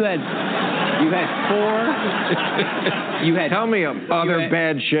 You had 4... You had... Tell me other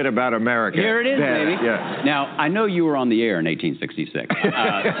bad shit about America. Here it is, baby. Yeah. Now, I know you were on the air in 1866.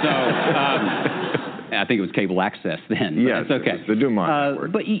 I think it was cable access then. Yes, that's okay. The Dumont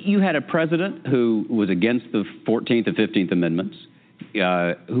Network. But you had a president who was against the 14th and 15th Amendments,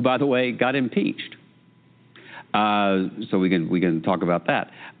 who, by the way, got impeached. So we can talk about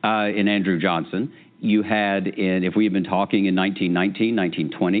that. In Andrew Johnson, you had, if we had been talking in 1919,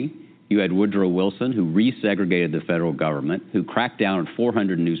 1920, you had Woodrow Wilson, who resegregated the federal government, who cracked down on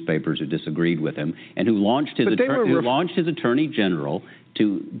 400 newspapers who disagreed with him, and who launched his attorney general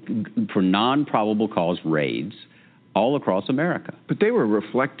for non-probable cause raids all across America. But they were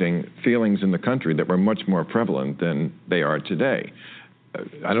reflecting feelings in the country that were much more prevalent than they are today.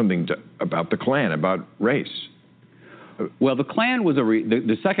 I don't think about the Klan, about race. Well, the Klan was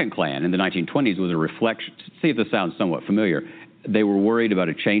the second Klan in the 1920s was a reflection. See if this sounds somewhat familiar. They were worried about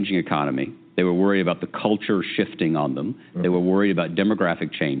a changing economy. They were worried about the culture shifting on them. They were worried about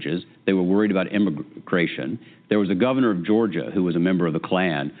demographic changes. They were worried about immigration. There was a governor of Georgia who was a member of the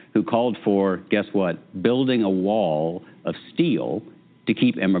Klan who called for, guess what, building a wall of steel to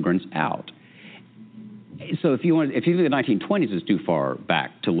keep immigrants out. So if you think the 1920s is too far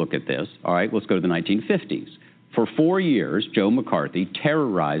back to look at this, all right, let's go to the 1950s. For 4 years, Joe McCarthy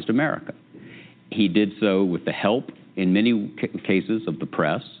terrorized America. He did so with the help, in many cases, of the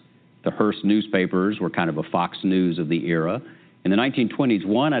press. The Hearst newspapers were kind of a Fox News of the era. In the 1920s,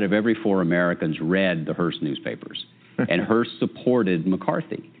 1 out of every 4 Americans read the Hearst newspapers, and Hearst supported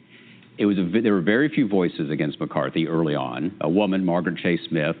McCarthy. There were very few voices against McCarthy early on. A woman, Margaret Chase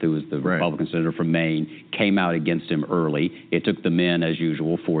Smith, who was the Republican senator from Maine, came out against him early. It took the men, as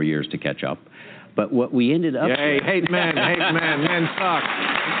usual, 4 years to catch up. But what we ended up... hate men, men suck.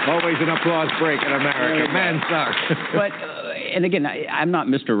 Always an applause break in America. Men suck. But, and again, I'm not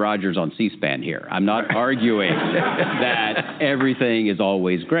Mr. Rogers on C-SPAN here. I'm not arguing that everything is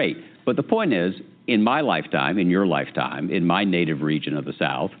always great. But the point is, in my lifetime, in your lifetime, in my native region of the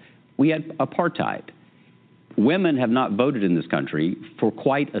South, we had apartheid. Women have not voted in this country for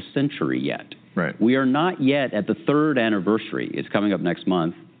quite a century yet. Right. We are not yet at the 3rd anniversary, it's coming up next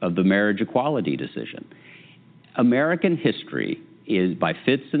month, of the marriage equality decision. American history is, by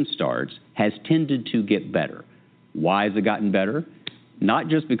fits and starts, has tended to get better. Why has it gotten better? Not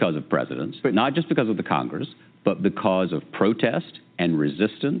just because of presidents, not just because of the Congress, but because of protest and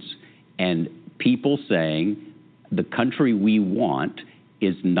resistance and people saying the country we want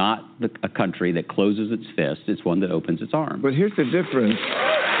is not a country that closes its fists, it's one that opens its arms. But here's the difference.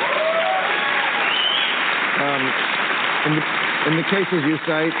 In the cases you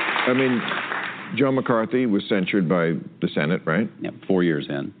cite, I mean, Joe McCarthy was censured by the Senate, right? Yeah, 4 years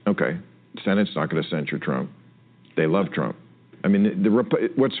in. Okay. The Senate's not going to censure Trump. They love Trump. I mean,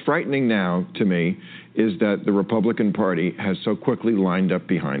 what's frightening now to me is that the Republican Party has so quickly lined up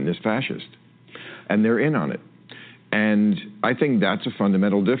behind this fascist, and they're in on it. And I think that's a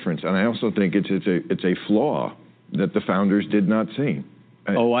fundamental difference. And I also think it's a flaw that the founders did not see.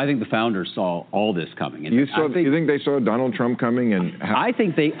 I think the founders saw all this coming. And you think they saw Donald Trump coming? And I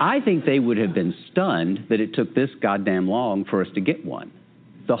think they would have been stunned that it took this goddamn long for us to get one.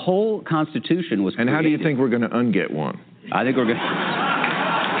 The whole Constitution was created. And how do you think we're going to unget one? I think we're going to.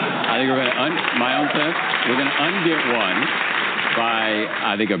 My own sense, we're going to unget one by,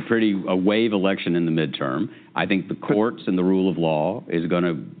 I think, a wave election in the midterm. I think the courts and the rule of law is going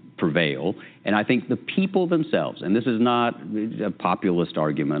to prevail. And I think the people themselves, and this is not a populist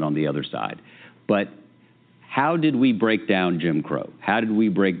argument on the other side, but how did we break down Jim Crow? How did we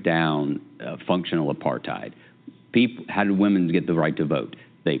break down functional apartheid? How did women get the right to vote?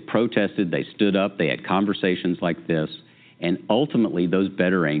 They protested, they stood up, they had conversations like this, and ultimately those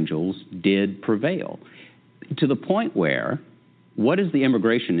better angels did prevail. To the point where, what is the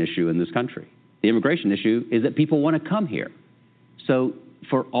immigration issue in this country? The immigration issue is that people want to come here. So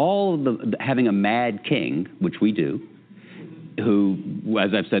for all of having a mad king, which we do, who,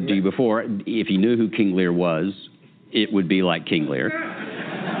 as I've said to you before, if you knew who King Lear was, it would be like King Lear.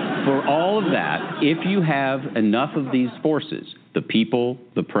 For all of that, if you have enough of these forces, the people,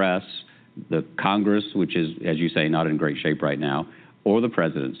 the press, the Congress, which is, as you say, not in great shape right now, or the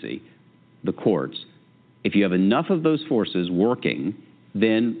presidency, the courts, if you have enough of those forces working,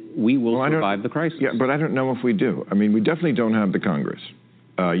 then we will survive the crisis. Yeah, but I don't know if we do. I mean, we definitely don't have the Congress.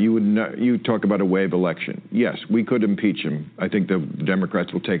 You talk about a wave election. Yes, we could impeach him. I think the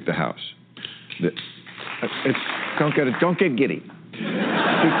Democrats will take the House. Don't get giddy.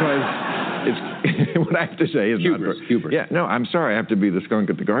 Because it's what I have to say is hubris. Yeah, no, I'm sorry. I have to be the skunk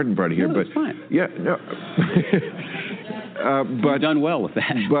at the garden party here, but that's fine. Yeah, no. But you've done well with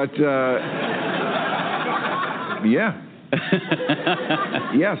that. But yeah.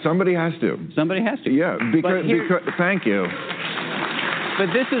 Yeah, somebody has to. Somebody has to. Yeah, because thank you.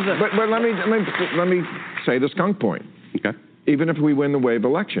 But this is But let me say the skunk point. Okay. Even if we win the wave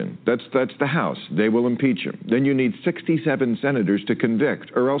election, that's the House. They will impeach him. Then you need 67 senators to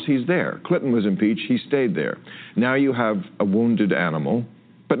convict, or else he's there. Clinton was impeached. He stayed there. Now you have a wounded animal,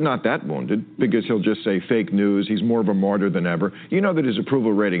 but not that wounded, because he'll just say fake news. He's more of a martyr than ever. You know that his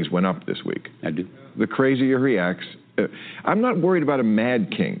approval ratings went up this week. I do. The crazier he acts. I'm not worried about a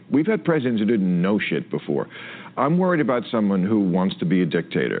mad king. We've had presidents who didn't know shit before. I'm worried about someone who wants to be a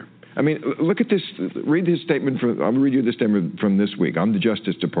dictator. I mean, look at this. Read his statement. I'll read you the statement from this week on the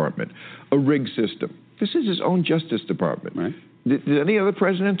Justice Department. A rigged system. This is his own Justice Department. Right. Did any other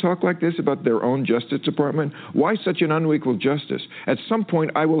president talk like this about their own Justice Department? Why such an unequal justice? At some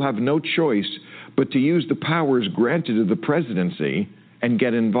point, I will have no choice but to use the powers granted to the presidency and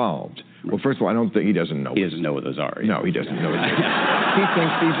get involved. Well, first of all, I don't think he doesn't know. He doesn't know what those are. No, he doesn't know. He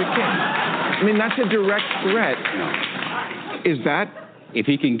thinks he's a king. I mean, that's a direct threat. No. Is that? If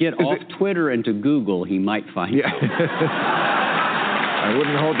he can get off Twitter and to Google, he might find out. I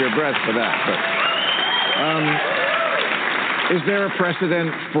wouldn't hold your breath for that. But is there a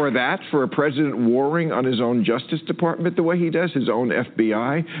precedent for that, for a president warring on his own Justice Department the way he does, his own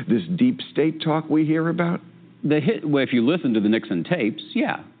FBI, this deep state talk we hear about? Well, if you listen to the Nixon tapes,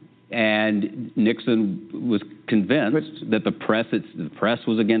 yeah. And Nixon was convinced that the press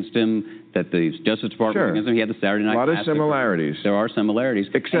was against him, that the Justice Department was against him. He had the Saturday Night Massacre. A lot of similarities. There are similarities.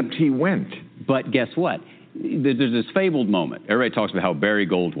 Except he went. But guess what? There's this fabled moment. Everybody talks about how Barry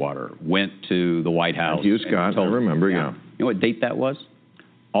Goldwater went to the White House. Hugh Scott, I remember, yeah. You know what date that was?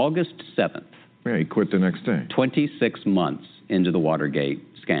 August 7th. Yeah, he quit the next day. 26 months into the Watergate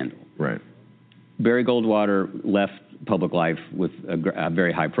scandal. Right. Barry Goldwater left public life with a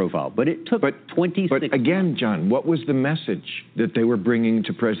very high profile, but it took 26 But again, John, what was the message that they were bringing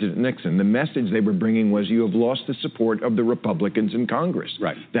to President Nixon? The message they were bringing was, you have lost the support of the Republicans in Congress.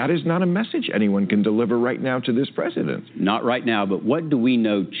 Right. That is not a message anyone can deliver right now to this president. Not right now, but what do we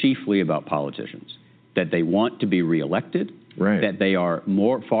know chiefly about politicians? That they want to be reelected Right. That they are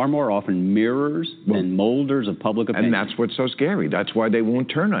far more often mirrors than molders of public opinion. And that's what's so scary. That's why they won't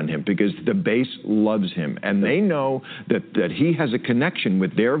turn on him, because the base loves him. And they know that he has a connection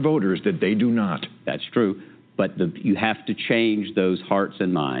with their voters that they do not. That's true. But you have to change those hearts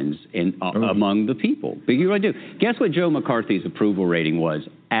and minds among the people. But you really do. Guess what Joe McCarthy's approval rating was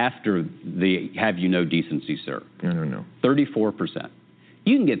after the Have You No Decency, Sir? I don't know. 34%.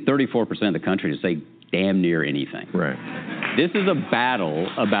 You can get 34% of the country to say damn near anything. Right. This is a battle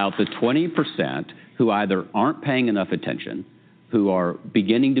about the 20% who either aren't paying enough attention, who are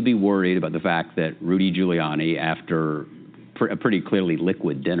beginning to be worried about the fact that Rudy Giuliani, after a pretty clearly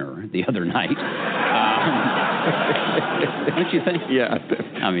liquid dinner the other night, don't you think? Yeah,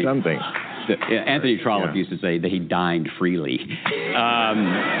 I mean, something. Anthony Trollope used to say that he dined freely.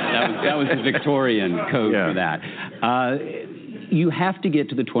 That was the Victorian code for that. You have to get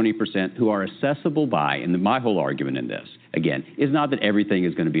to the 20% who are accessible by, and my whole argument in this, again, is not that everything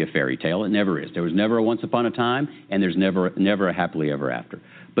is going to be a fairy tale. It never is. There was never a once upon a time, and there's never a happily ever after.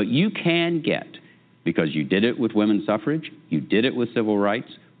 But you can get, because you did it with women's suffrage, you did it with civil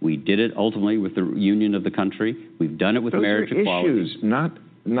rights, we did it ultimately with the union of the country, we've done it with marriage equality. Issues,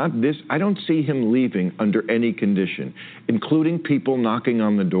 not this. I don't see him leaving under any condition, including people knocking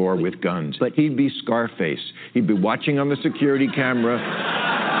on the door with guns. But he'd be Scarface. He'd be watching on the security camera.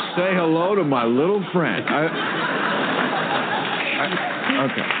 Say hello to my little friend.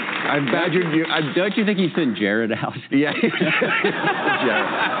 Okay. I've badgered you. Don't you think he sent Jared out? Yeah. Jared.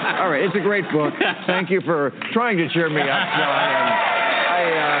 All right. It's a great book. Thank you for trying to cheer me up, John.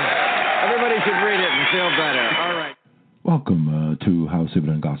 Everybody should read it and feel better. All right. Welcome to House of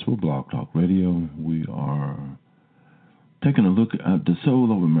and Gospel Blog Talk Radio. We are taking a look at the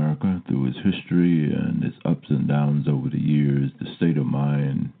soul of America through its history and its ups and downs over the years, the state of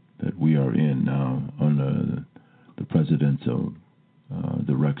mind that we are in now under the presidential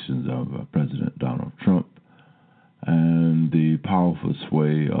directions of President Donald Trump and the powerful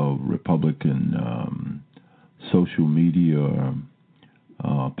sway of Republican social media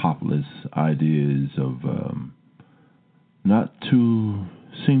populist ideas of not to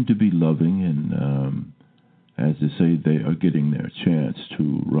seem to be loving, and as they say, they are getting their chance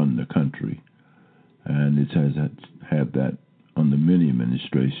to run the country. And it has had that under many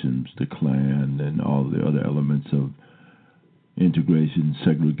administrations, the Klan and all the other elements of integration,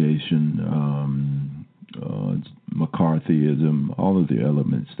 segregation, McCarthyism, all of the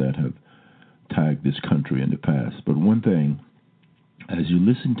elements that have tagged this country in the past. But one thing, as you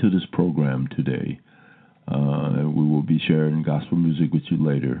listen to this program today, we will be sharing gospel music with you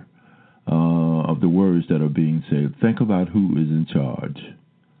later, of the words that are being said. Think about who is in charge.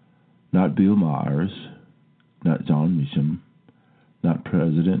 Not Bill Myers, not John Meacham, not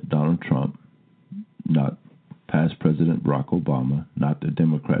President Donald Trump, not past President Barack Obama, not the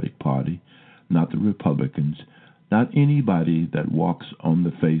Democratic Party, not the Republicans, not anybody that walks on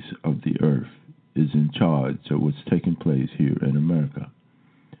the face of the earth is in charge of what's taking place here in America.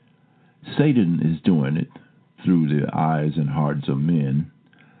 Satan is doing it through the eyes and hearts of men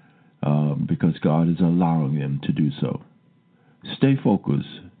because God is allowing them to do so. Stay focused.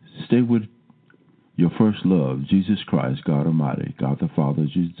 Stay with your first love, Jesus Christ, God Almighty, God the Father,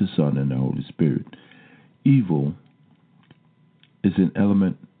 Jesus the Son, and the Holy Spirit. Evil is an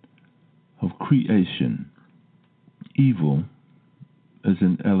element of creation. Evil is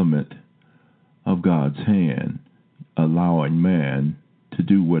an element of God's hand, allowing man to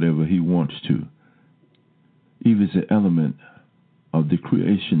do whatever he wants to. Evil is an element of the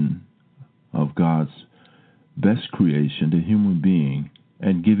creation of God's best creation, the human being,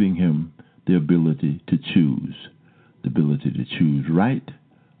 and giving him the ability to choose. The ability to choose right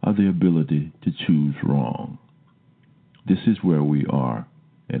or the ability to choose wrong. This is where we are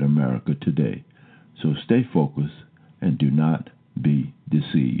in America today. So stay focused and do not be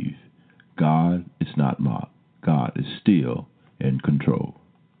deceived. God is not mocked. God is still in control.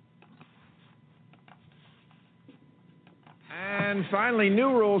 And finally, new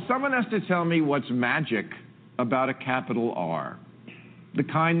rule. Someone has to tell me what's magic about a capital R. The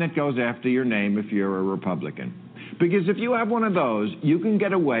kind that goes after your name if you're a Republican. Because if you have one of those, you can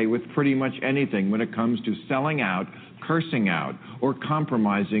get away with pretty much anything when it comes to selling out, cursing out, or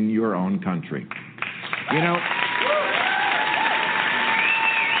compromising your own country. You know,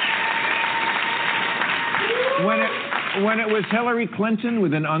 when it was Hillary Clinton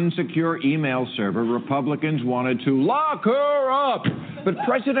with an unsecure email server, Republicans wanted to lock her up. But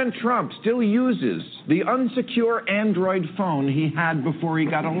President Trump still uses the unsecure Android phone he had before he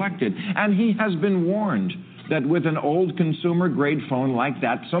got elected. And he has been warned. that with an old consumer-grade phone like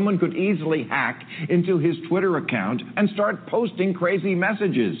that, someone could easily hack into his Twitter account and start posting crazy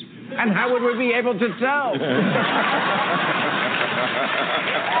messages. And how would we be able to tell?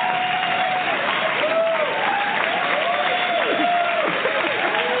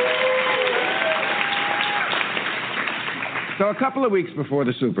 So a couple of weeks before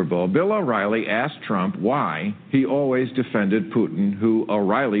the Super Bowl, Bill O'Reilly asked Trump why he always defended Putin, who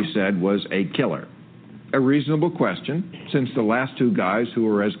O'Reilly said was a killer. A reasonable question, since the last two guys who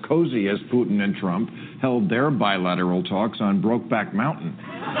were as cozy as Putin and Trump held their bilateral talks on Brokeback Mountain.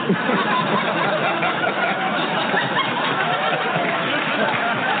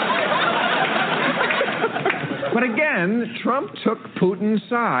 But again, Trump took Putin's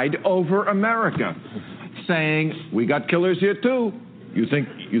side over America, saying, we got killers here too. You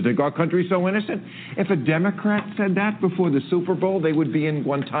think our country's so innocent? If a Democrat said that before the Super Bowl, they would be in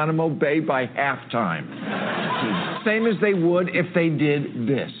Guantanamo Bay by halftime. Same as they would if they did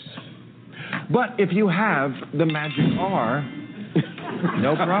this. But if you have the magic R,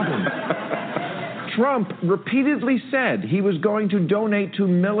 no problem. Trump repeatedly said he was going to donate to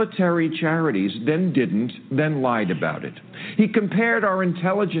military charities, then didn't, then lied about it. He compared our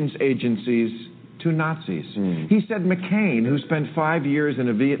intelligence agencies to Nazis. He said McCain, who spent 5 years in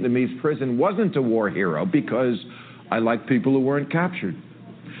a Vietnamese prison, wasn't a war hero because I like people who weren't captured.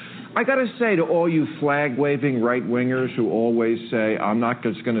 I got to say to all you flag-waving right-wingers who always say, I'm not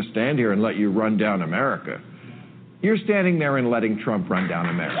just going to stand here and let you run down America, you're standing there and letting Trump run down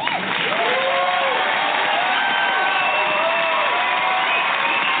America.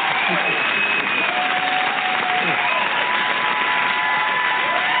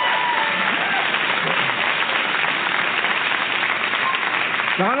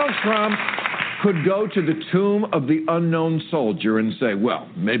 Donald Trump could go to the tomb of the unknown soldier and say, well,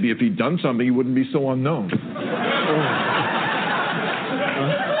 maybe if he'd done something, he wouldn't be so unknown.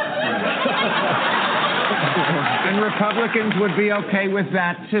 And Republicans would be okay with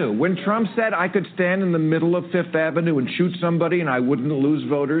that, too. When Trump said I could stand in the middle of Fifth Avenue and shoot somebody and I wouldn't lose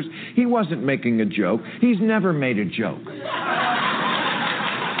voters, he wasn't making a joke. He's never made a joke.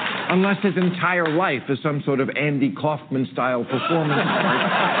 Unless his entire life is some sort of Andy Kaufman-style performance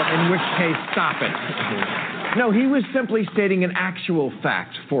art, in which case, stop it. No, he was simply stating an actual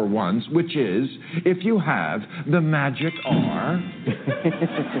fact for once, which is, if you have the magic R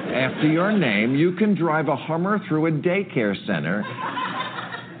after your name, you can drive a Hummer through a daycare center,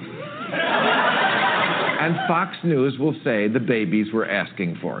 and Fox News will say the babies were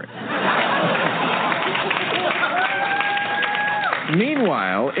asking for it.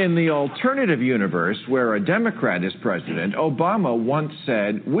 Meanwhile, in the alternative universe where a Democrat is president, Obama once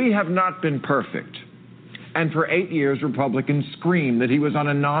said, we have not been perfect. And for 8 years, Republicans screamed that he was on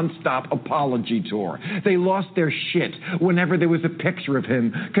a nonstop apology tour. They lost their shit whenever there was a picture of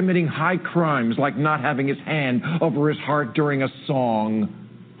him committing high crimes like not having his hand over his heart during a song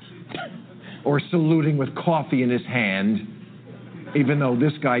or saluting with coffee in his hand, even though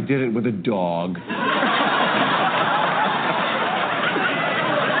this guy did it with a dog.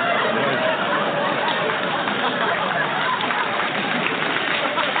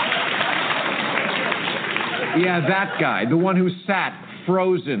 Yeah, that guy, the one who sat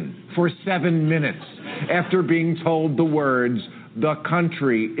frozen for 7 minutes after being told the words, the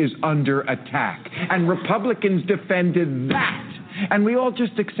country is under attack. And Republicans defended that. And we all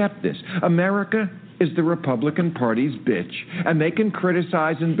just accept this. America is the Republican Party's bitch, and they can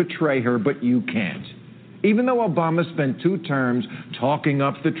criticize and betray her, but you can't. Even though Obama spent 2 terms talking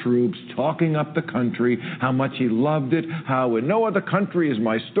up the troops, talking up the country, how much he loved it, how in no other country is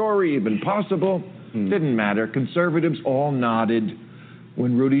my story even possible, didn't matter. Conservatives all nodded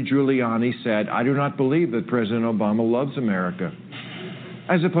when Rudy Giuliani said, I do not believe that President Obama loves America.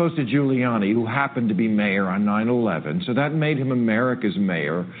 As opposed to Giuliani, who happened to be mayor on 9/11, so that made him America's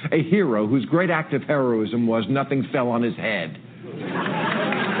mayor, a hero whose great act of heroism was nothing fell on his head.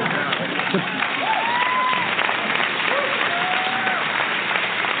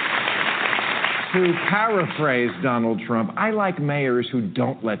 To paraphrase Donald Trump, I like mayors who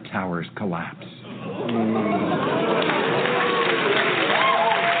don't let towers collapse.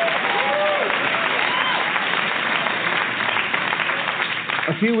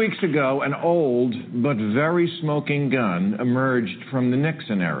 A few weeks ago, an old but very smoking gun emerged from the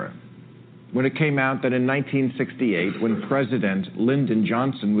Nixon era. When it came out that in 1968, when President Lyndon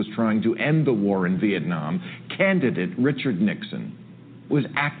Johnson was trying to end the war in Vietnam, candidate Richard Nixon was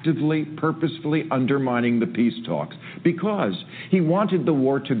actively, purposefully undermining the peace talks because he wanted the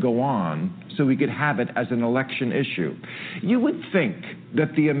war to go on so he could have it as an election issue. You would think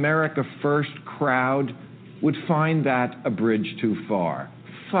that the America First crowd would find that a bridge too far.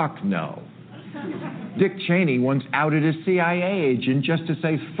 Fuck no. Dick Cheney once outed a CIA agent just to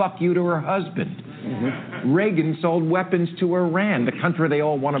say fuck you to her husband. Reagan sold weapons to Iran, the country they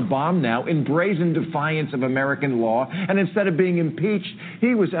all want to bomb now, in brazen defiance of American law, and instead of being impeached,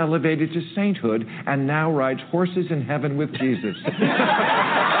 he was elevated to sainthood and now rides horses in heaven with Jesus.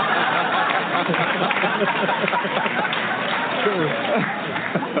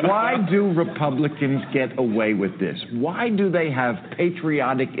 Why do Republicans get away with this? Why do they have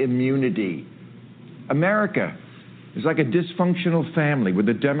patriotic immunity? America is like a dysfunctional family where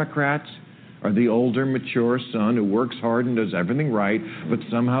the Democrats are the older, mature son who works hard and does everything right, but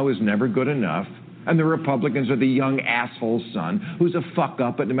somehow is never good enough. And the Republicans are the young asshole son who's a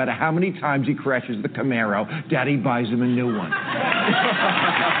fuck-up, but no matter how many times he crashes the Camaro, Daddy buys him a new one.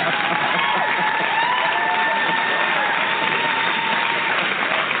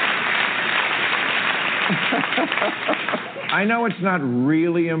 I know it's not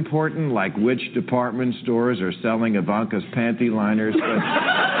really important, like which department stores are selling Ivanka's panty liners, but,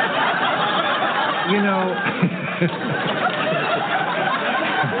 you know,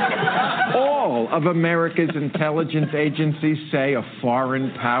 all of America's intelligence agencies say a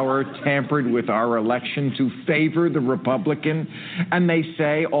foreign power tampered with our election to favor the Republican, and they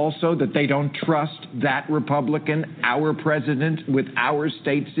say also that they don't trust that Republican, our president, with our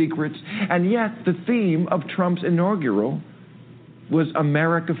state secrets, and yet the theme of Trump's inaugural was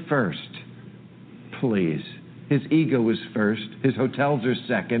America first. Please. His ego is first. His hotels are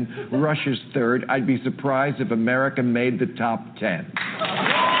second. Russia's third. I'd be surprised if America made the top 10.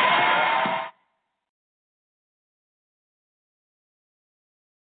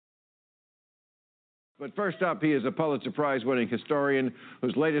 But first up, he is a Pulitzer Prize-winning historian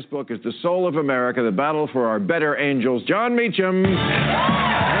whose latest book is The Soul of America, The Battle for Our Better Angels. John Meacham.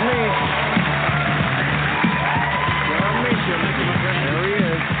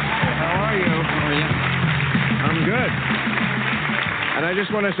 And I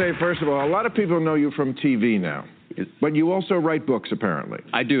just want to say, first of all, a lot of people know you from TV now, but you also write books, apparently.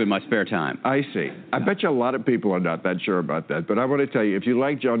 I do in my spare time. I see. I bet you a lot of people are not that sure about that, but I want to tell you, if you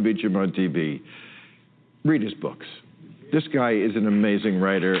like John Meacham on TV, read his books. This guy is an amazing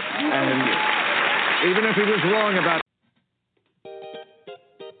writer, and even if he was wrong about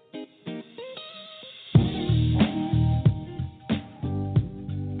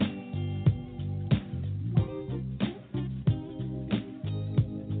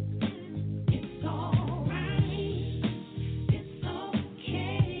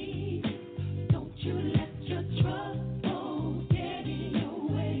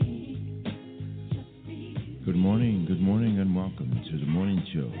Good morning, and welcome to the morning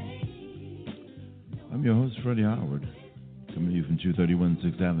show. I'm your host, Freddie Howard, coming to you from 231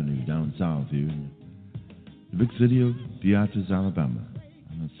 6th Avenue, down south here in the big city of Beatrice, Alabama,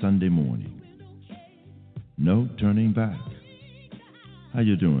 on a Sunday morning. No turning back. How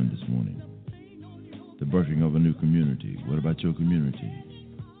you doing this morning? The birthing of a new community. What about your community?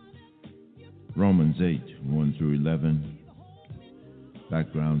 Romans 8, 1 through 11.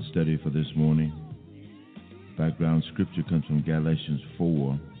 Background study for this morning. Background scripture comes from Galatians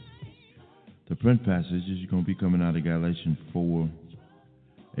 4. The print passage is going to be coming out of Galatians 4,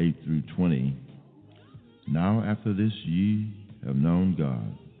 8 through 20. Now after this ye have known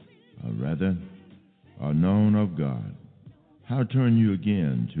God, or rather are known of God. How turn you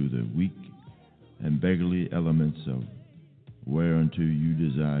again to the weak and beggarly elements of whereunto you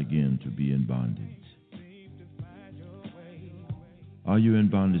desire again to be in bondage? Are you in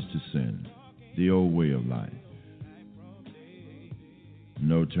bondage to sin, the old way of life?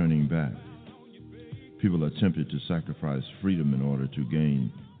 No turning back. People are tempted to sacrifice freedom in order to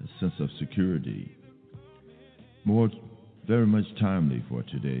gain a sense of security. Very much timely for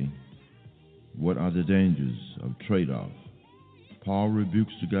today. What are the dangers of trade-off? Paul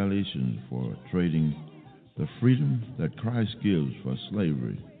rebukes the Galatians for trading the freedom that Christ gives for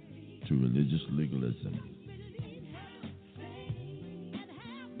slavery to religious legalism.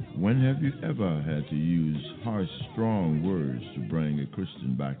 When have you ever had to use harsh, strong words to bring a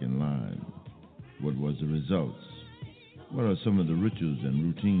Christian back in line? What was the results? What are some of the rituals and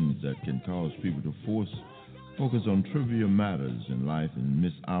routines that can cause people to focus on trivial matters in life and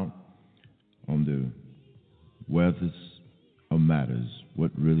miss out on the wealthiest of matters,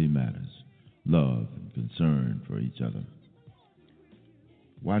 what really matters, love and concern for each other?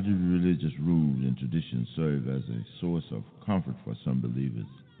 Why do religious rules and traditions serve as a source of comfort for some believers?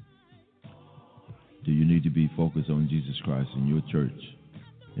 Do you need to be focused on Jesus Christ in your church,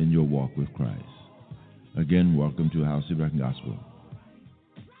 in your walk with Christ? Again, welcome to House of Rock and Gospel.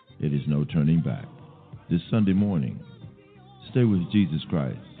 It is no turning back. this Sunday morning. Stay with Jesus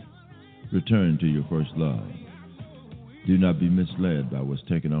Christ. Return to your first love. Do not be misled by what's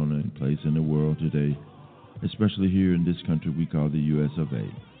taken on in place in the world today, especially here in this country we call the U.S. of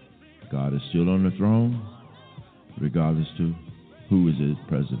A. God is still on the throne, regardless to who is its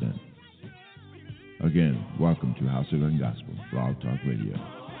president. Again, welcome to House of Gospel, Blog Talk Radio.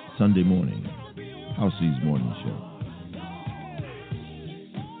 Sunday morning, House E's Morning Show.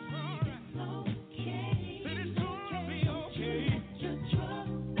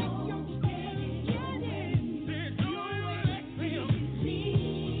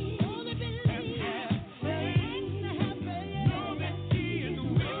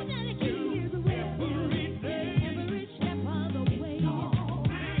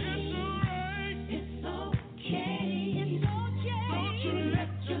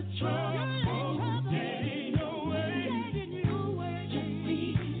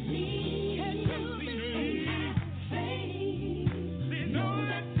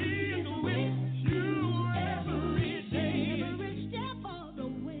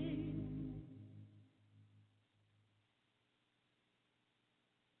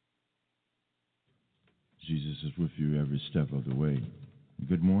 Jesus is with you every step of the way.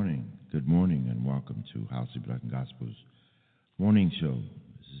 Good morning, and welcome to House of Black and Gospel's morning show.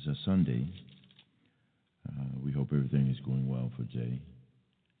 This is a Sunday. We hope everything is going well for Jay,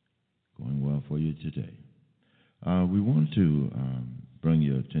 going well for you today. We want to bring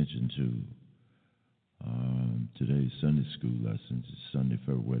your attention to today's Sunday school lessons. It's Sunday,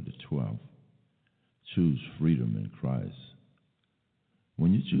 February the 12th. Choose freedom in Christ.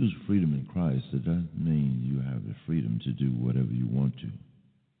 When you choose freedom in Christ, it doesn't mean you have the freedom to do whatever you want to.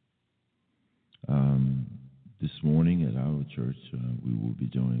 This morning at our church, we will be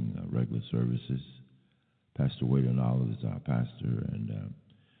doing regular services. Pastor Wade and Oliver is our pastor, and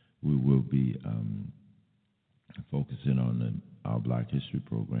we will be focusing on our Black History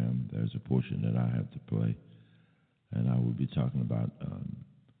program. There's a portion that I have to play, and I will be talking about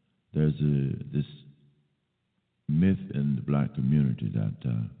there's this myth in the black community that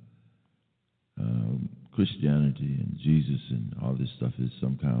Christianity and Jesus and all this stuff is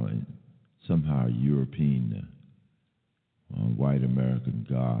somehow a European, white American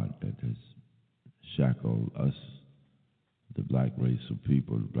God that has shackled us, the black race of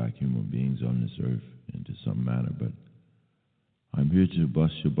people, the black human beings on this earth, into some manner. But I'm here to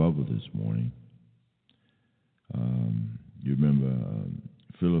bust your bubble this morning. You remember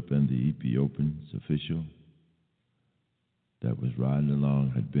Philip and the Ethiopian's official that was riding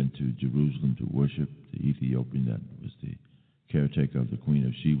along, had been to Jerusalem to worship, the Ethiopian that was the caretaker of the Queen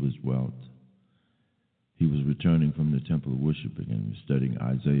of Sheba's wealth. He was returning from the temple of worshiping and was studying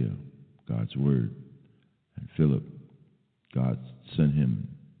Isaiah, God's word. And Philip, God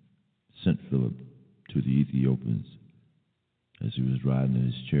sent Philip to the Ethiopians as he was riding in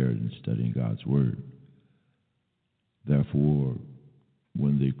his chariot and studying God's word. Therefore,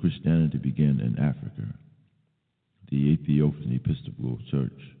 when the Christianity began in Africa, the Ethiopian Episcopal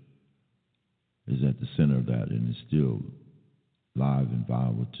Church is at the center of that and is still live and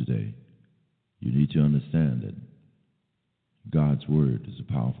viable today. You need to understand that God's word is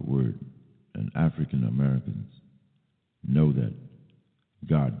a powerful word, and African Americans know that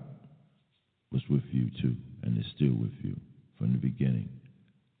God was with you too, and is still with you from the beginning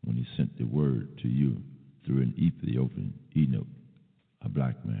when he sent the word to you through an Ethiopian, Enoch, a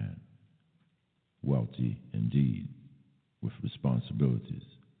black man, wealthy indeed, with responsibilities.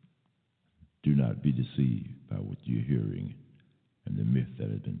 Do not be deceived by what you're hearing and the myth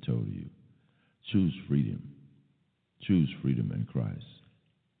that has been told to you. Choose freedom. Choose freedom in Christ.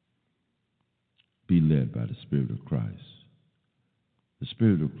 Be led by the Spirit of Christ. The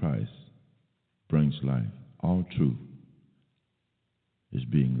Spirit of Christ brings life. All truth is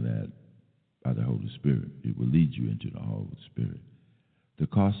being led by the Holy Spirit. It will lead you into the Holy Spirit. The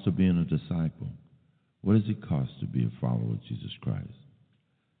cost of being a disciple. What does it cost to be a follower of Jesus Christ?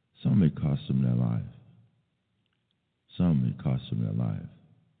 Some it costs them their life. Some it costs them their life.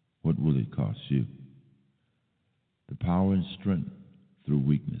 What will it cost you? The power and strength through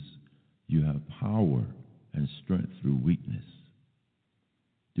weakness. You have power and strength through weakness.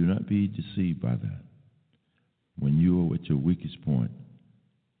 Do not be deceived by that. When you are at your weakest point,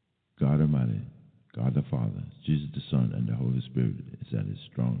 God Almighty, God the Father, Jesus the Son, and the Holy Spirit is at his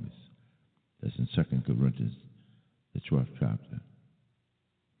strongest. That's in 2 Corinthians, the 12th chapter.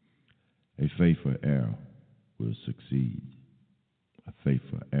 A faithful heir will succeed. A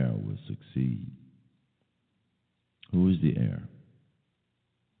faithful heir will succeed. Who is the heir?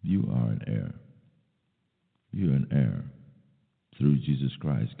 You are an heir. You're an heir through Jesus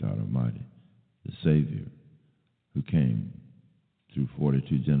Christ, God Almighty. the Savior who came through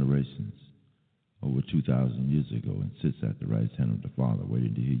 42 generations over 2,000 years ago and sits at the right hand of the Father,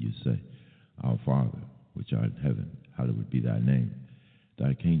 waiting to hear you say, Our Father, which art in heaven, hallowed be thy name.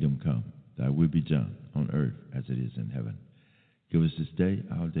 Thy kingdom come, thy will be done on earth as it is in heaven. Give us this day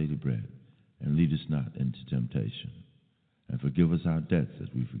our daily bread, and lead us not into temptation. And forgive us our debts as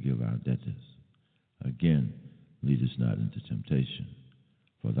we forgive our debtors. Again, lead us not into temptation.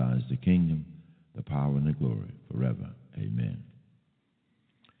 For thine is the kingdom, the power, and the glory forever. Amen.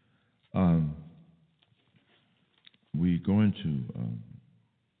 We're going to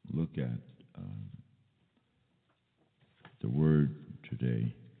look at the word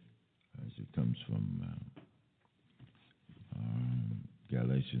today as it comes from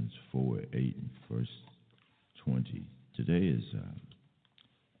Galatians 4:8 and verse 20. Today is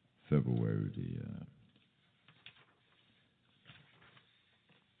February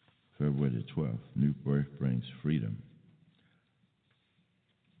the 12th. New birth brings freedom.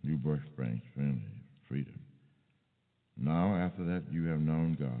 New birth brings freedom. Now, after that you have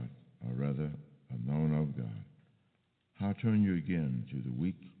known God, or rather, are known of God, how turn you again to the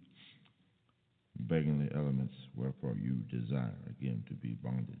weak, begging the elements wherefore you desire again to be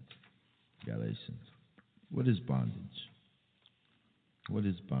bondage? Galatians. What is bondage? What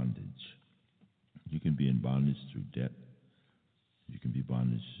is bondage? You can be in bondage through debt. You can be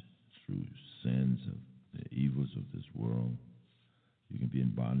bondage through sins of the evils of this world. You can be in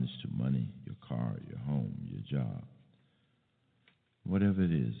bondage to money, your car, your home, your job. Whatever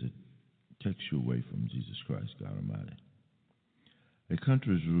it is, it takes you away from Jesus Christ, God Almighty. A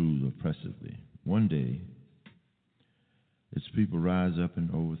country is ruled oppressively. One day, its people rise up and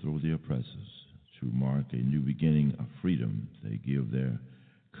overthrow the oppressors. To mark a new beginning of freedom, they give their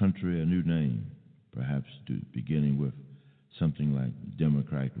country a new name, perhaps beginning with something like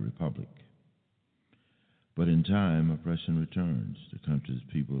Democratic Republic. But in time, oppression returns. The country's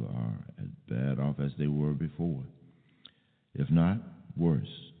people are as bad off as they were before. If not,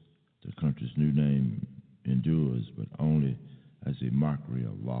 worse. The country's new name endures, but only as a mockery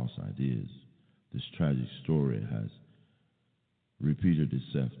of lost ideas. This tragic story has repeated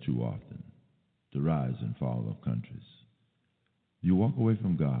itself too often. The rise and fall of countries. You walk away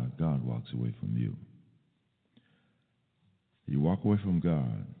from God, God walks away from you. You walk away from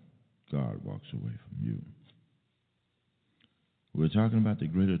God, God walks away from you. We're talking about the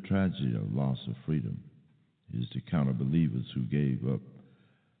greater tragedy of loss of freedom. It is the count of believers who gave up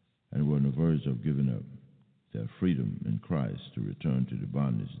and were on the verge of giving up their freedom in Christ to return to the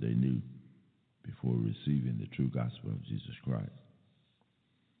bondage they knew before receiving the true gospel of Jesus Christ.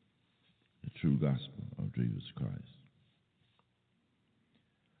 The true gospel of Jesus Christ.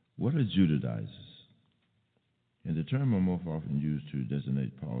 What are Judaizers? And the term are most often used to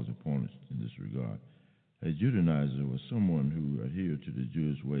designate Paul's opponents in this regard. A Judaizer was someone who adhered to the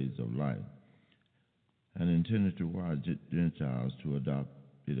Jewish ways of life and intended to require Gentiles to adopt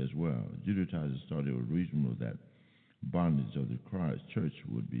it as well. Judaizers thought it was reasonable that bondage of the Christ church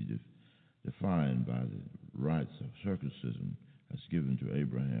would be defined by the rites of circumcision as given to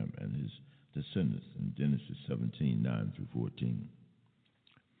Abraham and his descendants in Genesis 17:9 through 14.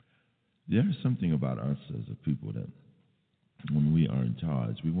 There is something about us as a people that when we are in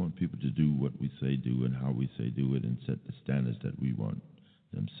charge, we want people to do what we say do and how we say do it and set the standards that we want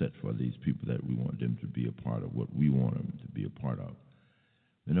them set for these people that we want them to be a part of, what we want them to be a part of.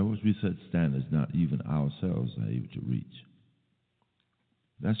 In other words, we set standards not even ourselves are able to reach.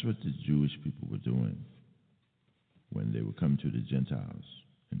 That's what the Jewish people were doing when they were coming to the Gentiles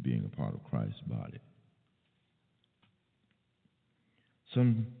and being a part of Christ's body.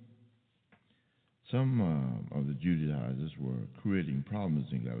 Some of the Judaizers were creating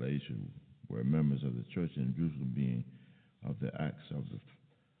problems in Galatia, where members of the church in Jerusalem being of the acts of the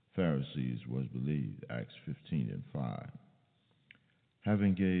Pharisees was believed, Acts 15:5.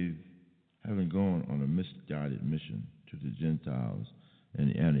 Having gone on a misguided mission to the Gentiles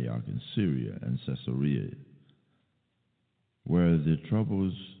in Antioch in Syria and Caesarea, where the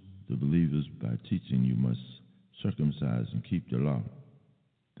troubles the believers by teaching you must circumcise and keep the law,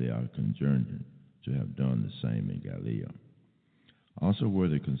 they are conjoined to have done the same in Galilee. Also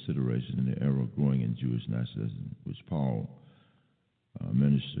worthy consideration in the era growing in Jewish nationalism, which Paul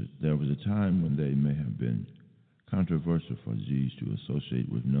ministered, there was a time when they may have been controversial for Jews to associate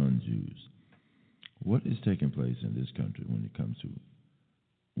with non-Jews. What is taking place in this country when it comes to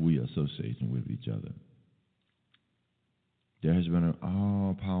we associating with each other? There has been an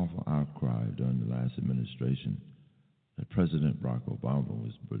all-powerful outcry during the last administration that President Barack Obama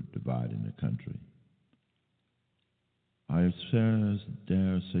was dividing the country. I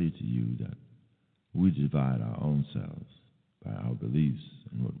dare say to you that We divide our own selves by our beliefs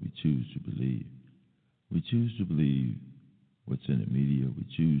and what we choose to believe. We choose to believe what's in the media. We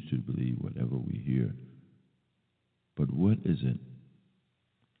choose to believe whatever we hear. But what is it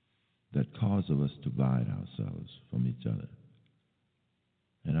that causes us to divide ourselves from each other?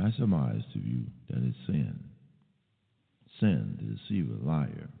 And I surmise to you that it's sin. Sin, the deceiver,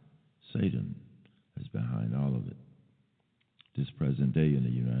 liar, Satan is behind all of it. This present day in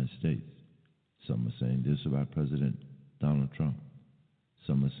the United States, some are saying this about President Donald Trump.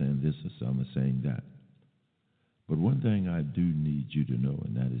 Some are saying this or some are saying that. But one thing I do need you to know,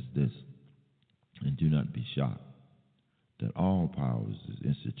 and that is this, and do not be shocked, that all powers is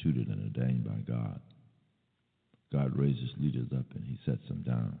instituted and ordained by God. God raises leaders up and he sets them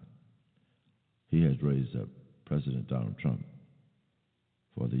down. He has raised up President Donald Trump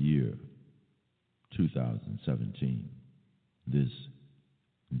for the year 2017, this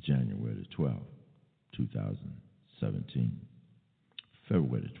January the 12th, 2017.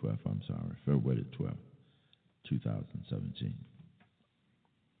 February the 12th, 2017.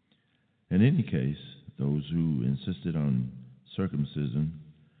 In any case, those who insisted on circumcision,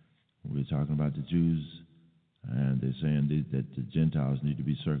 we're talking about the Jews, and they're saying that the Gentiles need to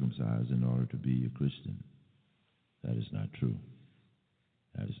be circumcised in order to be a Christian. That is not true.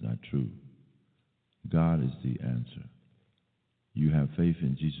 That is not true. God is the answer. You have faith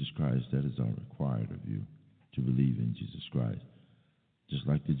in Jesus Christ. That is all required of you, to believe in Jesus Christ. Just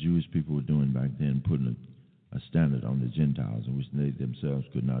like the Jewish people were doing back then, putting a standard on the Gentiles in which they themselves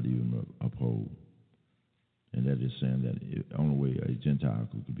could not even uphold. And that is saying that the only way a Gentile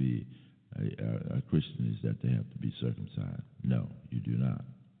could be a Christian is that they have to be circumcised. No, you do not.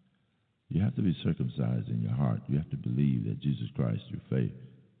 You have to be circumcised in your heart. You have to believe that Jesus Christ, your faith,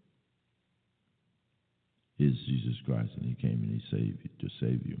 is Jesus Christ, and he came and he saved you to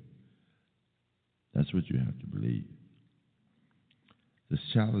save you. That's what you have to believe. This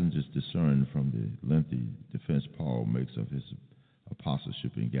challenge is discerned from the lengthy defense Paul makes of his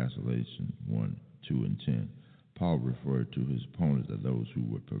apostleship in Galatians 1, 2, and 10. Paul referred to his opponents as those who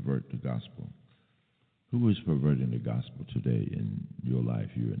would pervert the gospel. Who is perverting the gospel today in your life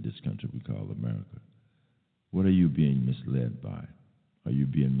here in this country we call America? What are you being misled by? Are you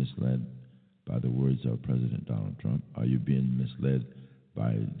being misled by the words of President Donald Trump? Are you being misled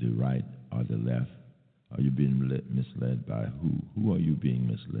by the right or the left? Are you being misled by who? Who are you being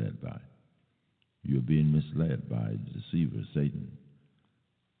misled by? You're being misled by the deceiver, Satan,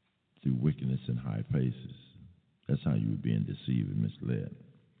 through wickedness in high places. That's how you're being deceived and misled.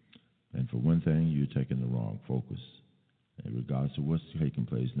 And for one thing, you're taking the wrong focus. In regards to what's taking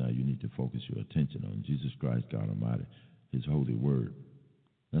place now, you need to focus your attention on Jesus Christ, God Almighty, his holy word.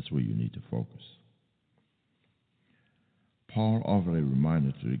 That's where you need to focus. Paul offered a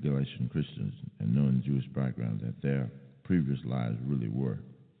reminder to the Galatian Christians and non-Jewish background that their previous lives really were.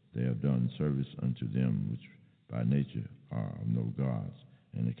 They have done service unto them which by nature are of no gods,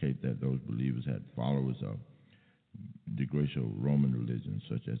 indicate that those believers had followers of the Greco-Roman religion,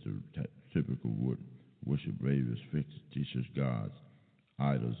 such as the typical worship various fictitious gods,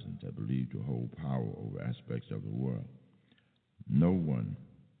 idols, and that believed to hold power over aspects of the world. No one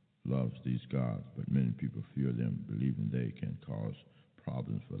loves these gods, but many people fear them, believing they can cause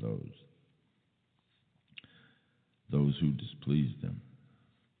problems for those who displease them.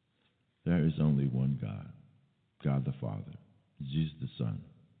 There is only one God, God the Father, Jesus the Son,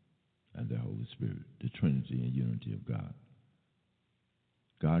 and the Holy Spirit, the Trinity and unity of God.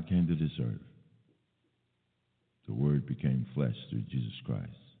 God came to this earth. The Word became flesh through Jesus Christ,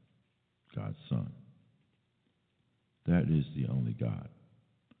 God's Son. That is the only God.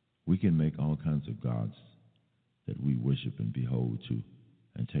 We can make all kinds of gods that we worship and behold to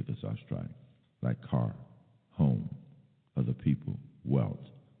and take us off strike, like car, home, other people, wealth,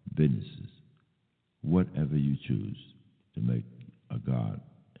 businesses, whatever you choose to make a God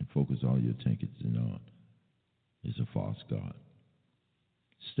and focus all your attention on is a false God.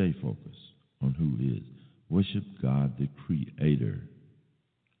 Stay focused on who He is. Worship God the Creator,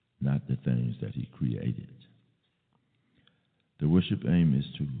 not the things that He created. The worship aim is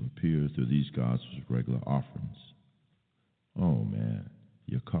to appear through these gods with regular offerings. Oh man,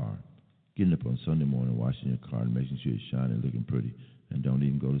 your car. Getting up on Sunday morning, washing your car and making sure it's shining, looking pretty, and don't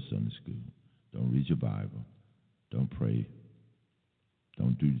even go to Sunday school. Don't read your Bible. Don't pray.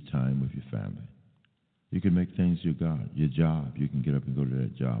 Don't do the time with your family. You can make things your God. Your job, you can get up and go to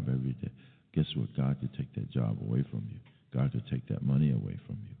that job every day. Guess what? God could take that job away from you. God could take that money away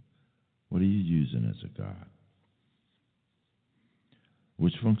from you. What are you using as a God?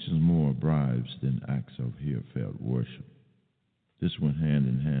 Which functions more bribes than acts of heartfelt worship. This went hand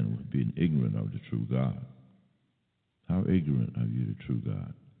in hand with being ignorant of the true God. How ignorant are you of the true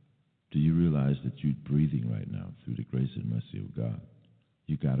God? Do you realize that you're breathing right now through the grace and mercy of God?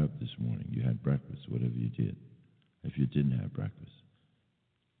 You got up this morning. You had breakfast, whatever you did. If you didn't have breakfast,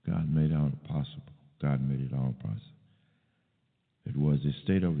 God made it all possible. God made it all possible. It was a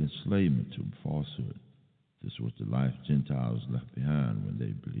state of enslavement to falsehood. This was the life Gentiles left behind when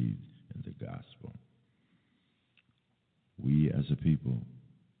they believed in the gospel. We as a people,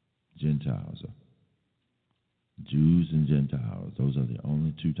 Gentiles, Jews and Gentiles, those are the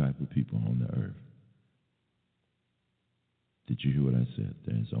only two types of people on the earth. Did you hear what I said?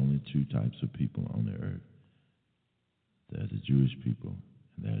 There's only two types of people on the earth. There's the Jewish people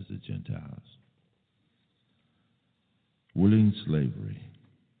and there's the Gentiles. Willing slavery.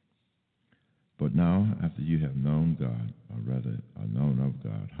 But now, after you have known God, or rather are known of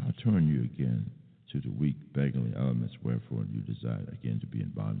God, how turn you again to the weak, beggarly elements wherefore you desire again to be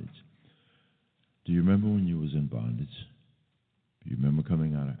in bondage? Do you remember when you was in bondage? Do you remember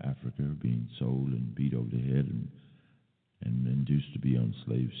coming out of Africa, being sold and beat over the head and induced to be on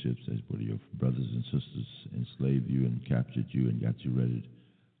slave ships as one of your brothers and sisters enslaved you and captured you and got you ready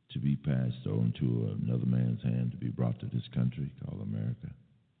to be passed on to another man's hand to be brought to this country called America?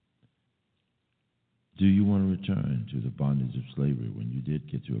 Do you want to return to the bondage of slavery when you did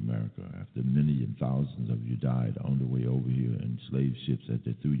get to America after many and thousands of you died on the way over here in slave ships as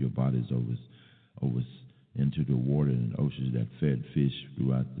they threw your bodies over into the water and oceans that fed fish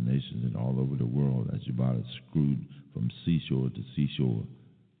throughout the nations and all over the world as your bodies screwed from seashore to seashore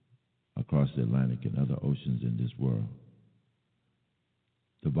across the Atlantic and other oceans in this world?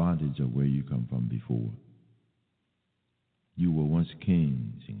 The bondage of where you come from before. You were once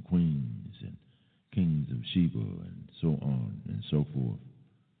kings and queens and kings of Sheba and so on and so forth.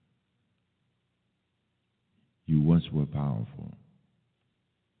 You once were powerful.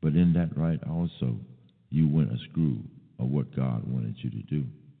 But in that right also, you went askew of what God wanted you to do.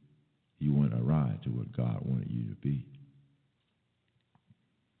 You went awry to what God wanted you to be.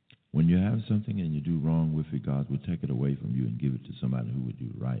 When you have something and you do wrong with it, God will take it away from you and give it to somebody who would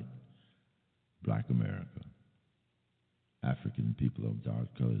do right. Black America, African people of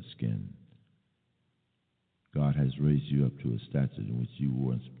dark-colored skin. God has raised you up to a stature in which you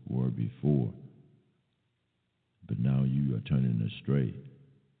once were before, but now you are turning astray.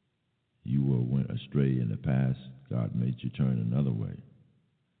 You went astray in the past. God made you turn another way.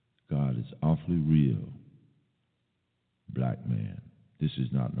 God is awfully real. Black man. This is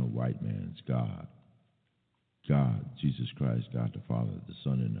not no white man's God. God, Jesus Christ, God the Father, the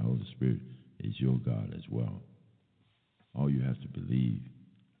Son, and the Holy Spirit is your God as well. All you have to believe.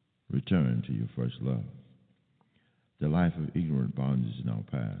 Return to your first love. The life of ignorant bondage is now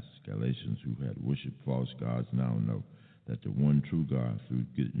past. Galatians, who had worshipped false gods, now know that the one true God through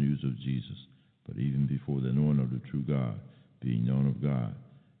good news of Jesus, but even before the knowing of the true God, being known of God,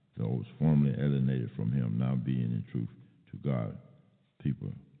 those formerly alienated from him, now being in truth to God,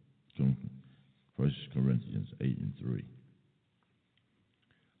 people. 1 Corinthians 8:3.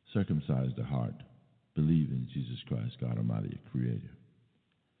 Circumcise the heart. Believe in Jesus Christ, God Almighty, your Creator.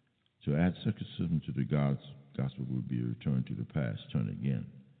 To add circumcision to the God's gospel would be a return to the past, turn again.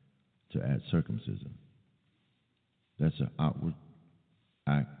 To add circumcision. That's an outward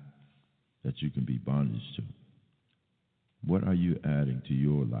act that you can be bondage to. What are you adding to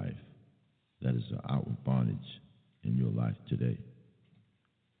your life that is an outward bondage in your life today?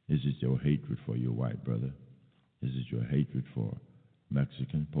 Is it your hatred for your white brother? Is it your hatred for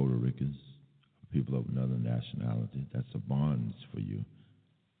Mexican, Puerto Ricans, people of another nationality? That's a bondage for you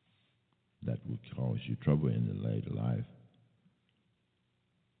that would cause you trouble in the later life.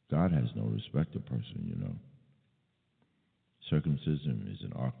 God has no respect of person, you know. Circumcision is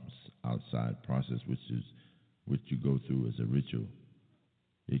an outside process which you go through as a ritual.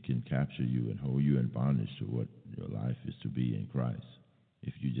 It can capture you and hold you in bondage to what your life is to be in Christ.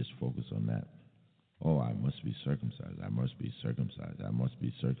 If you just focus on that. Oh, I must be circumcised. I must be circumcised. I must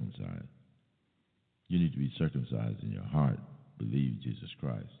be circumcised. You need to be circumcised in your heart. Believe Jesus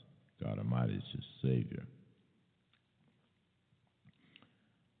Christ. God Almighty is your Savior.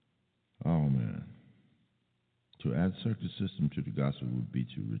 Oh, man. To add circumcision to the gospel would be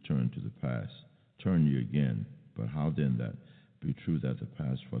to return to the past. Turn you again. But how then that be true that the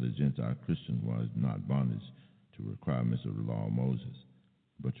past for the Gentile Christian was not bondage to requirements of the law of Moses,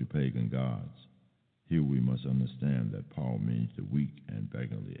 but to pagan gods? Here we must understand that Paul means the weak and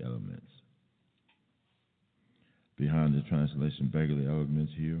beggarly elements. Behind the translation beggarly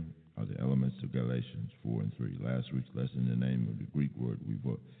elements here are the elements of Galatians 4 and 3. Last week's lesson, the name of the Greek word,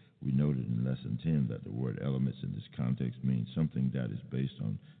 we noted in lesson 10 that the word elements in this context means something that is based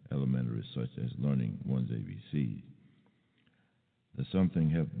on elementary, such as learning one's ABC. The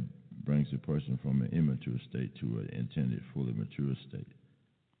something brings a person from an immature state to an intended fully mature state.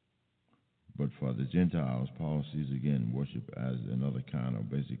 But for the Gentiles, Paul sees again worship as another kind of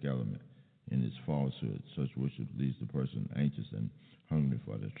basic element in its falsehood. Such worship leaves the person anxious and hungry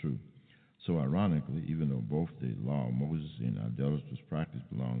for the truth. So ironically, even though both the law of Moses and idolatrous practice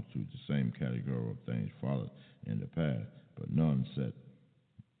belong to the same category of things followed in the past, but none set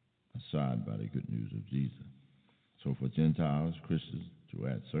aside by the good news of Jesus. So for Gentiles, Christians, to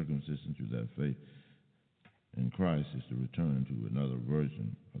add circumcision to their faith in Christ is to return to another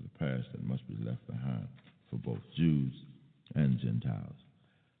version of the past that must be left behind for both Jews and Gentiles.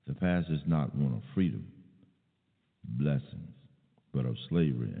 The past is not one of freedom, blessings, but of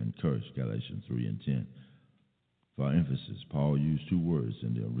slavery and curse, Galatians 3 and 10. For emphasis, Paul used two words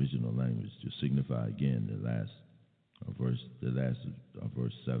in the original language to signify again the last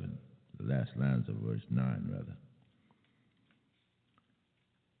lines of verse 9, rather.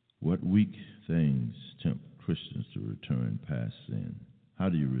 What weak things tempt Christians to return past sin? How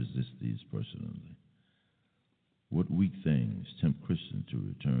do you resist these personally? What weak things tempt Christians to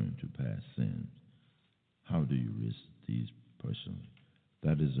return to past sins? How do you resist these personally?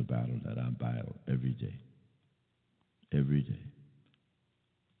 That is a battle that I battle every day. Every day.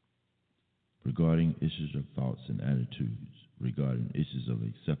 Regarding issues of thoughts and attitudes, regarding issues of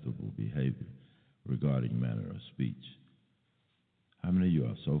acceptable behavior, regarding manner of speech. How many of you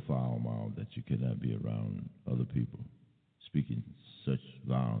are so foul-mouthed that you cannot be around other people speaking such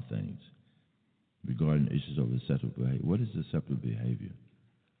vile things? Regarding issues of acceptable behavior. What is acceptable behavior?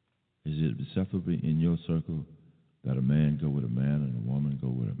 Is it acceptable in your circle that a man go with a man and a woman go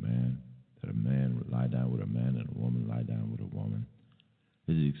with a man? That a man would lie down with a man and a woman lie down with a woman?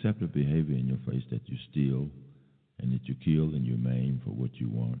 Is it acceptable behavior in your face that you steal and that you kill and you maim for what you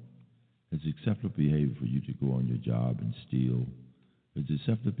want? Is it acceptable behavior for you to go on your job and steal? Is it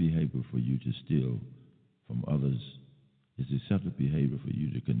acceptable behavior for you to steal from others? Is it acceptable behavior for you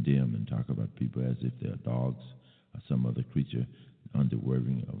to condemn and talk about people as if they're dogs or some other creature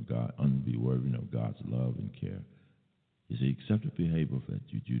undeserving of God's love and care? Is it acceptable behavior that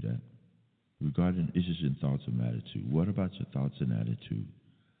you do that? Regarding issues and thoughts and attitude, what about your thoughts and attitude?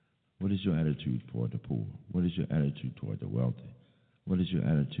 What is your attitude toward the poor? What is your attitude toward the wealthy? What is your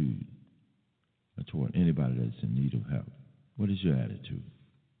attitude toward anybody that's in need of help? What is your attitude?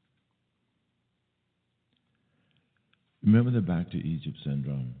 Remember the back to Egypt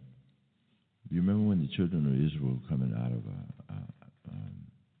syndrome? You remember when the children of Israel were coming out of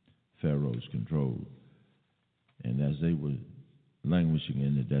Pharaoh's control, and as they were languishing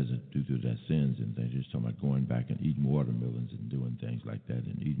in the desert due to their sins and things, just talking about going back and eating watermelons and doing things like that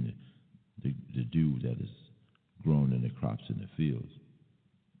and eating the dew that is grown in the crops in the fields,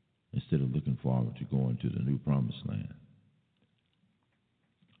 instead of looking forward to going to the new promised land.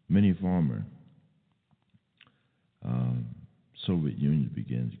 Many former Soviet Union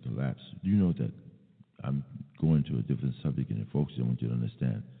began to collapse. You know that I'm going to a different subject, and folks, I want you to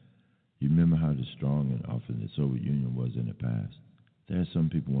understand. You remember how strong and often the Soviet Union was in the past? There are some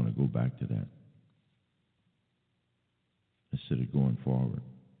people who want to go back to that instead of going forward.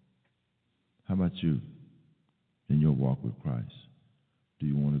 How about you in your walk with Christ? Do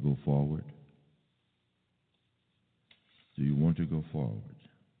you want to go forward? Do you want to go forward?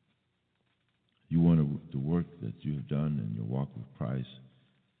 You want the work that you have done in your walk with Christ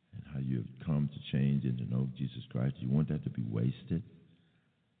and how you have come to change and to know Jesus Christ, you want that to be wasted?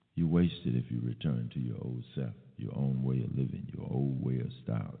 You waste it if you return to your old self, your own way of living, your old way of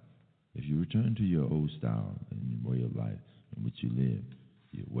style. If you return to your old style and way of life in which you live,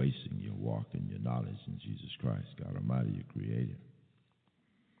 you're wasting your walk and your knowledge in Jesus Christ, God Almighty, your Creator.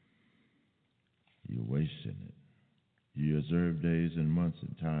 You're wasting it. You observe days and months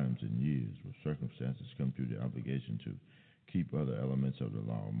and times and years where circumstances come through the obligation to keep other elements of the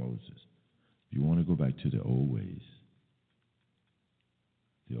law of Moses. You want to go back to the old ways.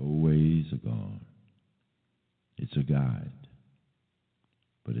 The old ways are gone. It's a guide,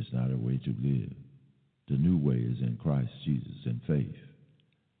 but it's not a way to live. The new way is in Christ Jesus in faith,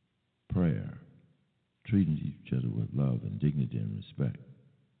 prayer, treating each other with love and dignity and respect.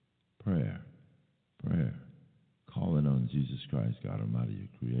 Prayer, calling on Jesus Christ, God Almighty, your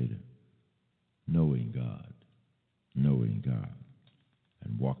Creator, knowing God,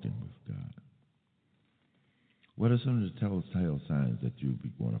 and walking with God. What are some of the telltale signs that you'll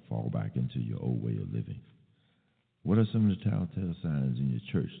be going to fall back into your old way of living? What are some of the telltale signs in your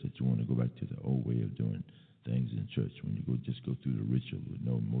church that you want to go back to the old way of doing things in church when you just go through the ritual with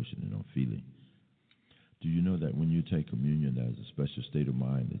no emotion and no feeling? Do you know that when you take communion, there's a special state of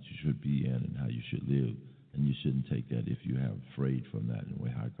mind that you should be in and how you should live, and you shouldn't take that if you have frayed from that and the way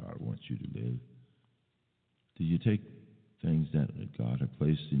how God wants you to live? Do you take things that God has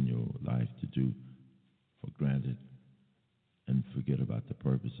placed in your life to do for granted and forget about the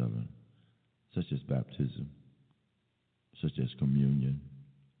purpose of it, such as baptism, such as communion?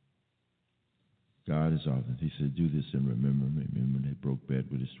 God is often, he said, do this and remember me. Remember when they broke bread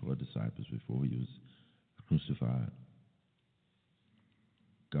with his 12 disciples before he was crucified.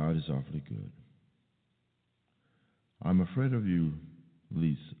 God is awfully good. I'm afraid of you,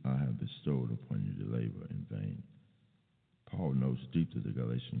 least I have bestowed upon you to labor in vain. Paul knows deeply the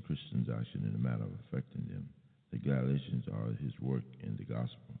Galatian Christians' action in the matter of affecting them. The Galatians are his work in the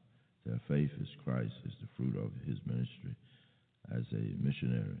gospel. Their faith is Christ is the fruit of his ministry as a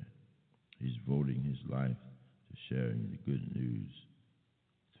missionary. He's devoting his life to sharing the good news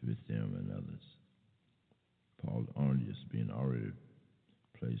with them and others. Paul Arnius, being already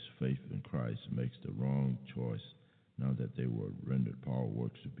placed faith in Christ, makes the wrong choice. Now that they were rendered, Paul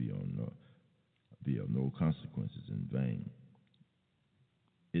works to be of no consequences in vain.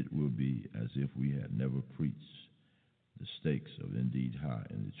 It will be as if we had never preached. The stakes of indeed high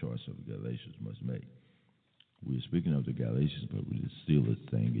in the choice of the Galatians must make. We're speaking of the Galatians, but it's still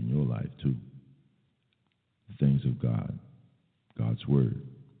a thing in your life too. The things of God, God's word,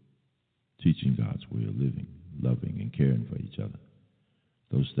 teaching God's way of living, loving and caring for each other.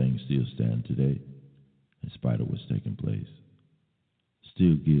 Those things still stand today, in spite of what's taking place.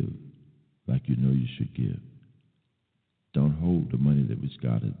 Still give like you know you should give. Don't hold the money that which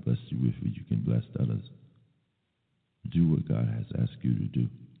God has blessed you with, which you can bless others. Do what God has asked you to do.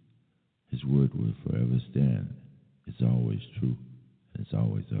 His word will forever stand. It's always true, and it's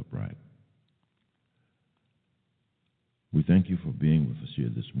always upright. We thank you for being with us here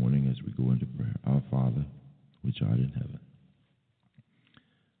this morning as we go into prayer. Our Father, which art in heaven.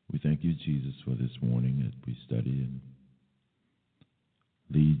 We thank you, Jesus, for this morning as we study and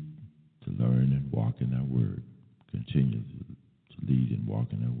lead to learn and walk in our word. Continue to lead and walk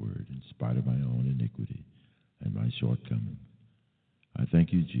in our word in spite of my own iniquity and my shortcoming. I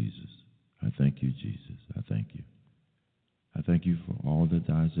thank you, Jesus. I thank you, Jesus. I thank you. I thank you for all that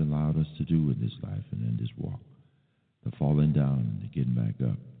thou hast allowed us to do in this life and in this walk, the falling down and the getting back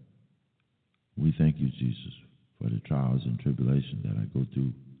up. We thank you, Jesus, for the trials and tribulations that I go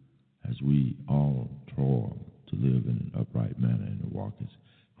through as we all toil to live in an upright manner and to walk as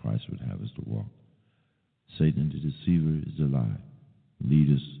Christ would have us to walk. Satan, the deceiver, is a lie.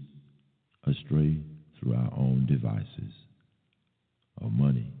 Lead us astray through our own devices of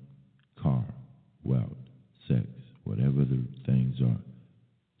money, car, wealth, sex, whatever the things are.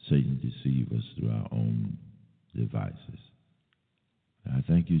 Satan deceives us through our own devices. And I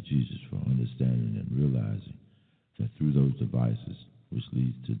thank you, Jesus, for understanding and realizing that through those devices, which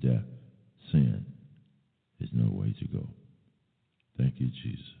leads to death, sin is no way to go. Thank you,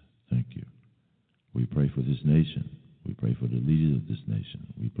 Jesus. Thank you. We pray for this nation. We pray for the leaders of this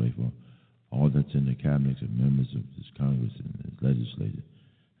nation. We pray for all that's in the cabinets and members of this Congress and this legislature,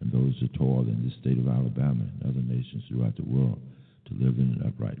 and those who toil in this state of Alabama and other nations throughout the world to live in an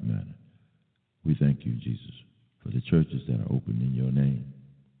upright manner. We thank you, Jesus, for the churches that are open in your name.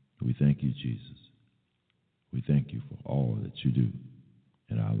 We thank you, Jesus. We thank you for all that you do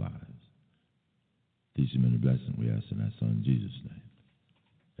in our lives. These are many blessings we ask in our Son Jesus' name.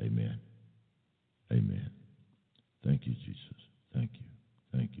 Amen. Amen. Thank you, Jesus. Thank you.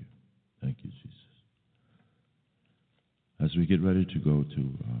 Thank you. Thank you, Jesus. As we get ready to go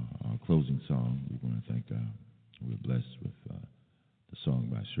to our closing song, we want to thank God. We're blessed with the song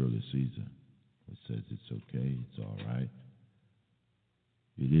by Shirley Caesar, which says, "It's okay, it's all right."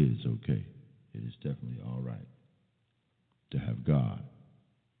 It is okay. It is definitely all right to have God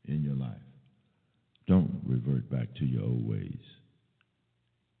in your life. Don't revert back to your old ways.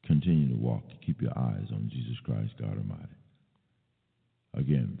 Continue to walk. Keep your eyes on Jesus Christ, God Almighty.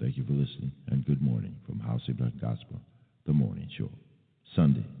 Again, thank you for listening, and good morning from House of Black Gospel, the morning show.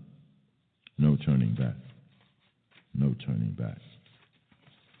 Sunday, no turning back. No turning back.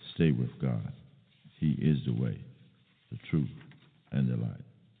 Stay with God. He is the way, the truth, and the light.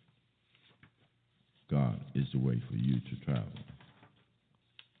 God is the way for you to travel.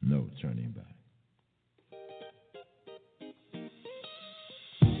 No turning back.